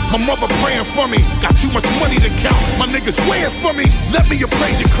hate, my mother praying for me. Got too much money to count, my niggas weighing for me. Let me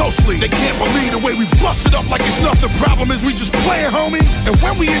appraise it closely. They can't believe the way we bust it up like it's nothing. Problem is we just playing, homie. And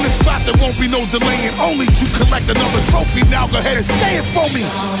when we in the spot, there won't be no delaying. Only to collect another trophy. Now go ahead and say it for me.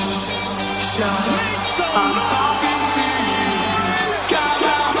 Make some noise.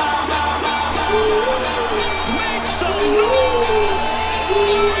 To make some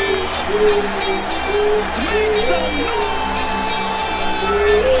noise. To make some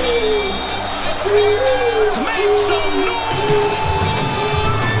noise. To make some noise.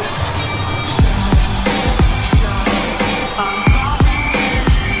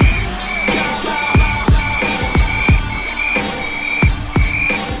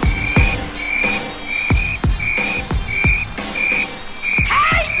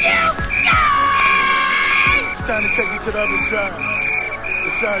 Time to take you to the other side.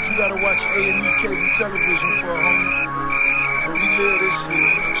 Besides, you gotta watch A&E cable television for a homie. But we live this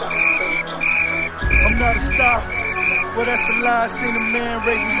shit. I'm not a star. Well, that's a lie. Seen a man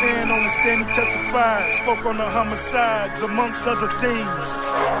raise his hand on the stand, he testified. Spoke on the homicides, amongst other things.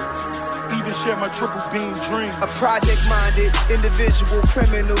 Even share my triple beam dreams. A project-minded individual,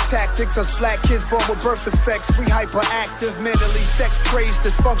 criminal tactics. Us black kids born with birth defects. We hyperactive, mentally sex crazed,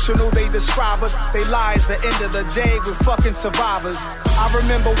 dysfunctional. They describe us. They lie is the end of the day. We're fucking survivors. I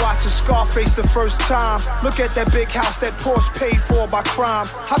remember watching Scarface the first time. Look at that big house that Porsche paid for by crime.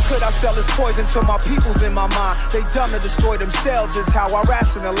 How could I sell this poison to my peoples in my mind? They dumb to destroy themselves is how I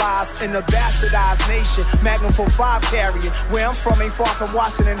rationalize. In a bastardized nation, Magnum 45 carrying. Where I'm from ain't far from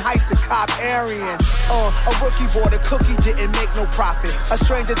Washington Heights, the cop Aryan. A rookie bought a cookie, didn't make no profit. A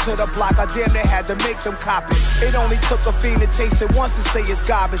stranger to the block, I damn near had to make them cop it. It only took a fiend to taste it once to say it's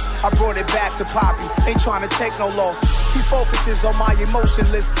garbage. I brought it back to Poppy, ain't trying to take no losses. He focuses on my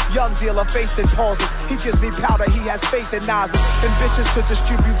emotionless young dealer faced in pauses. He gives me powder, he has faith in nozzles. Ambitions to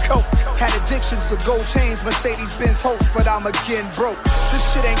distribute coke, had addictions to gold chains, Mercedes-Benz hopes, but I'm again broke. This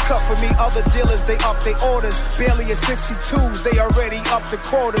shit ain't cut for me, other dealers, they up their orders. Barely at 62s, they already up the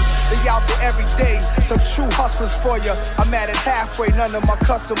quarters. They out there every day, some true hustlers for ya. I'm at it halfway, none of my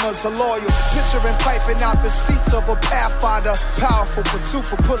customers are loyal. Picturing piping out the seats of a Pathfinder. Powerful pursuit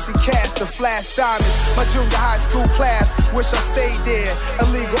for pussy cash to flash diamonds. My junior high school class, wish I stayed there.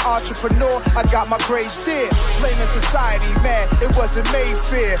 Illegal entrepreneur, I got my grades there. Blaming society, man, it wasn't made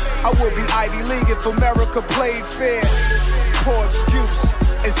fair. I would be Ivy League if America played fair. Poor excuse,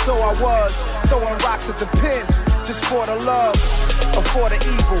 and so I was throwing rocks at the pen, just for the love, or for the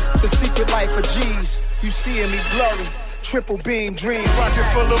evil, the secret life of G's. You seeing me blurry, triple beam dream. Pocket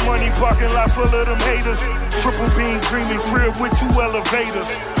full of money, parking lot full of them haters. Triple beam dreaming, crib with 2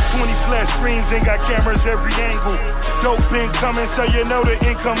 elevators. 20 flat screens and got cameras every angle. Dope been coming, so you know the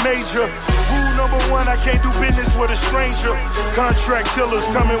income major. Rule number one, I can't do business with a stranger. Contract killers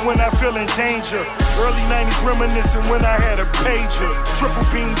coming when I feel in danger. Early 90s reminiscing when I had a pager. Triple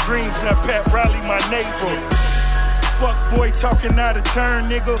beam dreams, now Pat Riley my neighbor. Fuck boy talking out of turn,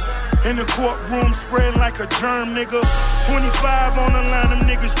 nigga. In the courtroom spreading like a germ, nigga. 25 on the line, them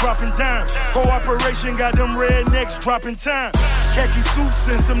niggas dropping dimes. Cooperation got them rednecks dropping time. Khaki suits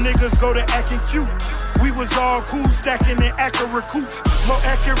and some niggas go to acting cute. We was all cool, stacking in accurate coops. More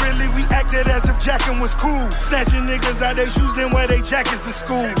accurately, we acted as if jacking was cool. Snatching niggas out their shoes, then wear they jackets to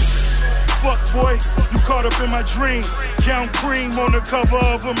school. Fuck boy, you caught up in my dream. Count cream on the cover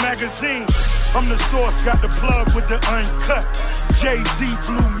of a magazine. I'm the source, got the plug with the uncut. Jay-Z,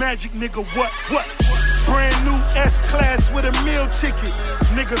 Blue Magic, nigga, what? Brand new S-Class with a meal ticket.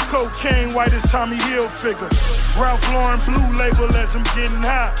 Nigga, cocaine, white as Tommy Hilfiger. Ralph Lauren, blue label as I'm getting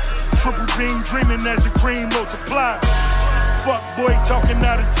high. Triple beam dreaming as the cream multiply. Fuck boy talking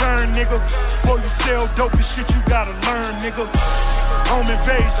out of turn, nigga. Before you sell dope and shit, you gotta learn, nigga. Home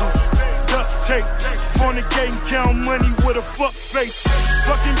invasions, duct tape. Fornicating, count money with a fuck face.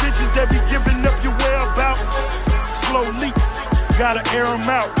 Fucking bitches that be giving up your whereabouts. Slow leaks, gotta air them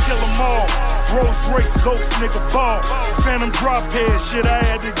out, kill them all. Rolls Royce ghost, nigga ball. Phantom drop head, shit, I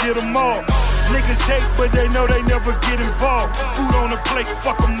had to get them all. Niggas hate, but they know they never get involved. Food on the plate,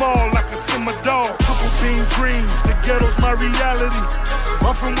 fuck them all like a simmer dog. Triple beam dreams, the ghetto's my reality.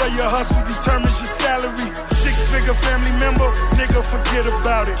 I'm from where your hustle determines your salary. 6-figure family member, nigga, forget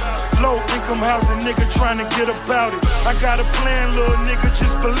about it. Low income housing, nigga, trying to get about it. I got a plan, little nigga,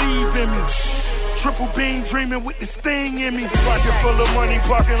 just believe in me. Triple beam dreaming with this thing in me. Pocket full of money,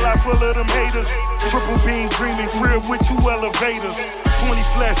 parking lot full of them haters. Triple beam dreaming, crib with 2 elevators. 20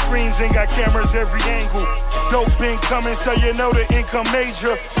 flat screens and got cameras every angle. Dope been coming, so you know the income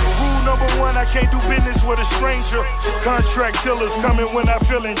major. Rule number one, I can't do business with a stranger. Contract killers coming when I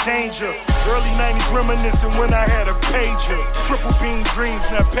feel in danger. Early 90s reminiscing when I had a pager. Triple beam dreams,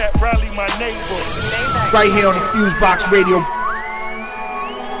 now Pat Riley my neighbor. Right here on the FuseBox Radio.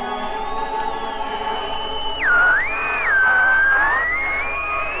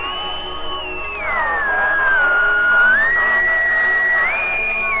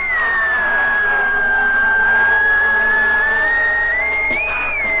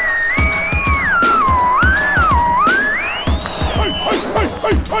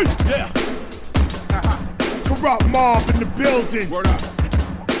 Corrupt mob in the building. Word up.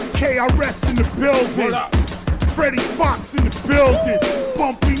 KRS in the building. Word up. Freddie Fox in the building.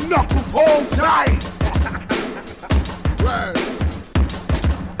 Bumpy knuckles, hold tight. Word.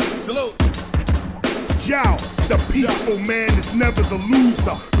 Salute. Yo, the peaceful man is never the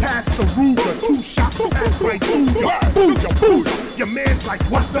loser. Pass the Ruger, 2 shots pass right through ya. Booyah, booyah. Your man's like,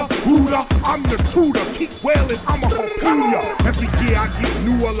 what the hooter? I'm the tutor, keep wailing, I'm a harpooner. Every year I get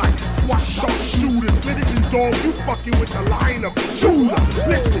newer like SWAT sharpshooters. Listen, dog, you fucking with the line of shooter.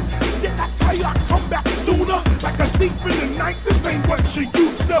 Listen, did I tell you I come back sooner? Like a thief in the night, this ain't what you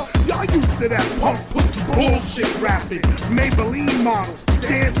used to. Y'all used to that punk pussy bullshit rapping. Maybelline models,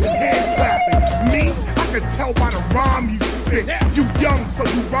 dancing, hand clapping. Me, I can tell by the rhyme you spit. You young, so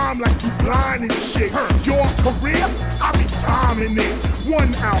you rhyme like you blind and shit. Your career, I be timing it.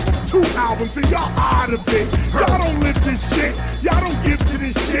 1 album, 2 albums, and y'all out of it. Y'all don't live this shit. Y'all don't give to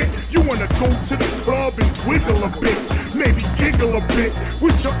this shit. You wanna go to the club and wiggle a bit. Maybe giggle a bit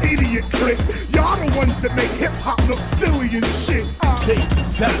with your idiot clique. Y'all the ones that make hip-hop look silly and shit. Take your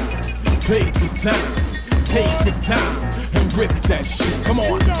time, take your time, take your time and rip that shit. Come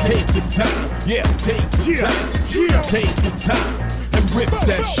on, take your time, yeah, take your time, take your time and rip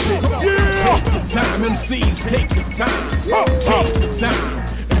that shit. Take your time, MCs, take your time, take your time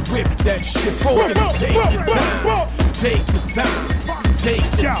and rip that shit. Focus, take your time, take your time,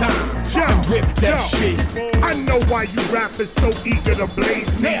 take your time and rip that shit. I know why you rappers so eager to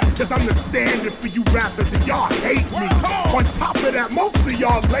blaze me. Cause I'm the standard for you rappers and y'all hate me. On top of that, most of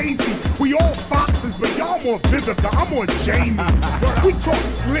y'all lazy. We all foxes, but y'all more Vivica, I'm on Jamie. We talk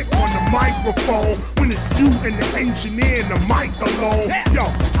slick on the microphone when it's you and the engineer and the mic alone. Yo,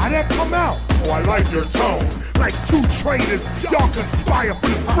 how'd that come out? Oh, I like your tone. Like 2 traitors, y'all conspire for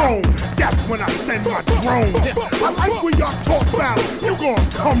the throne. That's when I send my drones. I like when y'all talk about you gonna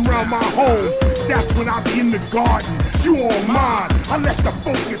come round my home. That's when I be in the garden, you all mine. I let the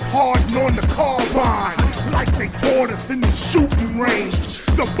focus harden on the carbine. Like they taught us in the shooting range.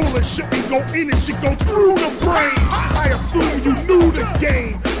 The bullet shouldn't go in, it should go through the brain. I assume you knew the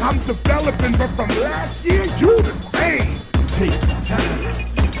game. I'm developing, but from last year, you the same. Take your time,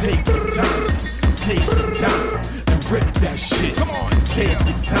 take your time, take your time and rip that shit. Come on, take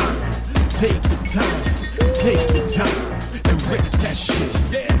your time, take your time, take your time and rip that shit.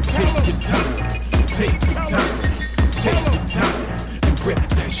 Take your time, take your time, take your time, and rip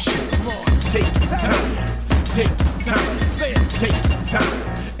that shit. Take your time, take your time, take your time,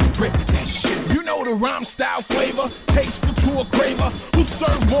 and rip that shit. You know the rhyme style flavor, tasteful to a craver, who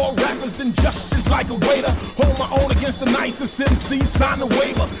serve more rappers than justice like a waiter. Hold my own against the nicest MC, sign the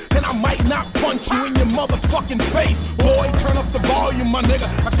waiver, and I might not punch you in your motherfucking face. Boy, turn up the volume, my nigga,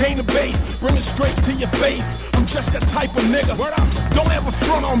 I came to base, bring it straight to your face. I'm just that type of nigga. Don't ever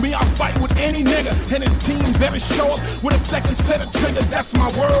front on me, I'll fight with any nigga, and his team better show up with a second set of triggers. That's my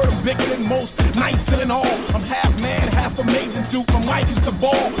word, I'm bigger than most, nicer than all. I'm half man, half amazing dude, my mic is the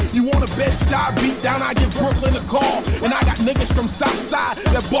ball. You want a Bed-Stuy beat down, I give Brooklyn a call. And I got niggas from Southside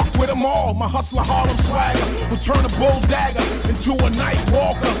that buck with them all. My hustler Harlem swagger will turn a bull dagger into a night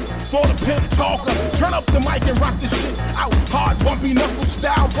walker. For the pimp talker, turn up the mic and rock this shit out. Hard, bumpy, knuckle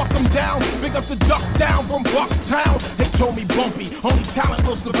style, buck them down. Big up the duck down from Bucktown. They told me bumpy, only talent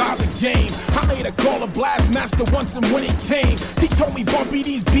will survive the game. I made a call, a blast master once, and when it came, he told me bumpy,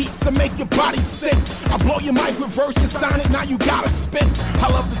 these beats will make your body sick. I blow your mic with verses, sign it, now you gotta spit. I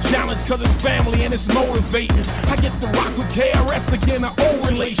love the challenge cause it's family and it's motivating. I get to rock with KRS again, an old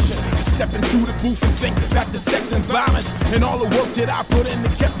relation. I step into the booth and think back to sex and violence, and all the work that I put in to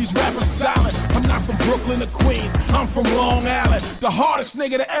keep these rappers silent. I'm not from Brooklyn or Queens, I'm from Long Island. The hardest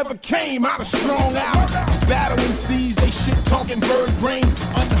nigga that ever came out of Strong Island. Battle MCs, they shit talking bird brains,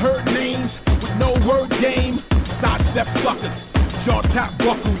 unheard names with no word game. Sidestep suckers, jaw tap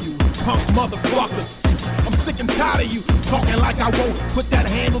buckle you, punk motherfuckers. I'm sick and tired of you talking like I won't put that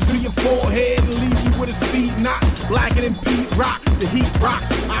handle to your forehead and leave you with a speed knot. Blacker than Pete Rock, the heat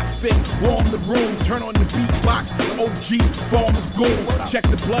rocks. I spit, warm the room, turn on the beatbox. The OG farmer's goon. Check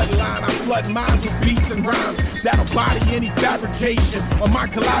the bloodline, I flood minds with beats and rhymes that'll body any fabrication of my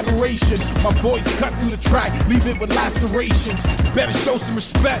collaboration. My voice cut through the track, leave it with lacerations. Better show some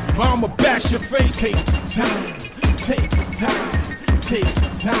respect or I'ma bash your face. Take time, take time, take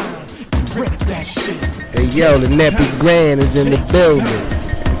time. Rip that shit. Hey yo, the Nappy Grand is in the building.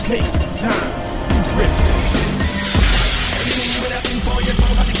 Take time, rip that shit. Everything you been asking for, yes, I'm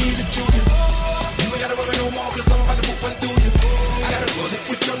about to give it to you. You ain't gotta worry no more, cause I'm about to put one through you. I got a bullet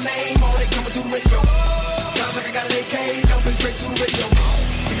with your name on it, coming through the radio. Sounds like I got an AK, jumping straight through the radio.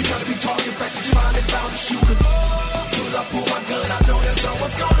 If you try to be target practice, you finally found a shooter. As soon as I pull my gun, I know that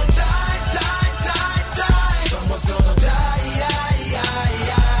someone's gonna die, die, die, die. Someone's gonna die,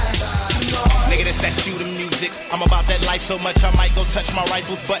 Nigga, that's that shooting music. I'm about that life so much I might go touch my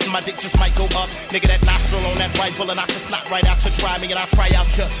rifle's button. My dick just might go up. Nigga, that nostril on that rifle and I just snot right out you. Try me and I'll try out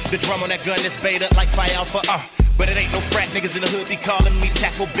you. The drum on that gun is beta like Phi Alpha. But it ain't no frat niggas in the hood be calling me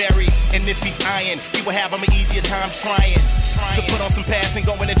Tackleberry. And if he's iron, he will have him an easier time trying to put on some pass and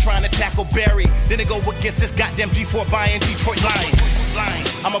go in and trying to tackle Barry. Then it go against this goddamn G4 buying Detroit line.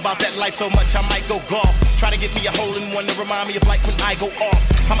 I'm about that life so much I might go golf. Try to get me a hole in one to remind me of like when I go off.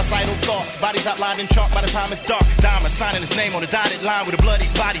 Homicidal thoughts, bodies outlined in chalk by the time it's dark. Diamond signing his name on a dotted line with a bloody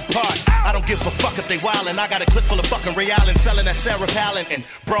body part. I don't give a fuck if they wildin'. I got a clip full of fucking Ray Allen selling that Sarah Palin in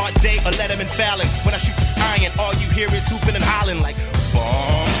broad day or let him in Fallon. When I shoot this iron, all you hear is hooping and hollering like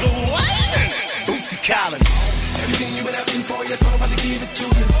bombs away. Bootsy Collins. Everything you been asking for, yes, I'm about to give it to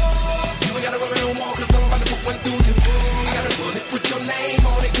you. You ain't gotta worry no more, cause I'm about to put one through you. I got a bullet with your name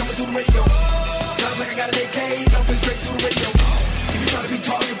on it, coming through the radio. Sounds like I got an AK, jumping straight through the radio. If you try to be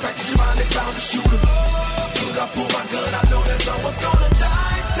target practice, you finally found a shooter. As soon as I pull my gun, I know that someone's gonna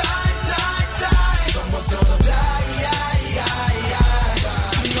die, die, die, die. Someone's gonna die,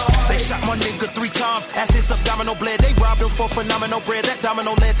 They shot my nigga 3 times as his abdominal bled. They robbed him for phenomenal bread. That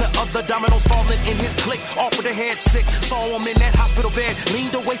domino led to other dominoes falling in his clique. Off with the head sick, saw him in that hospital bed.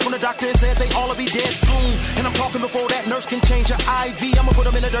 Leaned away from the doctor and said they all'll be dead soon. And I'm talking before that nurse can change her IV. I'ma put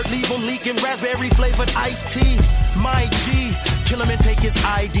him in the dirt, leave him leaking raspberry flavored iced tea. My G, kill him and take his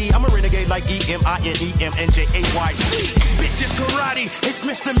ID. I'm a renegade like EMINEMNJAYC. Bitches karate, it's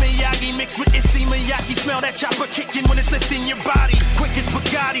Mr. Miyagi mixed with Issey Miyagi. Smell that chopper kicking when it's lifting your body. Quick as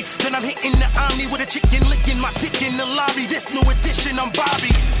Bugattis, then I'm hitting the Omni with a chicken licking my dick in the lobby. This new edition, I'm Bobby.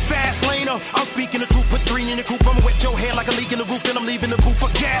 Fast laner, I'm speaking the truth. Put 3 in your coupe, I'ma wet your hair like a leak in the roof. Then I'm leaving the booth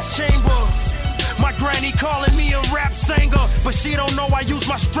for gas chamber. My granny calling me a rap singer, but she don't know I use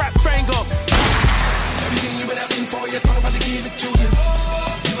my strap finger. everything you been asking for, yes, I'm about to give it to you.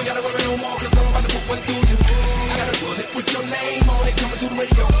 You ain't gotta worry no more, cause I'm about to put one through you. I got a bullet with your name on it, coming through the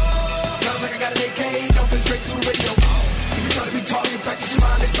radio. Sounds like I got an AK, jumping straight through the radio. If you try to be target practice, you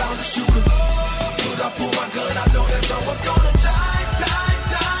finally found a shooter. As soon as I pull my gun, I know that someone's gonna die, die,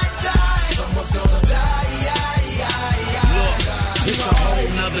 die, die. Someone's gonna die, Look, it's a whole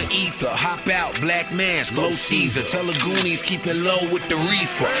nother ether. Hop out, black black mask, low Caesar. Tell the Goonies keep it low with the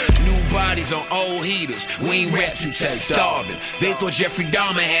reefer. New bodies on old heaters. We ain't rap too tight, starving. They thought Jeffrey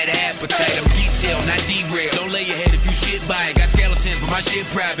Dahmer had an appetite. I'm detailed, not derailed. Don't lay your head if you shit by it. Got skeletons, but my shit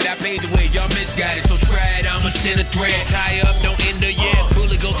private. I paid the way, y'all misguided. So try it, I'ma send a thread. Tie up, don't end her yet.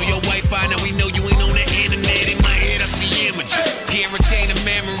 Bullet go through your Wi-Fi. Now we know you ain't on the internet. In my head I see images. Can't retain a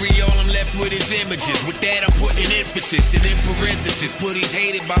memory, all I'm left with is images. With that I'm putting emphasis and in parenthesis. Put he's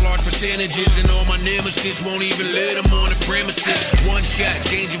hated by large percentages. And all my nemesis won't even let him on the premises. One shot,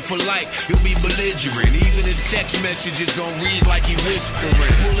 change him for life. He'll be belligerent. Even his text messages gon' read like he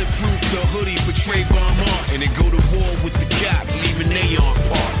whispering. Bulletproof the hoodie for Trayvon Martin. And go to war with the cops, even they on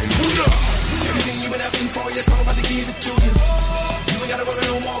part. And boot up. Everything you been asking for, yes, I'm about to give it to you. You ain't gotta worry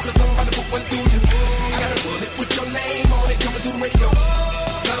no more, cause I'm about to put one through you. I got a bullet with your name on it coming through the radio.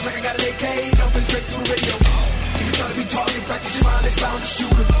 Sounds like I got an AK jumping straight through the radio. If you try to be target practice, you finally found a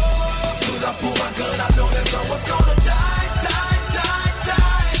shooter. As soon as I pull my gun, I know that someone's gonna die, die, die,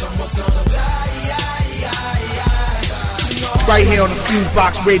 die. Someone's gonna die, Right here on the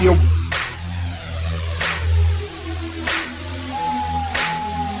FuseBox Radio.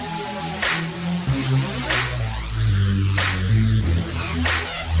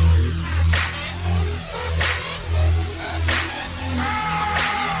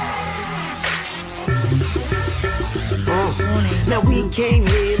 Now we came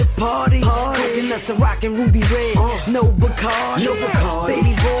here to party. Coconuts and rockin' ruby red. No Bacardi.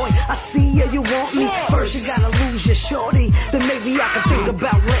 Baby boy, I see ya, you want me. First you gotta lose your shorty. Then maybe I can think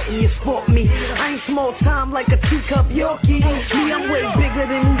about letting you sport me. I ain't small time like a teacup Yorkie. Me, I'm way bigger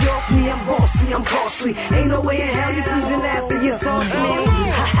than New York. Me, I'm bossy, I'm costly. Ain't no way in hell you breezing after you toss me.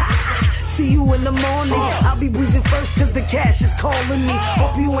 See you in the morning. I'll be breezing first cause the cash is calling me.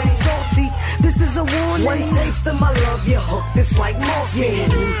 Hope you ain't salty. This is a warning. One taste of my love, you're hooked. It's like morphine.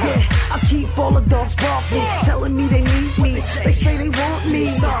 Yeah, I keep all the dogs barking, telling me they need me. They say they want me.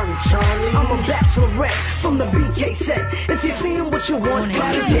 Sorry, Charlie. I'm a bachelorette from the BK set. If you're seeing what you want,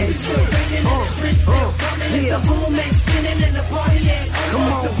 come and get it. Yeah, the boom ain't spinning and the party ain't over.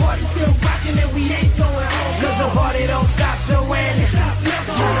 Come on, the party's still rocking and we ain't going home. Cause the party don't stop till when it stops.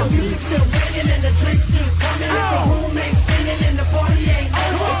 The music's still banging and the drinks still coming. If the room ain't spinning and the party ain't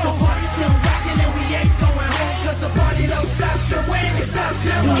over. If the party's still rocking and we ain't going home. Cause the party don't stop till when it stops.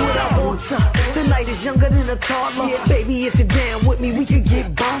 Do what I want to. The night is younger than a toddler. Yeah. Baby, if you're down with me, we can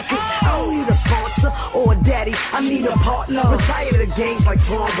get bonkers. I don't need a sponsor or a daddy. I need a partner. Retire the games like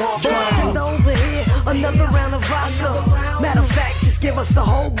Tom Walker. Bartender over here, another round of vodka. Matter of fact, just give us the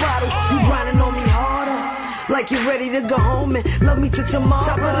whole bottle. You grinding on me harder. Like you're ready to go home and love me till tomorrow.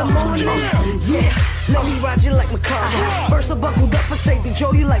 Top of the morning. Yeah, let me ride you like my car. First I buckled up for safety,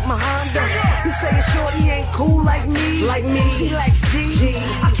 Joe, you like my Honda. You say a shorty ain't cool like me. Like me, she likes G.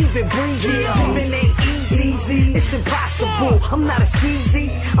 I keep it breezy, living ain't easy. It's impossible, I'm not a skeezy.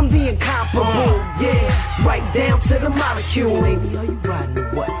 I'm the incomparable, yeah. Right down to the molecule. Baby, are you riding or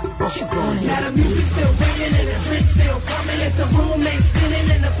what? Now the music's still ringing and the drinks still coming. If the room ain't spinning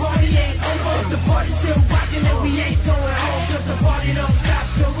and the party ain't over. If the party's still rocking and we ain't going home. Cause the party don't stop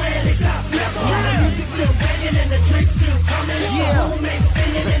till when it stops never. Now the music's still banging and the drinks still coming. If the room ain't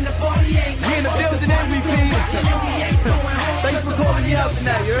spinning and the party ain't over. We in the building, MVP. Thanks for calling me out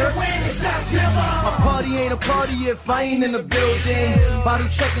tonight, you heard? A party ain't a party if I ain't in the building. Body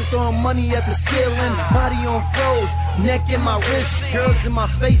checking, throwing money at the ceiling. Body on froze, neck in my wrist. Girls in my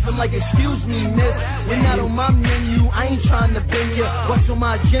face, I'm like, excuse me, miss. You're not on my menu, I ain't trying to bend ya. What's on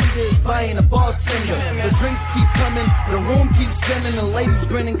my agenda is buying a bartender. The drinks keep coming, the room keeps spinning. The ladies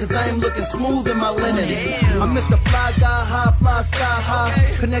grinning cause I am looking smooth in my linen. I'm Mr. Fly Guy High, fly sky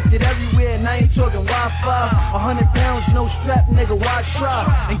high. Connected everywhere and I ain't talking Wi-Fi. 100 pounds, no strap, nigga, why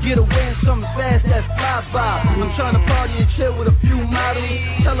try? And get away in something fast that fly by. I'm trying to party and chill with a few models.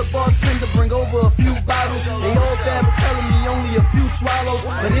 Tell a bartender bring over a few bottles. They all bad but telling me only a few swallows.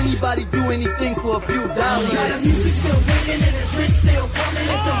 But anybody do anything for a few dollars. Now the music's still ringing and the drinks still coming.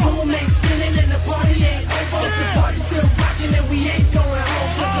 If the room ain't spinning and the party ain't over. If the party's still rocking and we ain't going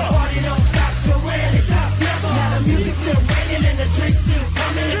home. Cause the party don't stop till when it stops never. Now the music's still ringing and the drinks still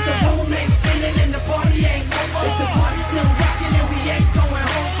coming. If the room ain't spinning and the party ain't over. If the party's still rocking and we ain't going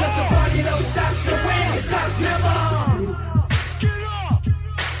home. Cause the party don't stop till when it stops never.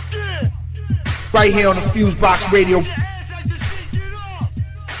 Right here on the FuseBox Radio. All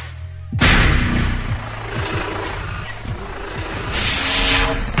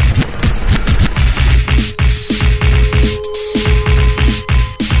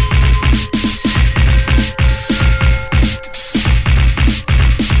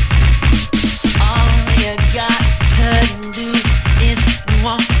you got to do is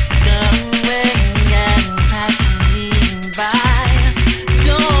walk away.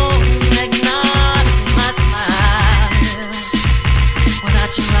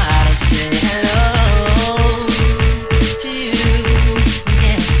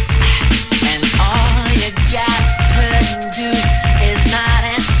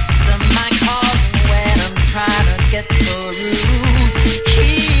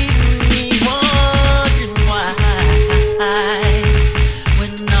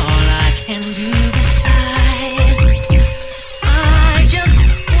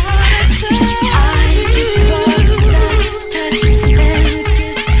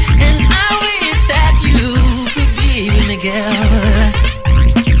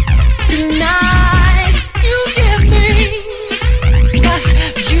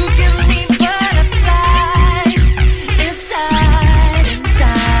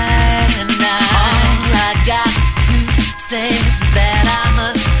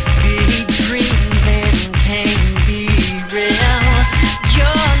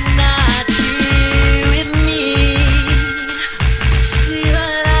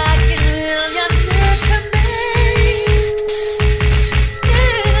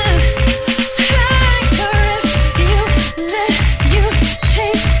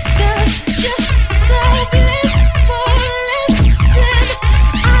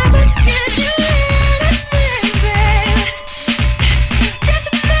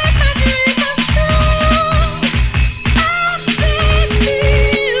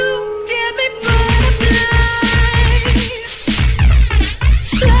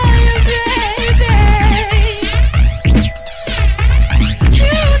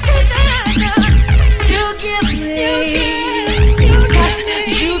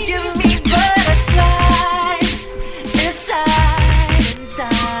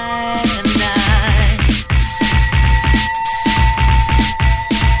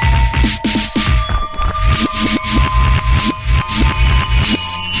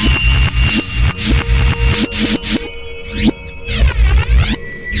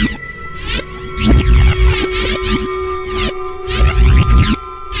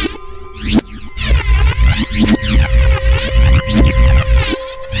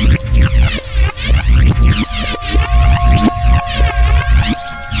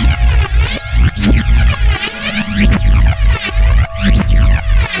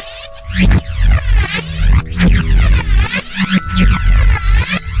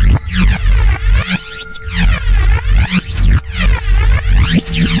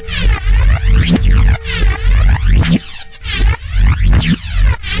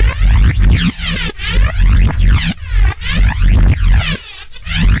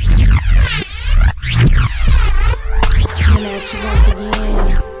 at you once again.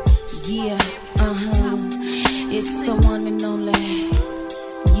 Yeah, it's the one and only.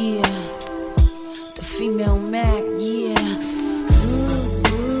 Yeah, the female Mac. Yeah, ooh,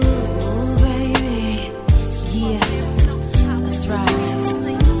 baby. Yeah, that's right.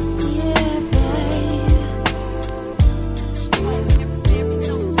 Yeah, baby.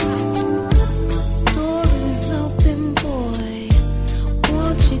 The story's open, boy.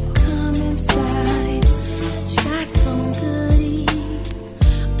 Won't you come inside? Got some goodies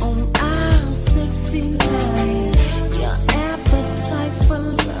on aisle 69. Your appetite for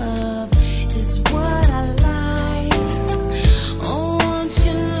love is what I like. Oh, won't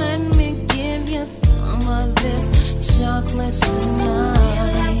you let me give you some of this chocolate tonight?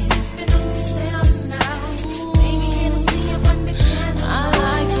 I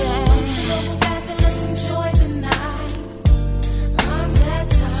like that. Let's enjoy the night. I'm that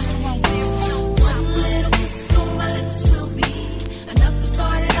type. One little kiss on my lips will be enough to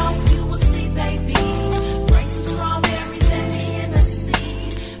start it off. You will see, baby. Bring some strawberries and Hennessy.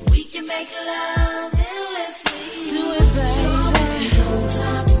 We can make love endlessly. Do it, baby. Strawberries on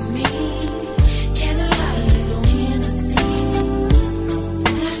top of me. Candlelight, a little Hennessy.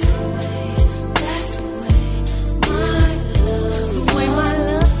 That's the way my love. The way my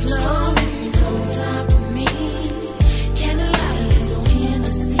love flows. Strawberries on top of me. Candlelight, a little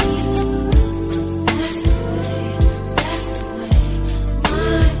Hennessy. That's the way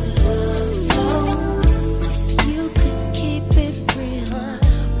my love flows. If you could keep it real,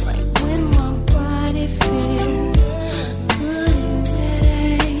 right when my body feels good and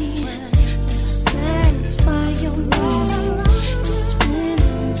ready to satisfy your needs. Just when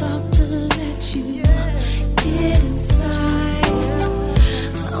I'm about to let you get inside,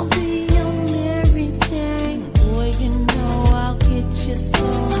 I'll be your Mary Jane. Boy, you know I'll get you so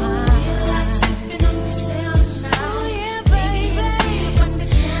high. Feel like sipping on this down tonight. Oh yeah, baby. Under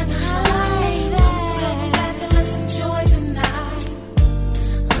candlelight. Let's enjoy the night.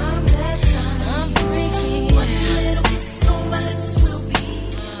 I'm that type. I'm freaky. One little kiss on my lips will be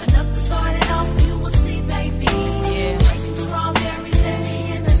enough to start it off. You will see, baby. Yeah. Bring some strawberries and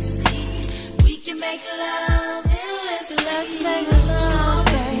Hennessy. We can make love endlessly. Let's make love,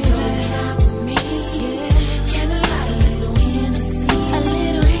 baby. On top of me. Yeah. Candlelight, a little Hennessy. A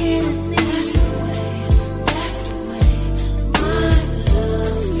little Hennessy. That's the way my love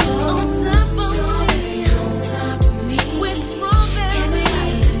flows. On top of me. On top of me. With strawberries.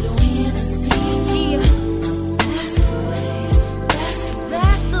 Candlelight, a little Hennessy. Yeah.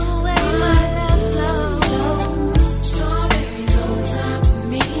 That's the way my love flows. Strawberries on top of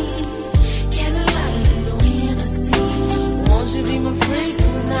me. Candlelight, a little Hennessy. Won't you be my freak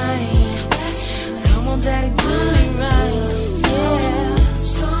tonight? Come on, daddy, do me right. Yeah.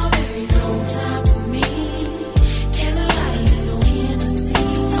 Strawberries on top of me. Candlelight, a little Hennessy.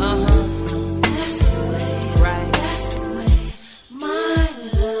 That's the way my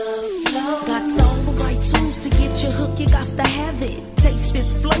love flows. Got all the right tools to get you hooked. You got to have it. Taste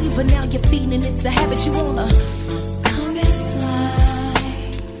this flavor. Now you're feeding it's a habit. You wanna come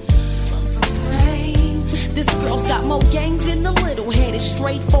inside from the rain. This girl's got more game than the little head. It's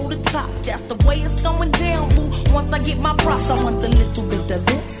straight for the top. That's the way it's going down, boo. Once I get my props, I want a little bit of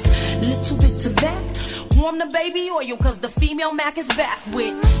this, little bit of that. Warm the baby oil, cause the female Mac is back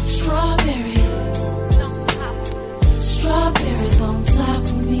with strawberries on top. Strawberries on top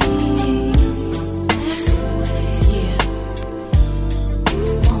of me. That's the way, yeah.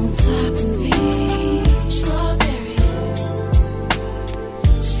 On top of me. Strawberries.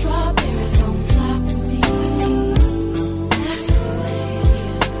 Strawberries on top of me. That's the way,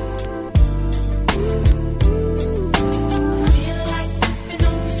 yeah. I feel like sipping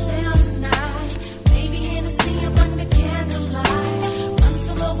on this down tonight. Maybe Hennessy up under candlelight. Run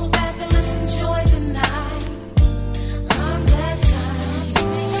some over back and let's enjoy the night. I'm that type.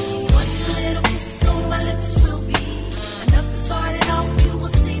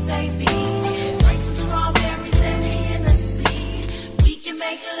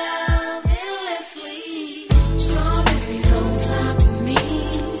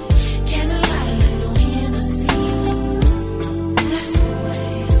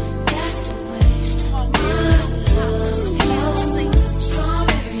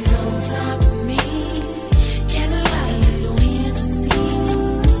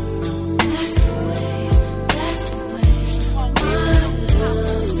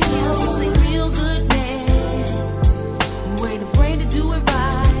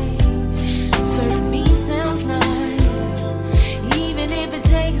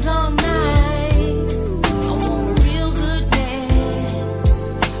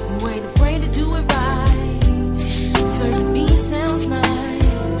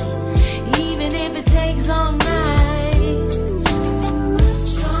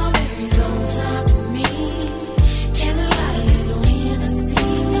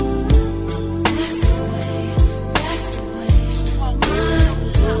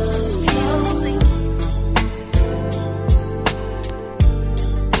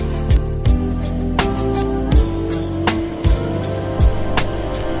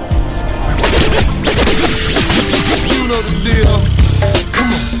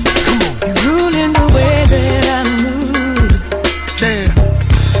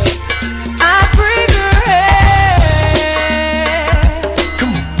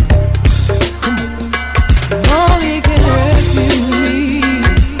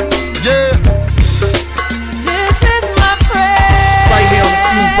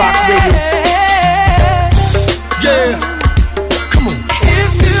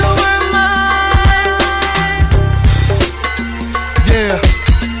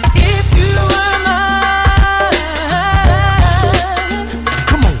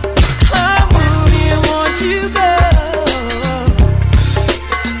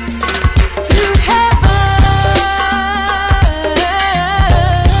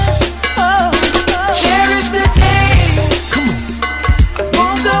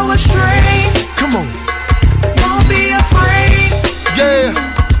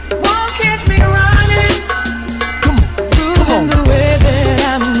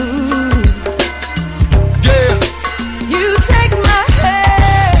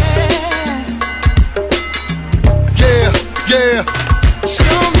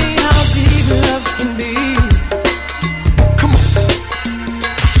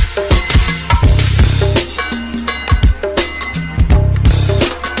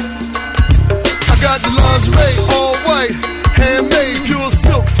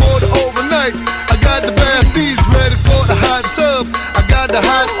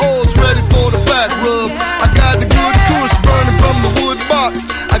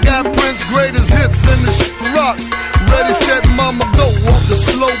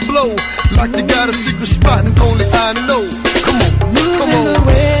 like you got a secret spot and only I know. Come on, come on. The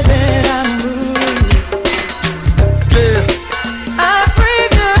way that I move, yeah. I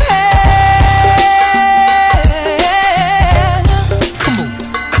breathe your hand. Come on,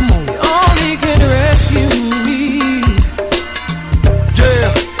 come on. You only can rescue me. Yeah.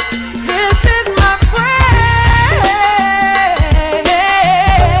 This is my prayer.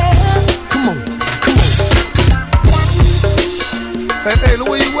 Come on, come on. Hey, look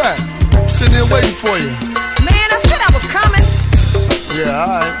where you at? I'm sitting here waiting for you. Man, I said I was coming. Yeah,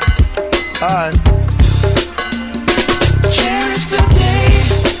 alright. Alright. Cherish the day.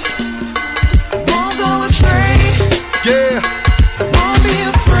 Won't go astray. Yeah. Won't be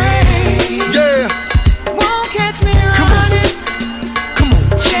afraid. Yeah. Won't catch me running. Come on.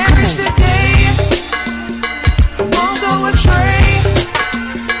 Cherish the day. Won't go astray.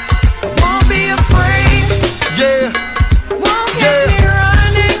 Won't be afraid. Yeah. Won't catch me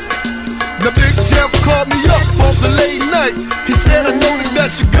running. The big Jeff called me up on the late night. He said, I know that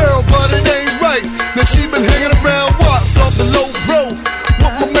that's your girl, but it ain't right. Now she been hanging around Watts off the low bro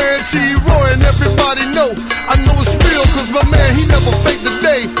with my man T-Roy, and everybody know I know it's real, cause my man, he never faked the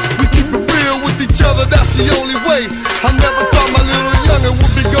day. We keep it real with each other, that's the only way. I never thought my little youngin'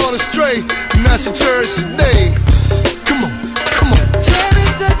 would be gone astray. Now she cherish the day. Come on, come on.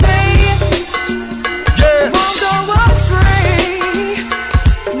 Cherish the day. Yeah. Won't go astray.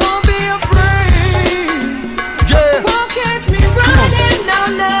 Won't be afraid. Yeah. Won't catch me running. No,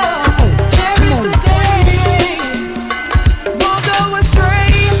 no. Cherish the day. Won't go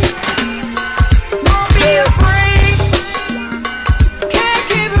astray. Won't be afraid. Can't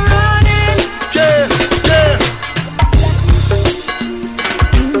keep running. Yeah, yeah.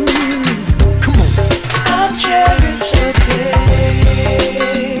 Come on. I'll cherish the day.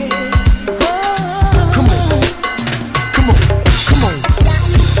 Come on, come on, come on.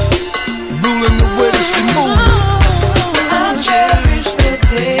 Ruling the way that she move. I'll cherish the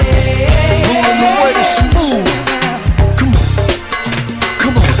day. Ruling the way that she move. Come on,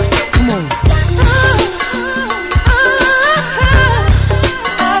 come on, come on.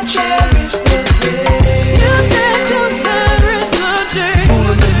 I'll cherish the day. You said to cherish the day.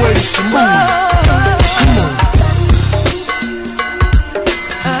 Ruling the way that she move. Come on.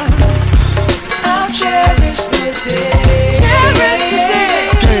 I'll cherish the day. Cherish the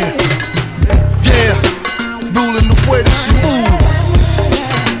day. Yeah, yeah. Ruling the way that she move.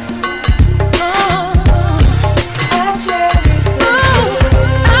 I'll cherish the day.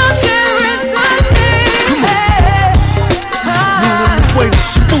 I'll cherish the day. Come on. Ruling the way that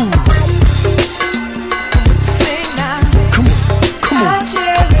she move. Sing now. Come on, come on. I'll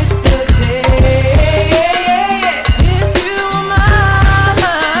cherish the day. If you were mine.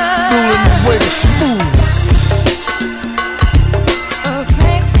 Ruling the way that she move. Oh,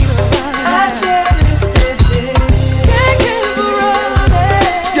 can't keep running. I'll cherish the day. Can't keep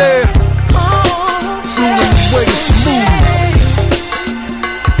running. Yeah. Ruling the way that she move.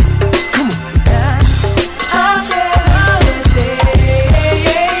 Come on. I'll cherish the day.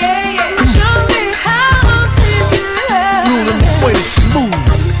 Show me how deep you have. Ruling the way that she move.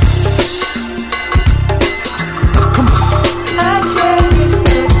 Come on. I'll cherish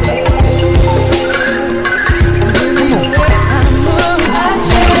the day. Come on. I'll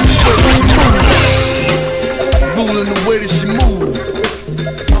cherish Ruling the way that she move.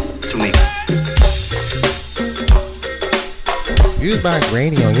 FuseBox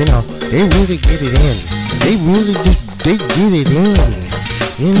Radio, you know, they really get it in. They really they get it in.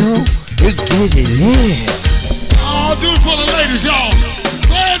 You know, they get it in. I'll do it for the ladies, y'all.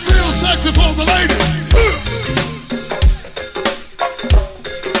 Play it real sexy for the ladies.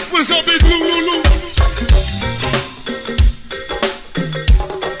 What's up, big Lulu?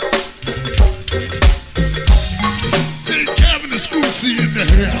 Big Kevin the School C in the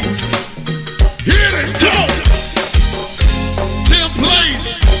house. Here they go. 10 plays.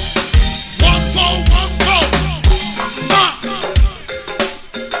 1-4-1-4.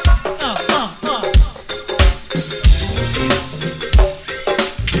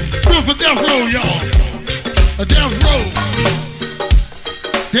 Do it for Death Row, y'all. A Death Row.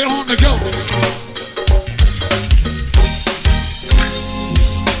 They're on the go.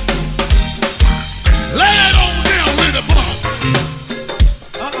 Lay it on down with the bump.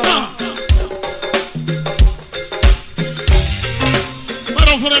 Right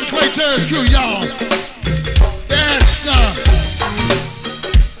on for that Clay Terrace crew, y'all. That's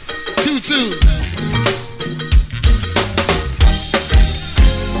 2-2.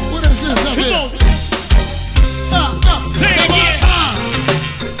 What is this up here? Come on.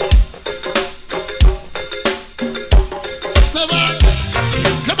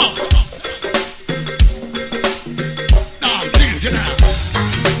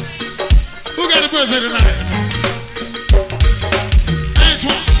 birthday tonight?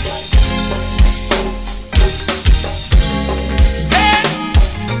 Antoine. Hey,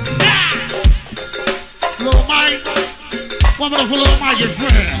 nah. Little Mike. One more for Little Mike and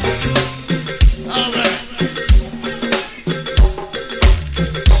friend. All right.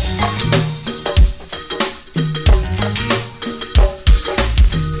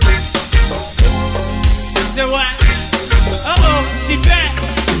 So what? Uh-oh, she back.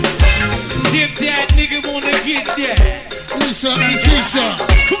 Dip that nigga wanna get that. Lisa and Keisha.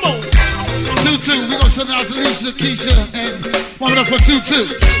 Come on. 2-2. We're gonna send it out to Lisa, Keisha, and one up for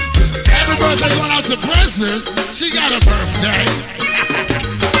 2-2. Happy birthday going out to Princess. She got a birthday.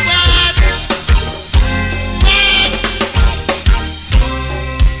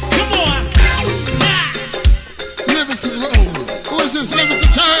 Come on. Livingston Road. Who is this?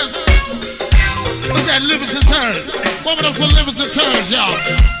 Livingston Terrace? What's that, Livingston Terrace? One up for Livingston Terrace, y'all.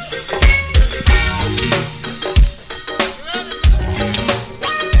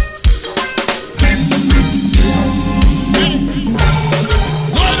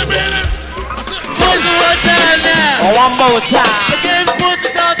 One more time. Again, push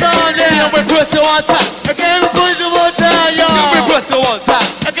it down now. Again, we push it one time. Again, we push it one time, y'all. Again, we push it one time.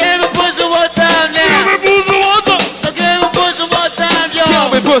 Again, we push it one time now. Again, we push it one time. Again, we push it one time, y'all. Again,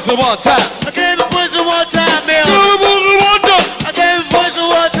 we push it one time. Again, we push it one time, man. Again, we push it one time. Again, we push it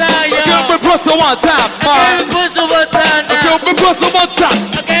one time, y'all. Again, we push it one time. Again, we push it one time.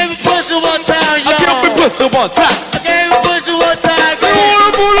 Again, we push it one time, y'all. Again, we push it one time. Again, we push it one time.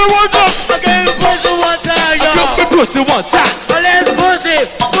 Again, we push it one time, y'all. Push it one time. Oh, let's push it,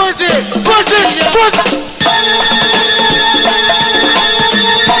 push it, push it, push it.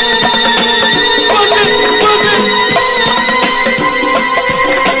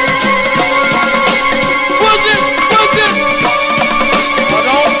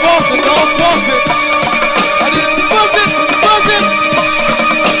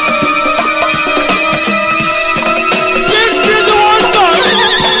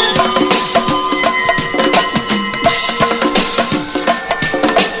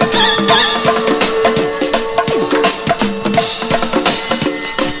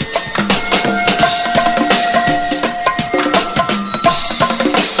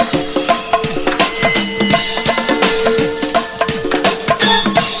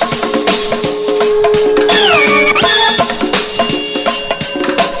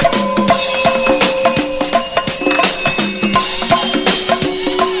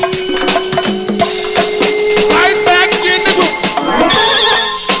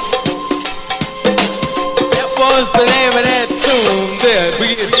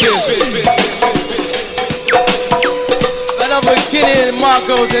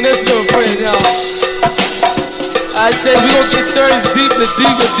 And this little friend, y'all. I said we gon' get shirts deeper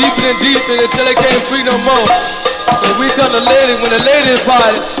and deeper until they can't free no more. And we come to ladies, when the ladies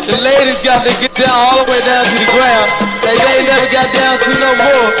party, the ladies got to get down all the way down to the ground. Like they ain't never got down to no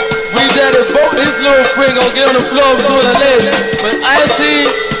more. We that is both this little friend gon' get on the floor between the ladies. But Icy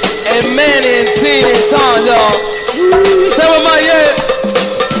and Manny and T and Tom, y'all. Say what my yeah.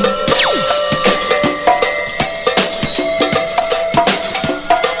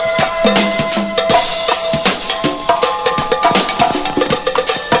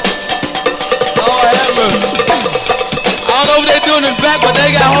 But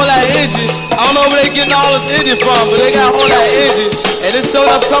they got a whole lot of energy. I don't know where they getting all this energy from, but they got a whole lot of energy. And it's showing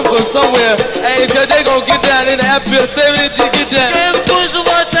up come from somewhere. Hey, cause they gon' get down in the atmosphere. Same energy, get down. Can we push it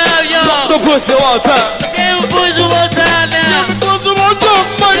one time, y'all? Can we push it one time? Can we push it one time now? Can we push it one time,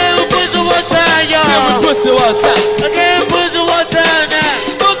 man? Can we push it one time, y'all? Can we push it one time? Can we push it one time now?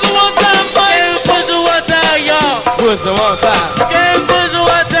 Push it one time, man? Can we push it one time, y'all? Push it one time. Can we push it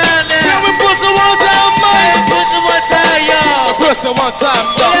one time now? Can we push it one time, man? Push it one time, y'all. Push it one time,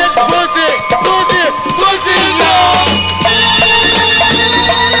 y'all. Let's push it, push it, push it, y'all.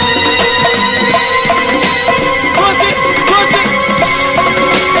 Push it, push it.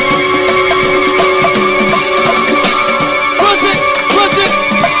 Push it, push it.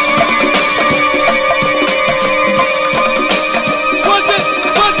 Push it,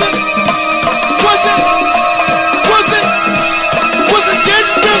 push it. Push it, push it.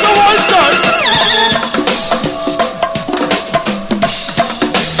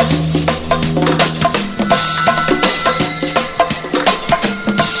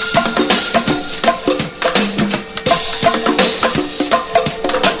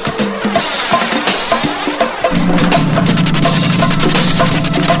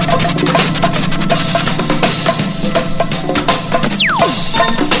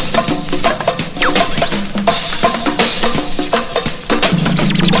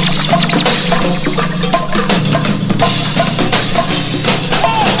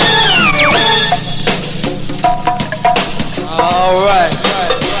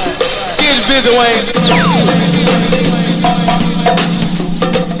 busy, Wayne.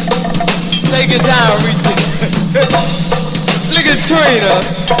 Take your time, Reese. Look at Trina.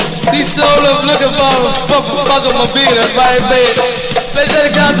 See Soul looking for fucking my business, right, baby? Let's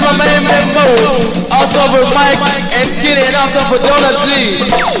dedicate to my man Mo. Also for Mike and Kitty, and also for Donut G.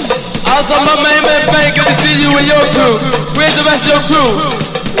 Also my man Bank, good to see you and your crew. Where's the rest of your crew?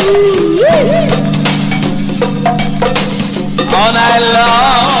 All night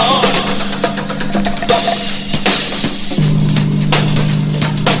long.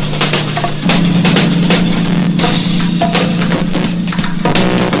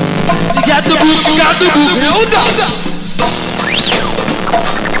 You got the boot, hold up.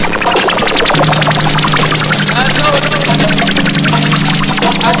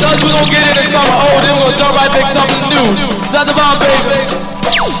 I told you we're gonna get into something old, then we're gonna jump right back to something new. Shut the bomb, baby.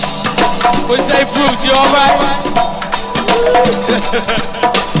 We say fruits, you alright?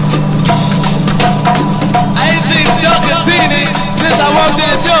 I ain't seen Duck and Teeny since I walked in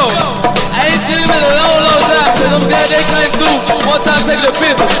the door. I ain't seen them in a long, long time, cause I'm glad they came through. One time taking the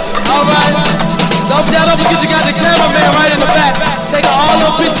fifth, alright? Don't forget you got the cameraman right in the back. Take all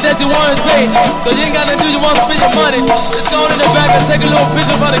those pictures that you want to take. So you ain't got to do, you want to spend your money. Just go in the back and take a little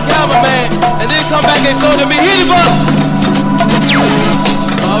picture for the cameraman. And then come back and show to me. Hit him up!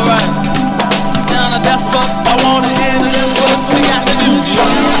 Alright. Now that's what I want to hear. That's what we got to do.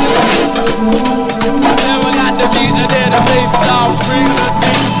 Then we got to beat and then the bass start free.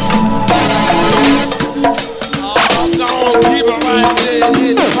 Oh, go on, keep it right there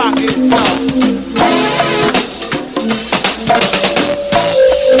in the pocket top.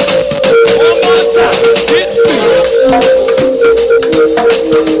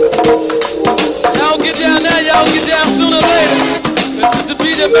 Y'all get down there, y'all get down sooner or later. Cause it's the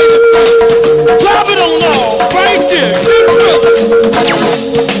beat that make it first. Drop it on all, right there. Get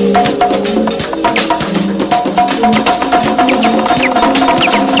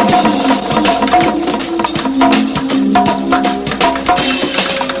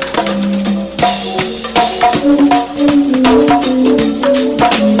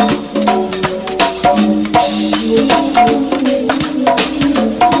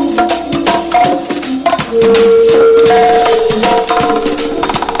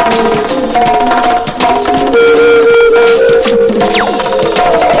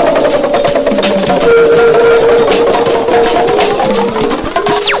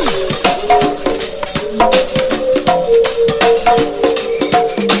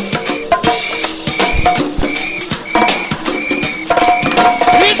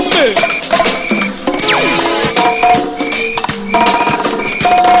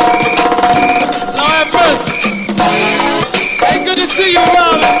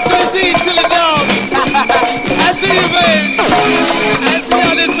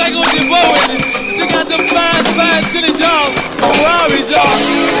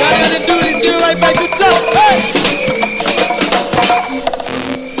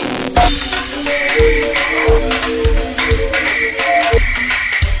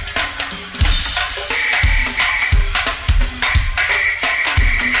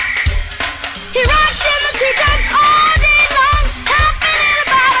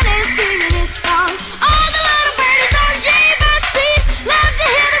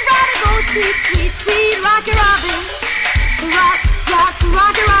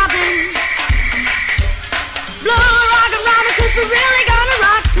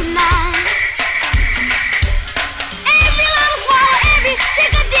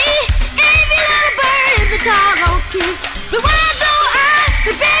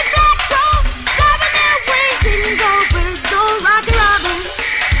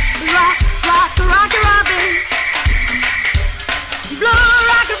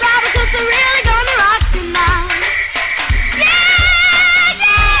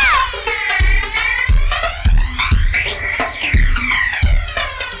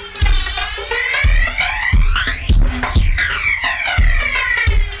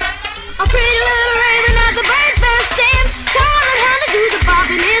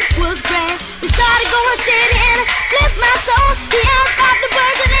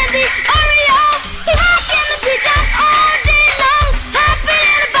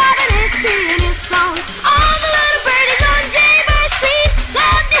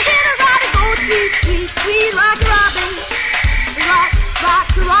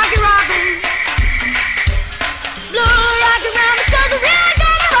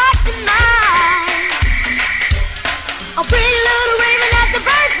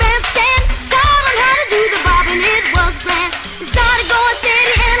It's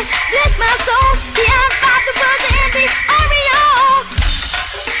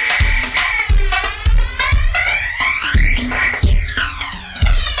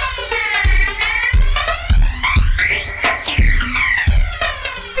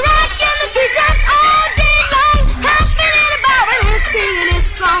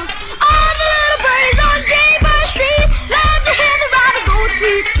song. All the little birds on Jaybird Street love to hear the robin go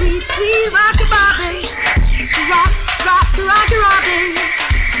tweet, tweet, tweet. Rocky Robin, rock, rock, rocky Robin.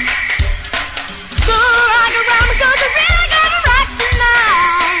 Go rock around because I really gotta rock tonight.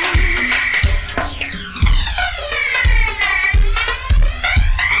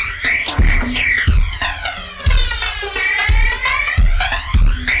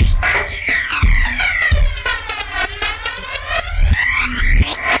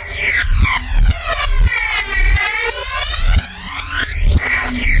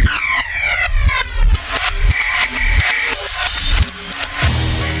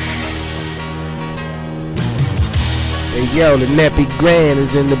 Hey yo, the Nappy Grand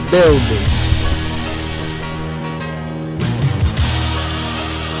is in the building.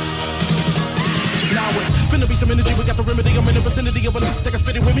 Finna be some energy, we got the remedy. I'm in the vicinity of a loop. They can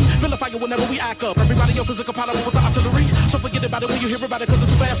spit it with me. Feel a fire whenever we act up. Everybody else is a compatible with the artillery. So forget about it when you hear about it, cause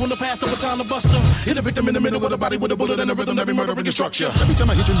it's too fast when the past over time to buster. Hit a victim in the middle of the body with a bullet and a rhythm. Every murder in your structure. Every time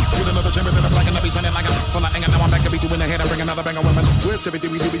I hit you with another chamber, then I'm black and I be sounding like I'm full of anger. Now I'm back to beat you in the head and bring another banger. Women twist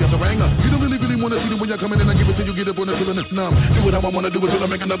everything we do, we have to wrangle. You don't really wanna see the way you're coming in and give it till you get up on it till it's numb. Do it how I wanna do it till I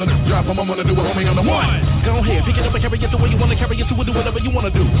make another drop. How I wanna do it, homie, on the one. Go ahead, pick it up and carry it to where you wanna carry it to, and do whatever you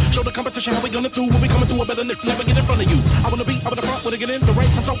wanna do. Show the competition how we gonna do when we coming through a better never get in front of you. I wanna be up in the front, wanna get in the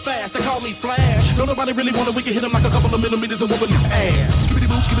race. I'm so fast, they call me Flash. Don't nobody really wanna, we can hit them like a couple of millimeters of whooping ass. Skibbity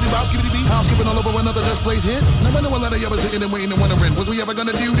boo, skibbity bop, skibbity beat. I'm skipping all over another just plays hit. Now I know a lot of y'all was sitting and waiting and wondering, was we ever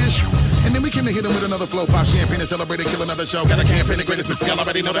gonna do this? And then we came to hit them with another flow, pop champagne and celebrate and kill another show. Got a campaign, the greatest, y'all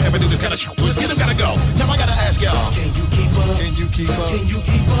already know to ever do this kind of show. Twist, get them, gotta go. Now I gotta ask y'all, can you keep up? Can you keep up? Can you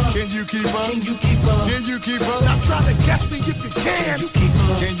keep up? Can you keep up? Can you keep up? Can you keep up? Now try to catch me if you can. Can you keep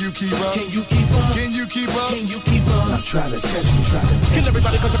up? Can you keep up? Can you keep up? Can you keep up? Can you keep up? Now try to catch me, try to catch me. Kill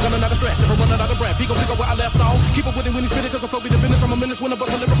everybody cause I'm running out of stress. If I'm running out of breath, he gon' pick up where I left off. Keep up with it when he's spinning cause the flow be the business. I'm a menace when I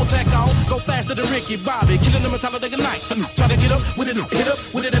bust a lyrical tech off. Go faster than Ricky Bobby, killing them until they get nice. So try to get up with it, hit up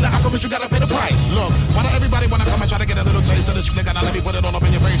with it in the alchemist, you gotta pay the price. Look, why not everybody wanna come and try to get a little taste of this? They gotta let me put it all up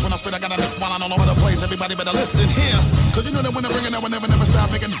in your face. When I spit, I gotta nip while I'm all over the place. Everybody better listen here. Cause you know that when I bring it, I will never stop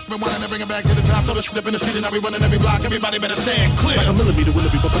making it. Wanna bring it back to the top. Throw the shit up in the street and I be running every block. Everybody better stand clear. Like a millimeter, will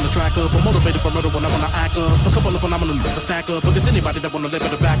it be bumping the track up? I'm motivated for murder when I wanna act up. A couple of phenomenal to stack up. But it's anybody that wanna live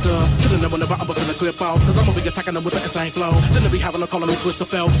in the back up. Killing them whenever I'm busting the clip out. Cause I'm gonna be attacking them with the insane flow. Then they be having a calling me Twister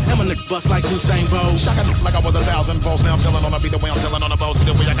Phelps. And my neck bust like Usain Bolt. Shocking like I was 1,000 volts. Now I'm selling on a beat the way I'm selling on a boat. See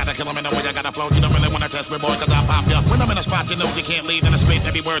the way I gotta kill them and the way I gotta flow. You don't really wanna test me, boy, cause I pop ya. When I'm in a spot, you know you can't leave. And I spit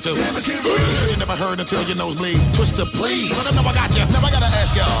every word too. You never heard until your nose bleed. Twister, please. Let them know I got you. Now I gotta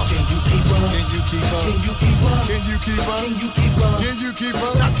ask y'all. Can you keep up? Can you keep up? Can you keep up? Can you keep up? Can you keep up? Can you keep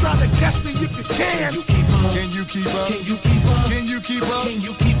up? Now try to catch me if you can. Can you keep up? Can you keep up? Can you keep up? Can you keep up? Can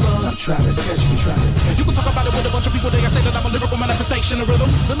you keep up? Now try to catch me, try to catch me. You can talk about it with a bunch of people. They say that I'm a lyrical manifestation of rhythm.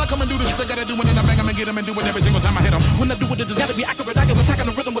 Then I come and do the shit I gotta do and then I bang them and get them and do it every single time I hit them. When I do it, it just gotta be accurate. I am attacking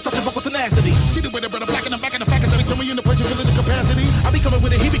the rhythm with such a vocal tenacity. See the way the brother black and the back and the fact is every time we in the place you feel the capacity. I be coming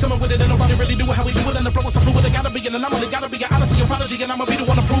with it, he be coming with it, and nobody really do it how we do it. And the flow is so fluid, it gotta be an anomaly, gotta be an odyssey, a prodigy, and I'ma be the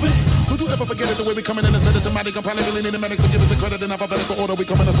one to prove it. Would you ever forget it the way we coming in and said it somebody can probably really need a medic to give us the credit in alphabetical order. We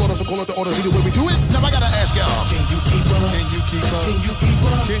come in and slaughter, so call it the order, see the way we do it. Now I gotta ask y'all, can you keep up? Can you keep up? Can you keep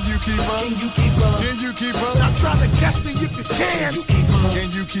up? Can you keep up? Can you keep up? Can you keep up? Now try to catch me if you can. Can you keep up? Can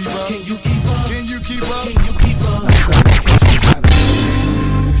you keep up? Can you keep up? Can you keep up? Can you keep up? Now try to catch me, try to catch me.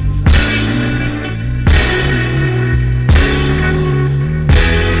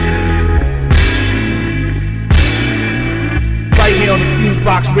 Right here on the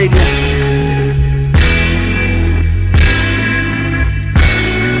FuseBox Radio.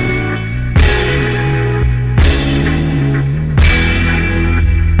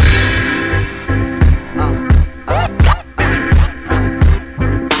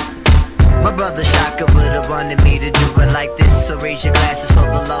 My brother Shaka would've wanted me to do it like this. So raise your glasses for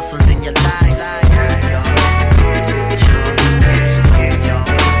the lost ones in your life.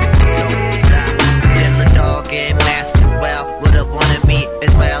 Get master well, would've wanted me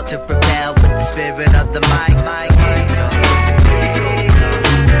as well to propel with the spirit of the mic.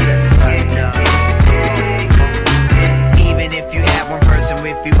 Even if you have one person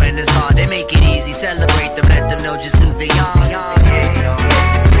with you and it's hard, they make it easy, celebrate them, let them know just who they are.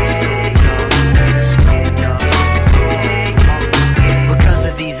 Because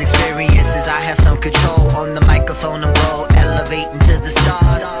of these experiences, I have some control on the microphone and roll, elevating to the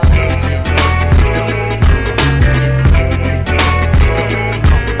stars.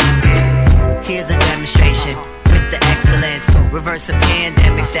 Here's a demonstration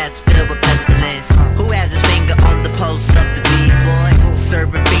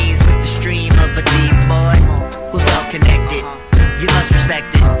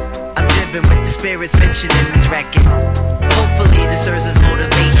spirits mentioned in this record. Hopefully this serves as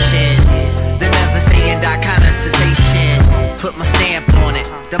motivation. The never saying die kind of sensation. Put my stamp on it,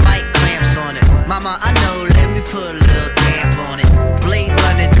 the mic clamps on it. Mama, I know, let me put a little damp on it. Blade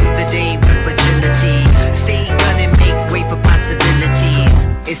running through the day with agility. Stay running, make way for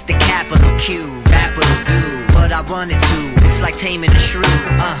possibilities. It's the capital Q, rapper do what I wanted to. It's like taming a shrew.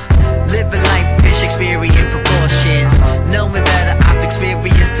 Living life, fish experience proportions. Know me better, I've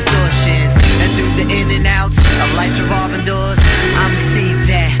experienced distortions. And through the in and outs of life's revolving doors, I'ma see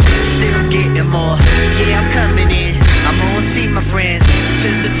that, still getting more. Yeah, I'm coming in, I'm gonna see my friends to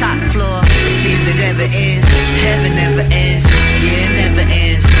the top floor. It seems it never ends, heaven never ends. Yeah, it never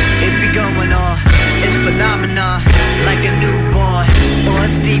ends. It be going on, it's phenomenal, like a newborn or a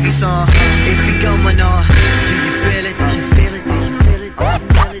Stevie song. It be going on. Do you feel it? Do you feel it? Do you feel it? Do you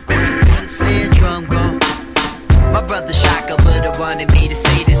feel it? Do you feel it? Snare drum go. My brother Shaka would've wanted me to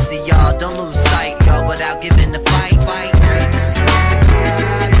say this to y'all. Don't lose sight, y'all, without giving the fight.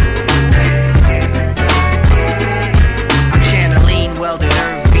 I'm channeling welded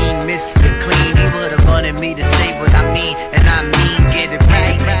earth fiend, Mr. Clean. He would've wanted me to say what I mean, and I mean get it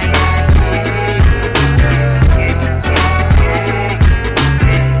right.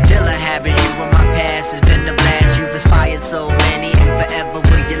 Dilla having you in my past has been a blast. You've inspired so many, and forever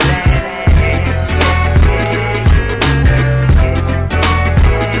will you last.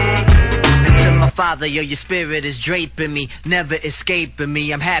 Father, yo, your spirit is draping me, never escaping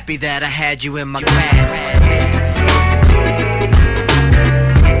me. I'm happy that I had you in my grasp.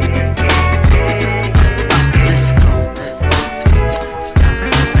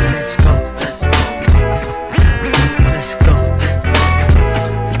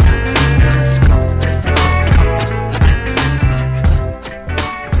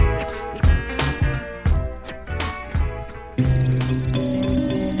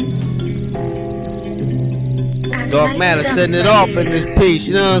 Dark Matter setting it off in this piece,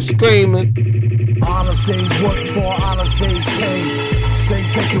 you know what I'm screaming. Honest days work for honest days pay. Stay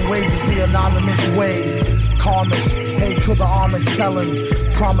taking wages the anonymous way. Calmest, hey to the Amish selling.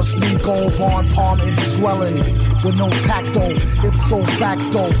 Promise me gold bond palm inch swelling. With no tacto, ipso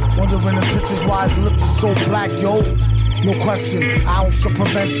facto. Wondering in pictures why his lips are so black, yo. No question, ounce of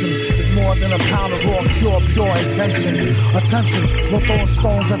prevention is more than a pound of raw, pure intention. Attention, no throwing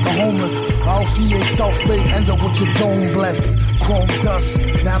stones at the homeless. LCA self-made, end up with your dome blessed. Chrome dust,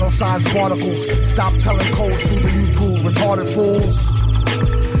 nano-sized particles. Stop telling codes through the YouTube, retarded fools.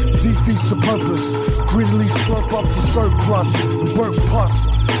 Defeats the purpose, greedily slurp up the surplus. Burp pus,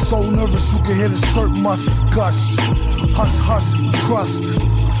 so nervous you can hear the shirt must gush. Hush, hush, trust.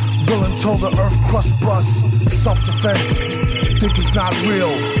 Villain told the earth crust bust. Self-defense, think it's not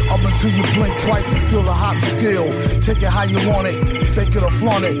real. Up until you blink twice and feel the hot steel. Take it how you want it, fake it or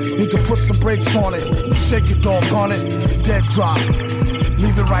flaunt it. Need to put some brakes on it. Shake it, doggone it. Dead drop,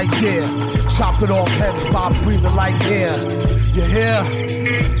 leave it right there. Chop it off heads, Bob, breathe it like air. You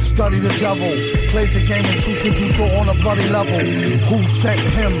hear? Study the devil. Played the game and choose to do so on a bloody level. Who sent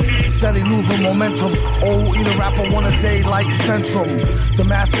him? Steady losing momentum. Oh, eat a rapper one a day like Centrum. The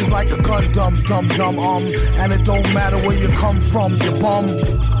mask is like a gun, dumb. And it don't matter where you come from, you bum.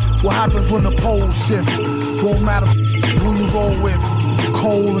 What happens when the poles shift? Won't matter who you roll with.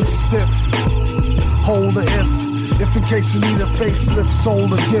 Cold and stiff. Hold the if in case you need a facelift,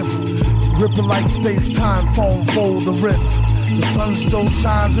 sold a gift. Ripping like space-time, foam, fold the rift. The sun still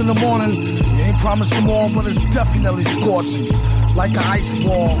shines in the morning. You ain't promised tomorrow, but it's definitely scorching. Like an ice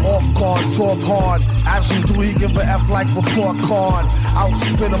ball, off guard, soft hard. Ask him, do he give a F like report card?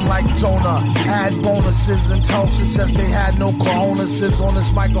 Outspit him like Jonah. Add bonuses and tell shit as they had no cojones on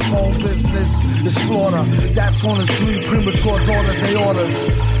this microphone business. It's slaughter. That's on his 3 premature daughters, they orders.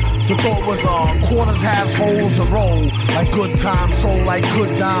 The thought was quarters, halves, holes, a roll. Like good times, sold like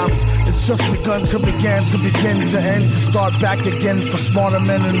good dimes. It's just begun to begin to end. To start back again for smarter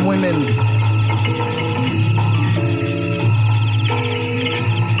men and women.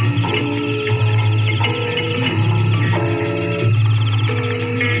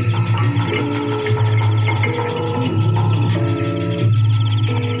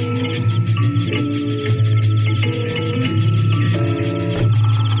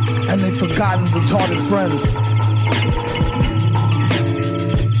 And they've forgotten retarded friend.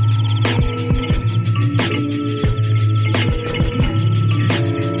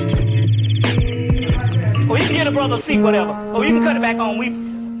 Or you can get a brother a seat, whatever. Or you can cut it back on.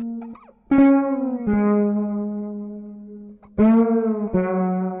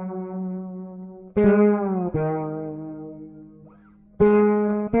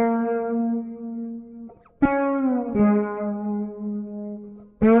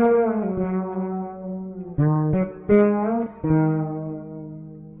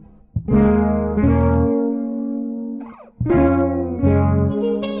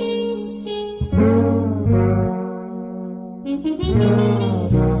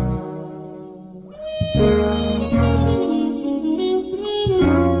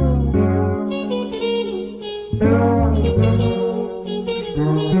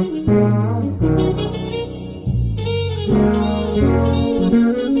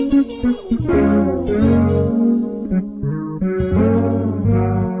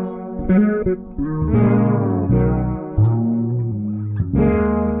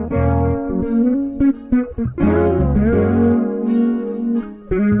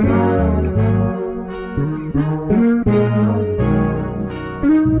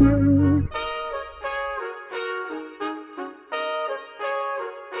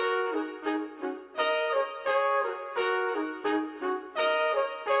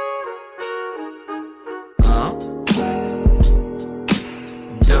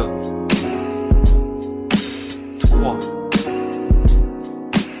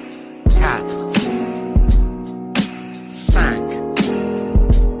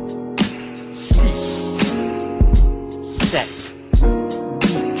 7, 8,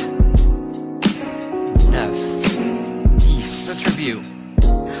 9, 10. The tribute.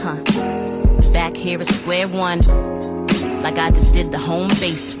 Back here at square one, like I just did the home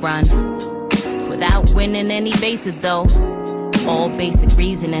base run. Without winning any bases though. All basic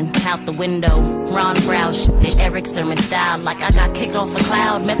reasoning out the window. Ron Brown shit, Eric Sermon style, like I got kicked off a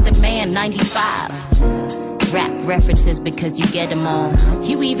cloud. Method Man 95. Rap references because you get them all.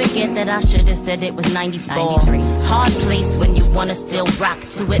 You even get that I should have said it was 94. Hard place when you wanna still rock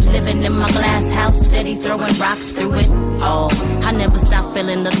to it. Living in my glass house, steady throwing rocks through it. Oh, I never stop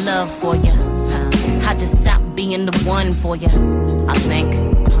feeling the love for you. I just stopped being the one for you. I think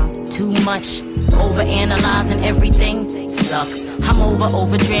too much, overanalyzing everything sucks. I'm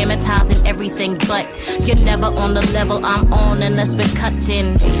over dramatizing everything, but you're never on the level I'm on unless we're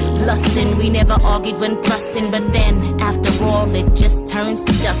cutting. Lusting, we never argued when thrusting, but then after all it just turns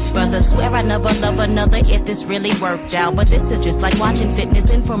to dust, brother. Swear I never love another if this really worked out, but this is just like watching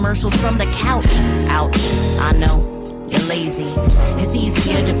fitness infomercials from the couch. Ouch, I know. You're lazy. It's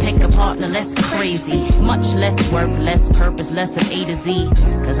easier to pick a partner less crazy. Much less work, less purpose, less of A to Z.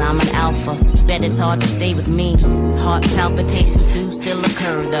 Cause I'm an alpha, bet it's hard to stay with me. Heart palpitations do still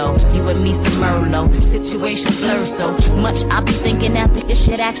occur though. You and me some Merlot, situation blur so much I be thinking after it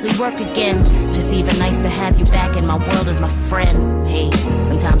should actually work again. It's even nice to have you back in my world as my friend. Hey,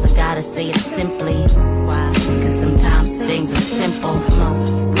 sometimes I gotta say it simply. Why? Cause sometimes things are simple. Come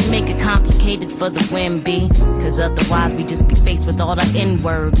on. We make it complicated for the win, B. Cause otherwise we just be faced with all the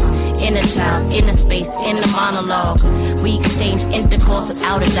N-words. Inner child, inner space, inner monologue. We exchange intercourse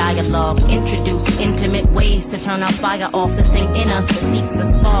without a dialogue. Introduce intimate ways to turn our fire off. The thing in us that seeks a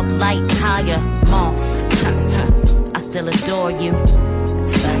spark, light, higher, moth. I still adore you.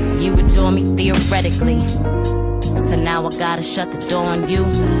 You adore me theoretically. So now I gotta shut the door on you,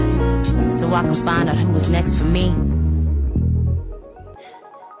 so I can find out who is next for me.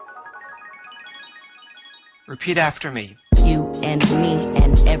 Repeat after me. You and me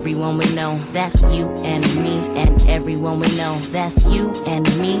and everyone we know. That's you and me and everyone we know. That's you and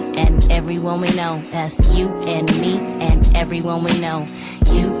me and everyone we know. That's you and me and everyone we know.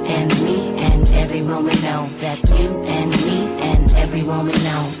 You and me and everyone we know. That's you and me and everyone we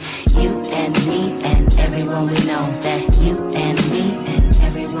know. You and me and everyone we know. That's you and me and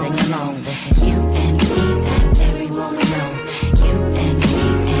everyone we know. You and me and everyone we know. You and me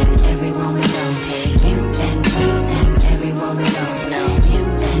and everyone we know. You and me and everyone we know. You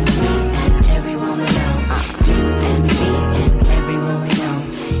and me and everyone we know. You and me and everyone we know. You and me and everyone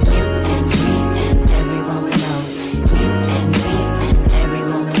we know. You and me and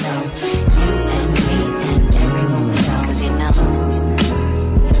everyone we know. You and me and everyone we know. 'Cause you're not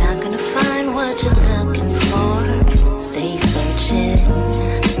gonna find what you're looking for. Stay searching.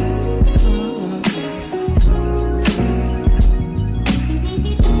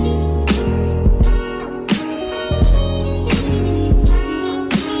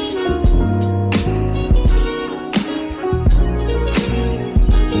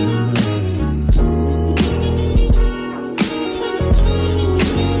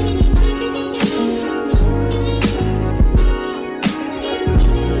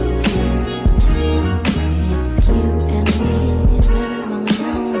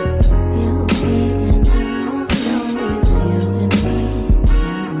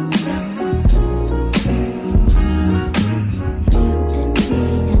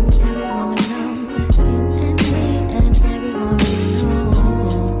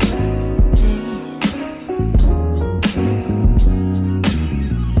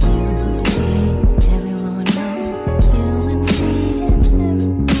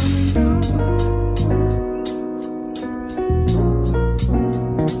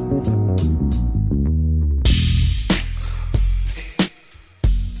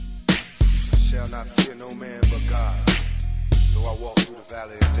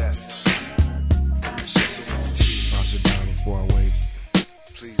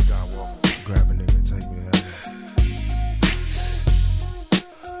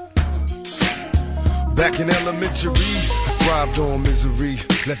 Back in elementary, I thrived on misery.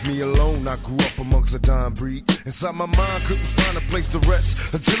 Left me alone, I grew up amongst a dying breed. Inside my mind, couldn't find a place to rest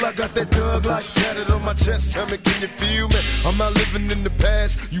until I got that Doug like tatted on my chest. Tell me, can you feel me? I'm not living in the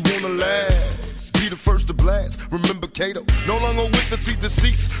past, you wanna last. Be the first to blast. Remember Cato, no longer with the seat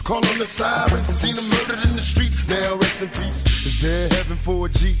deceits. Call on the sirens, seen them murdered in the streets. Now rest in peace. Is there heaven for a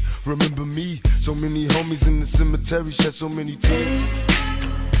G? Remember me, so many homies in the cemetery shed so many tears.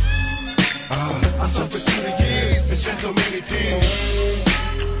 I suffered through the years and shed so many tears.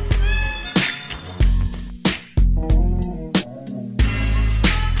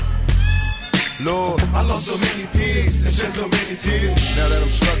 Lord, I lost lost so many peers and shed so many tears. Now that I'm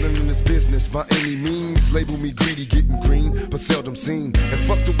struggling in this business by any means, label me greedy, getting green, but seldom seen. And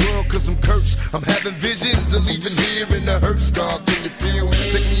fuck the world cause I'm cursed. I'm having visions of leaving here in the hearse. God, can you feel?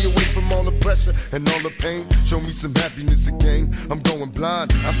 Take me away from all the pressure and all the pain. Show me some happiness again. I'm going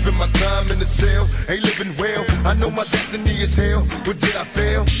blind. I spend my time in the cell, ain't living well. I know my destiny is hell. What did I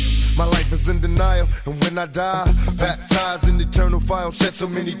fail? My life is in denial, and when I die, baptized in eternal fire, shed so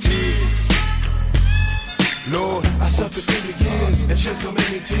many tears. Lord, I suffered through the years and shed so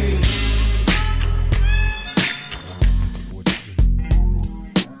many tears.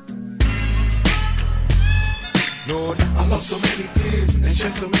 Lord, I lost so many peers and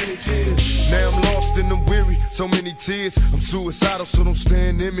shed so many tears. Now I'm lost and I'm weary, so many tears. I'm suicidal, so don't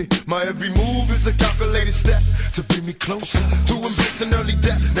stand in me. My every move is a calculated step to bring me closer to embracing early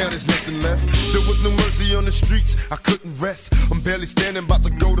death. Now there's nothing left. There was no mercy on the streets, I couldn't rest. I'm barely standing, about to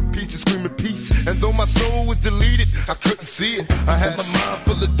go to pieces, screaming peace. And though my soul was deleted, I couldn't see it. I had my mind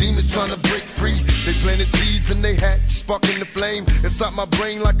full of demons trying to break free. They planted seeds and they hatched, sparking the flame inside my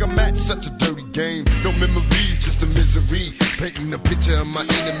brain like a match. Such a dirty game. No memories, just a misery. Painting a picture of my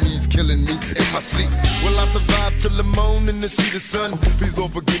enemies killing me in my sleep. Will I survive till the morning to see the sun? Please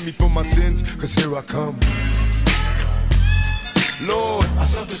Lord forgive me for my sins, cause here I come. Lord, I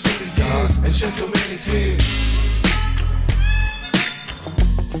suffered through the years and shed so many tears.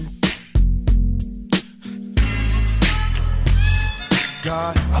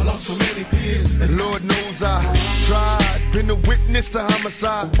 God, I lost so many peers. And Lord knows I tried. Been a witness to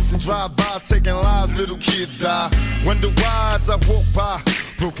homicides and drive-bys taking lives, little kids die. Wonder why as I walk by,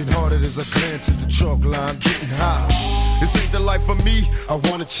 broken hearted as I glance at the chalk line, getting high. This ain't the life for me, I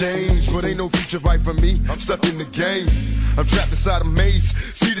wanna change, but ain't no future right for me, I'm stuck in the game. I'm trapped inside a maze.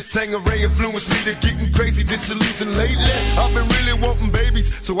 See this Tangeray influence me to getting crazy, disillusioned lately. I've been really wanting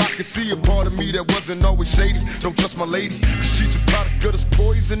babies, so I can see a part of me that wasn't always shady. Don't trust my lady, cause she's a product of this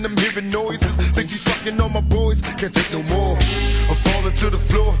poison. I'm hearing noises, think she's fucking on my boys. Can't take no more, I'm falling to the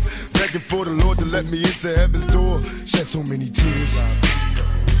floor, begging for the Lord to let me into heaven's door. Shed so many tears.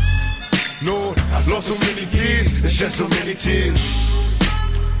 Lord, I lost so many years and shed so many tears.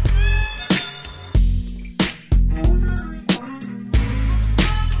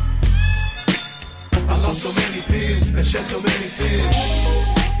 I lost so many peers and shed so many tears.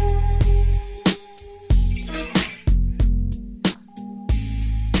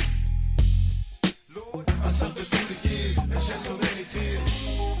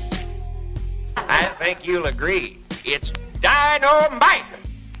 I think you'll agree, it's dynamite.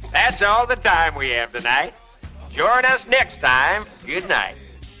 That's all the time we have tonight. Join us next time. Good night.